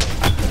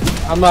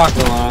 I'm not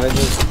gonna lie.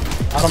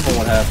 I don't know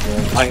what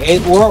happened. Like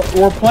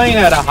we're playing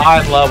at a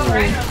high level.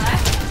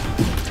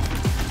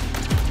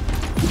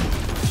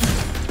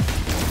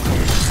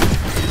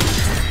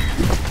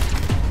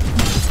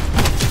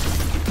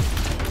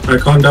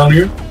 Alright, come down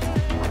here.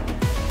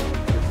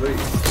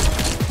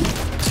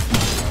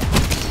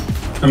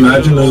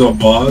 Imagine there's a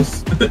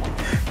boss.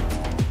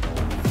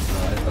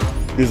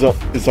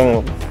 It's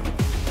on.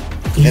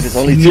 And it's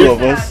only two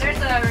of us.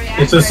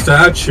 It's a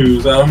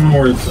statues. I don't know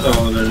where it's.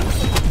 Oh, there.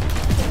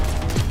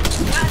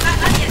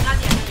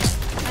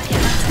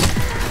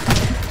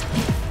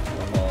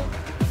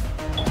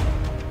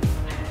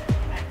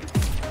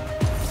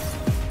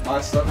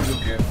 My stuff is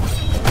okay.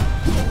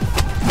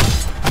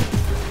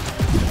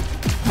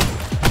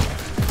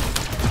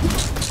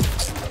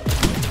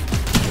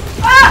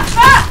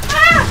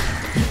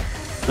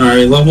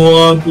 Alright, level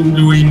up. Who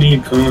do we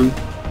need, Con?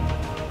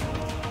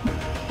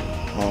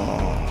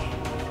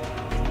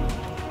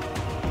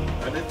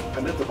 I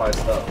need to buy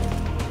stuff.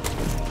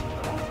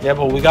 Yeah,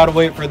 but we gotta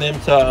wait for them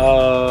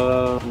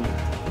to.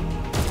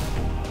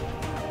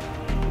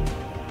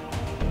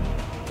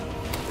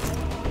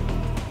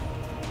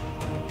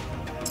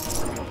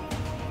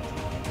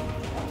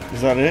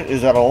 Is that it?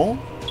 Is that all?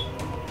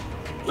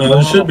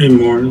 There should be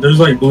more. There's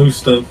like blue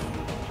stuff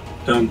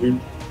down here.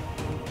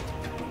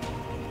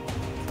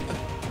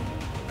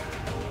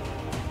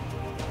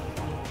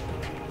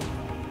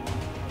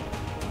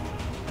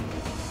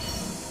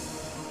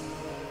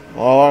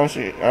 Well, I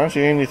don't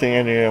see anything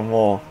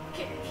anymore.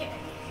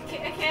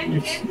 Can you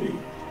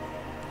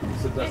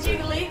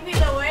lead me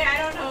the way?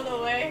 I don't know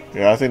the way.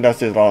 Yeah, I think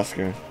that's it,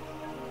 Oscar.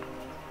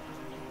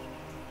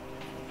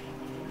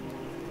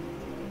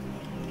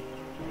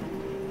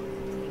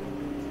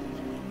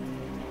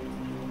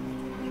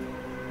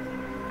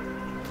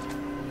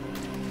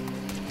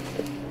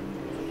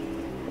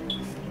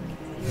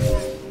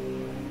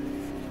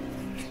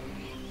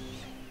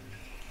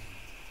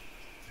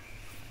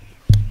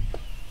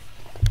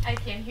 I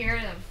can hear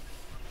them.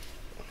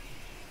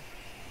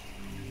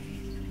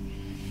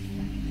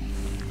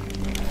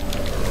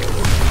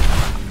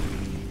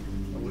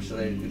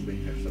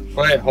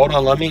 Wait, hold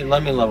on. Let me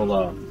level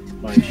up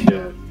my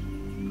shit.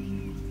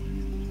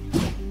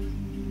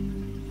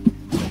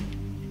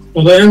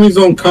 Well, the enemies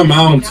don't come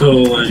out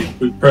until like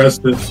we press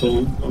it, so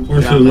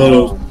unfortunately, the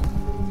little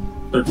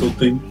circle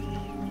thing.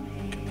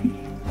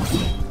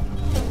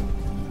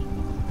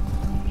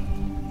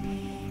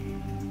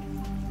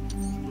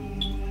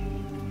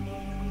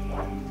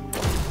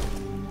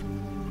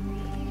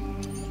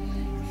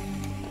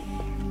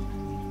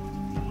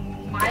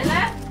 My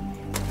left?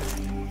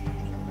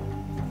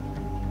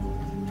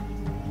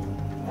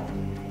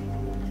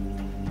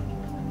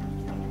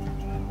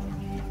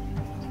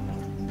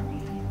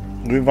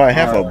 We might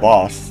have a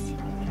boss.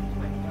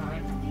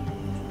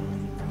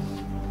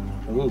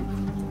 Ooh,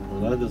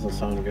 well, that doesn't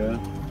sound good.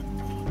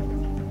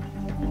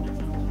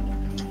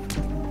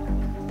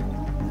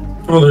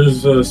 Oh,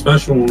 there's a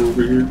special one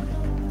over here.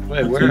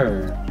 Wait,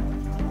 where?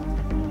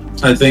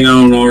 I think I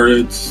don't know where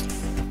it's.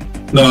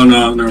 No,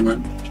 never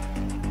mind.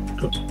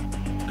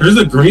 There's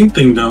a green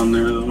thing down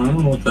there though. I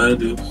don't know what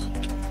that is.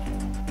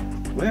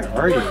 Where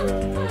are you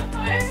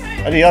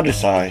guys? On the other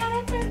side.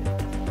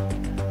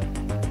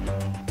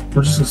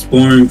 We're just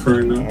exploring for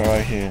right now.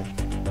 Right here.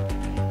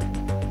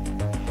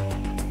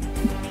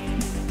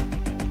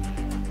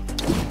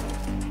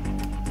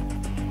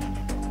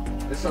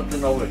 There's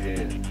something over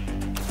here.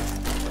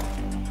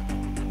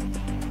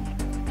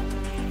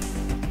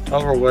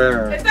 Over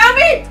where? It found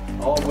me!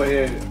 Over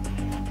here.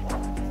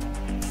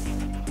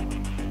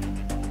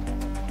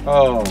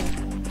 Oh.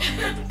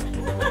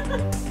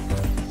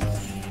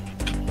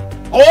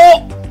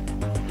 Oh!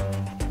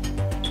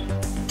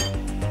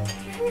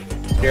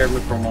 Scared me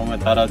for a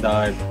moment. Thought I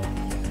died.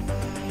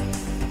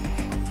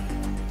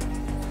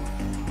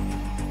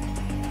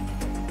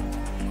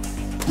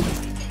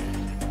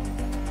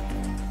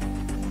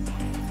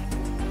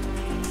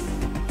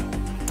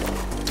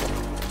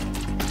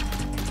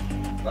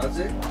 That's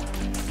it?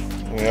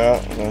 Yeah,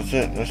 that's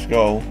it. Let's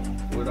go.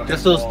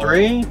 Just those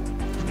three?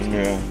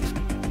 Yeah.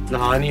 No,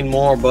 I need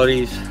more,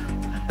 buddies.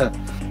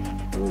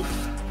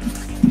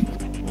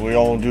 We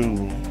all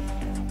do.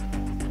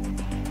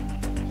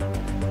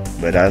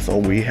 But that's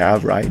all we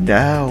have right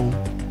now.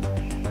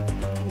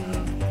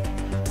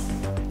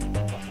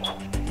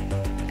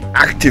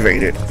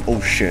 Activated.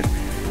 Oh shit.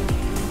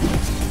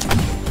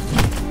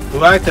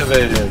 Who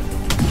activated?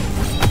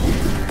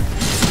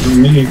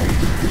 Me.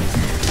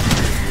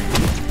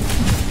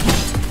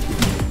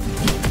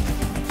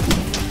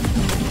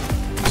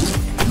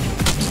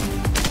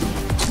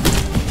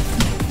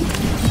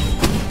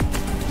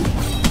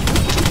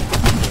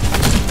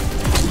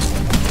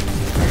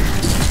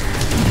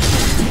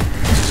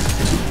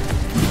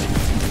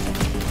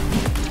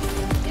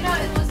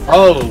 I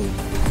Oh. don't know,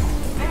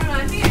 I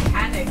think I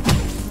panicked.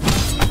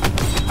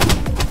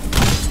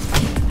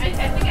 I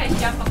think I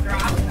jumped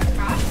across.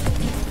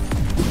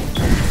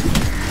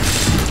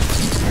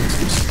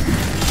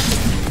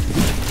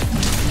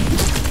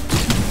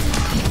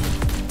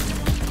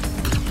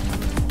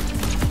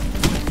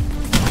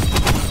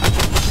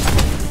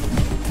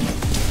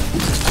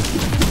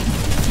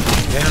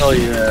 Hell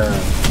yeah,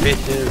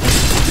 bitches.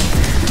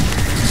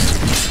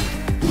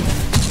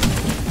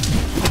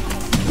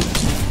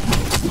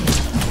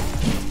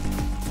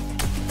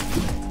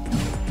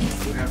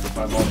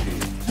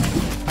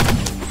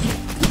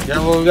 Yeah,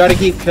 well, we gotta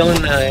keep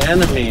killing the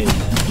enemies.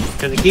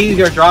 Because the keys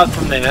are dropped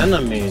from the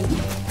enemies.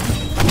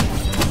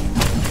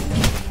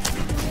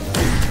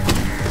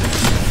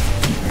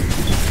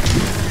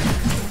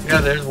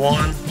 Yeah, there's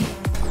one.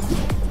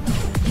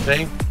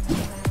 See?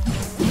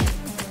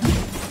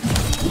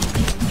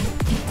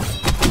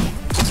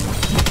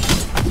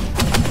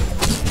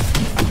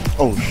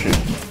 Oh shit.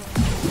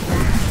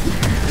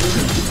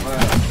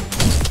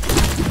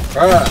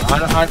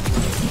 Alright,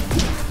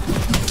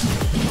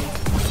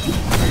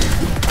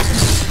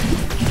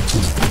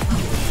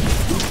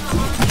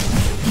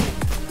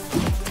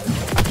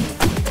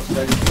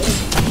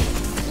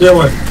 Yeah,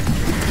 what?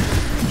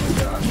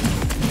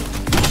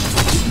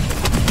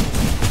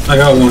 I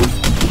got one.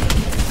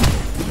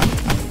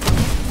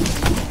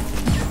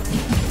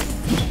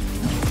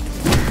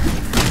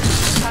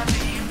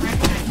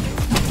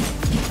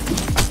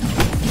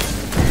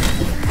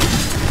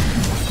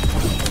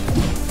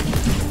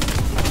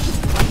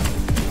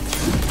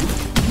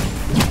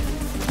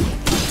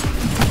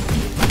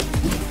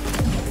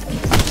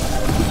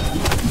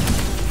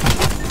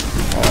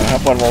 I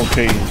have one more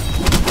key.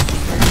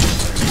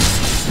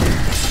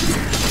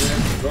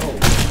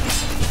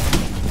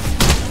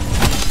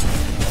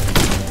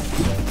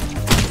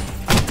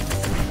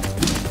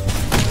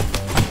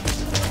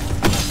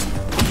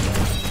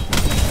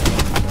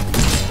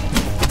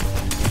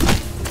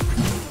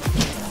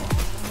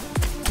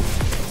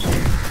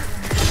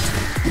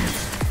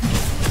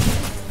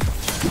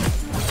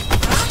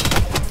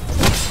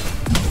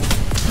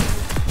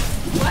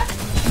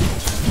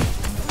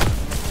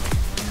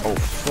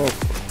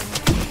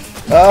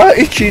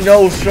 Itchy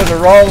nose at the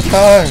wrong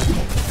time.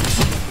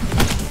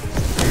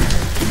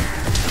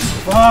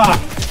 Fuck!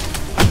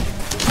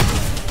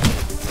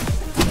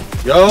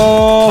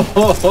 Yo!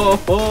 Ho, ho,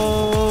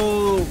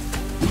 ho.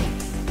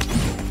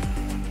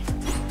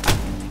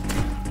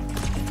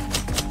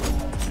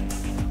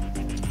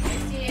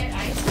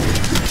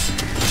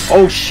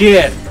 Oh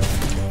shit!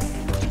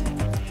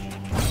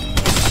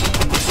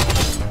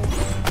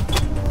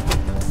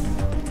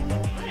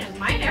 There's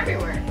mine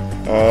everywhere.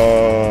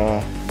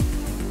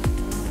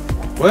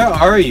 Where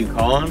are you,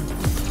 Colin?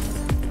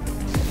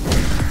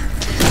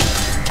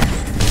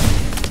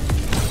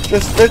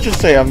 Let's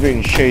just say I'm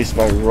being chased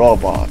by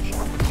robots.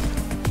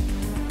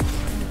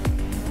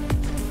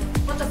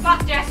 What the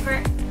fuck,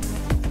 Jasper?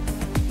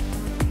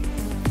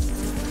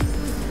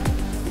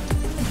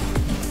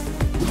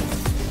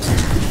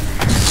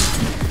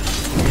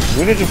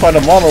 We need to find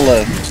a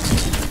monolith.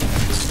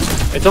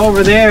 It's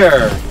over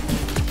there.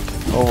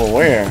 Over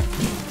where?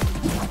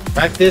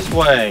 Back this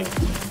way.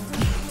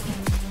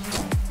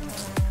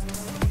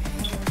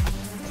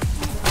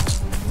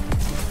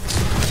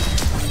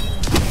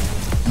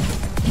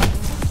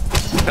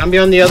 Come be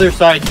on the other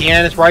side,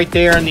 Kian. It's right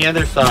there on the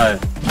other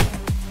side.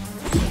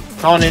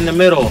 Come on, in the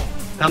middle.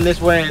 Come this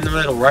way in the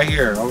middle. Right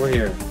here. Over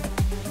here.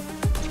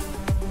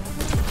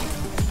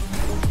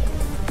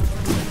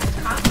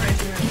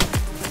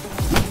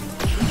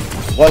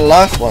 One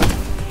last one.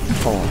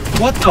 Come on.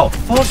 What the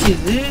fuck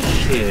is this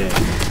shit?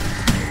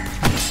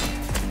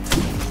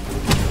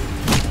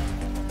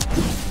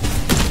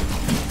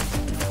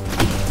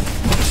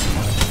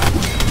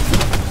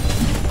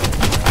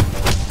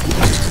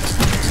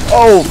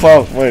 Oh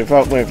fuck, wait,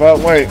 fuck.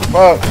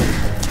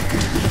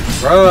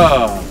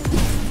 Bruh.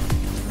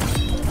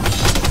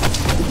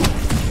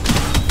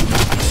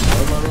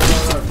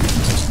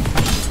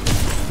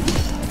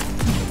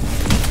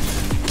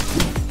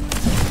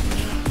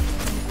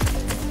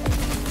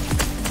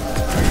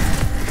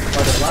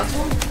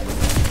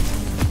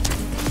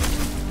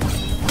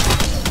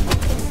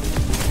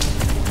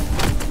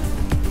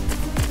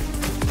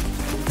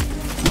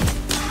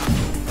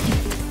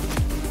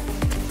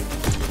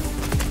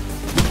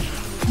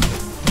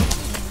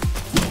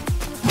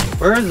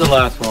 Where is the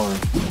last one?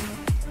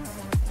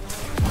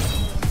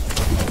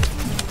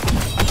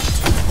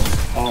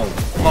 Oh,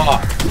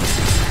 fuck.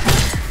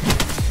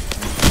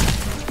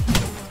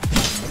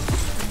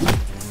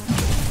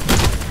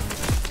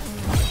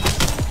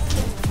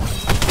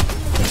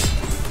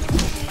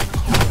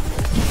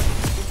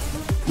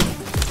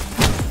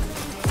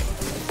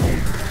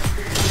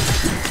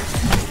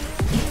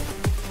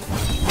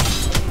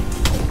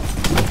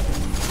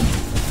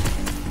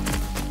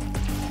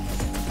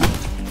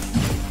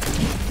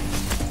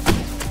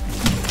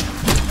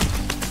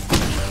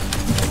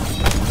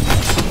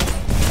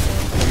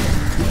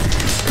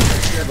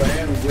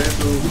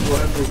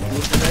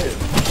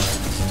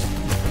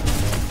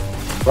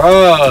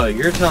 Bro,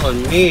 you're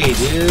telling me,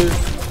 dude.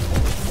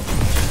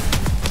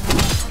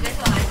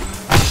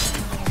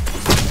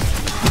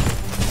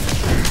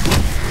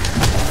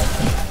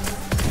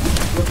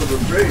 Look at the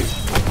bridge.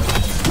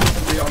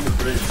 Be on the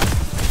bridge.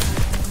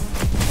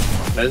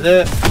 Is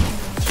it?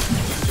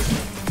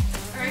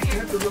 Right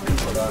here. You're looking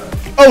for that.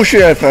 Oh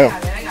shit, I fell. I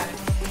got it.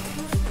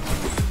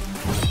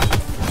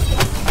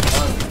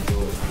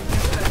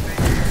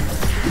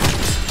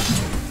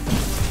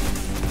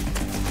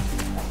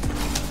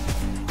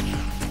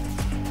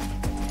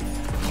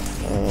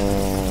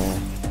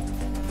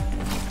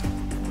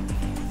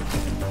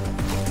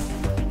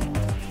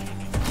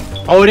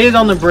 Oh, it is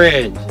on the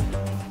bridge.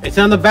 It's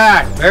on the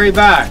back, very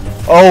back.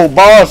 Oh,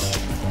 boss.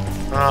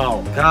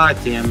 Oh, god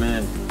damn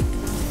it.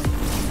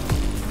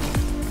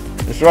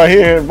 It's right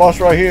here,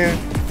 boss right here.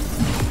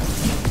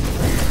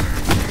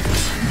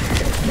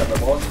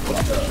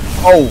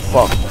 Oh,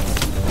 fuck.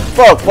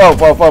 Fuck.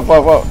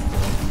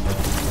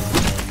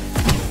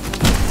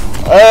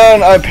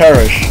 And I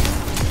perish.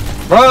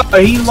 Bro,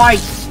 he like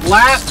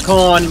slapped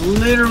Con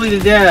literally to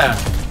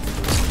death.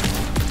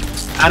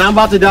 And I'm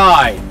about to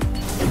die.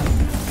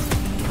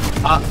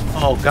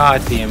 Oh,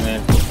 god damn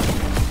it.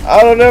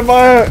 Out of there,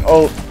 man.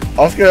 Oh,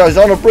 Oscar is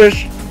on the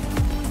bridge.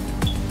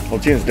 Oh,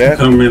 Tien's dead.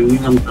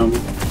 I'm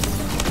coming.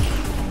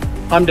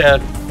 I'm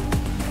dead.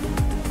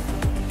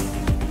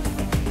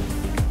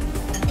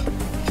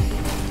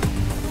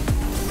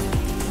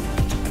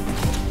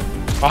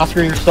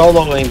 Oscar, you're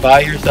soloing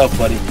by yourself,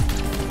 buddy.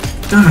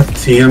 God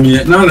damn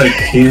it, not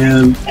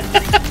again.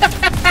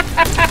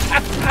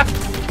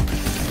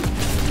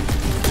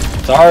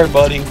 Sorry,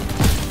 buddy.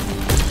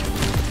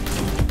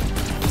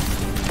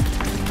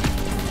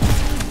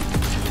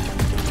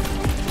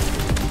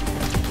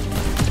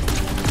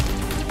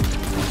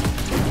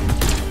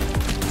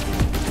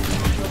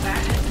 Go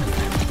back.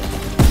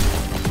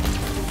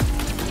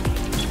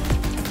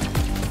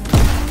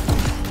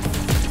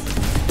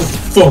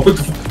 Fuck, what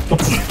the fuck?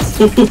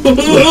 What the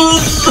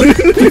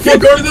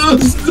fuck are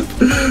those?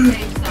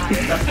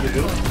 Same side.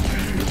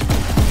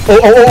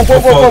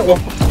 Oh.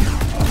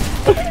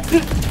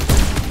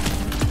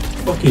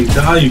 Fucking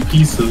die, you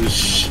piece of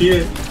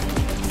shit.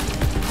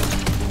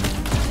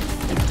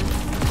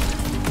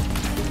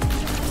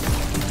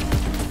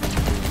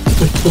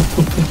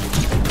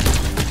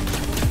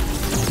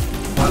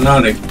 Oh,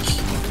 not a...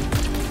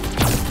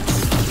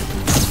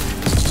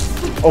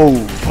 Oh,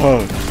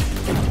 fuck.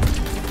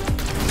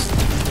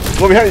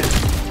 Go behind you.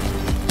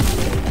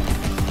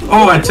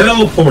 Oh, I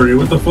teleported,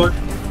 what the fuck?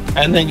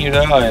 And then you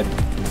died.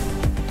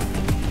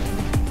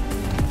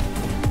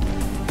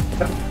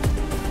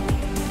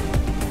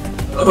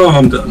 Oh,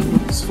 I'm done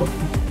with this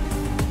fucking...